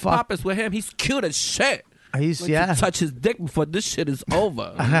 9th. Giannis Pappas with him. He's cute as shit. He's going to touch his dick before this shit is over.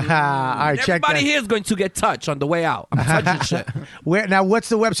 All right, check Everybody that. here is going to get touched on the way out. I'm touching shit. Now, what's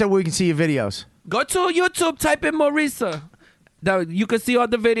the website where we can see your videos? Go to YouTube, type in Mauricia. You can see all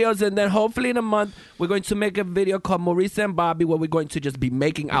the videos, and then hopefully in a month we're going to make a video called Mauricia and Bobby, where we're going to just be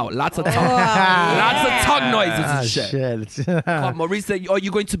making out, lots of tongue noises and shit. Called Mauricia, or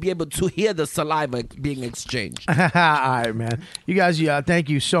you're going to be able to hear the saliva being exchanged. All right, man. You guys, thank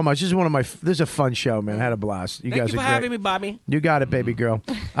you so much. This is a fun show, man. I had a blast. Thank guys you for are great. having me, Bobby. You got it, baby girl.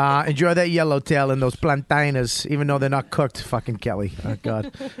 Enjoy that yellowtail and those plantains, even though they're not cooked. Fucking Kelly. Oh,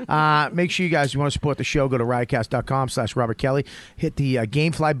 God. Make sure you guys, if you want to support the show, go to riotcast.com/Robert Kelly. Hit the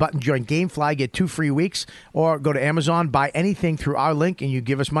Gamefly button, join Gamefly, get 2 free weeks, or go to Amazon, buy anything through our link, and you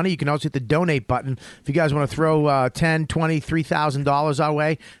give us money. You can also hit the donate button. If you guys want to throw $10,000, $20,000, $3,000 our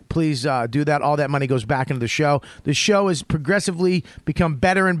way, please do that. All that money goes back into the show. The show has progressively become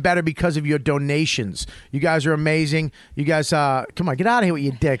better and better because of your donations. You guys are amazing. You guys, come on, get out of here with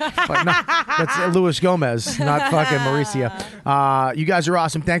your dick. That's Luis Gomez, not fucking Mauricia. You guys are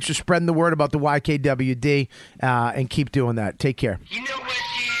awesome. Thanks for spreading the word about the YKWD, and keep doing that. Take care. You know what,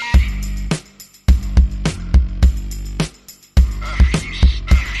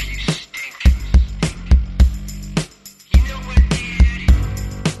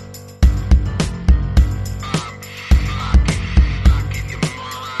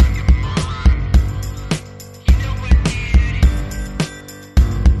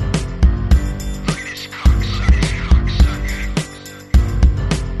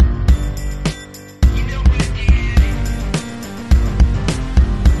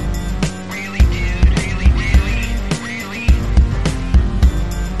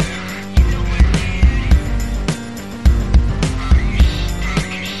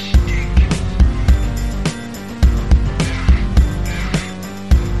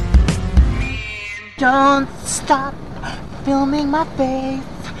 Don't stop filming my face.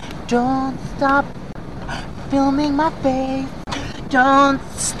 Don't stop filming my face. Don't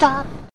stop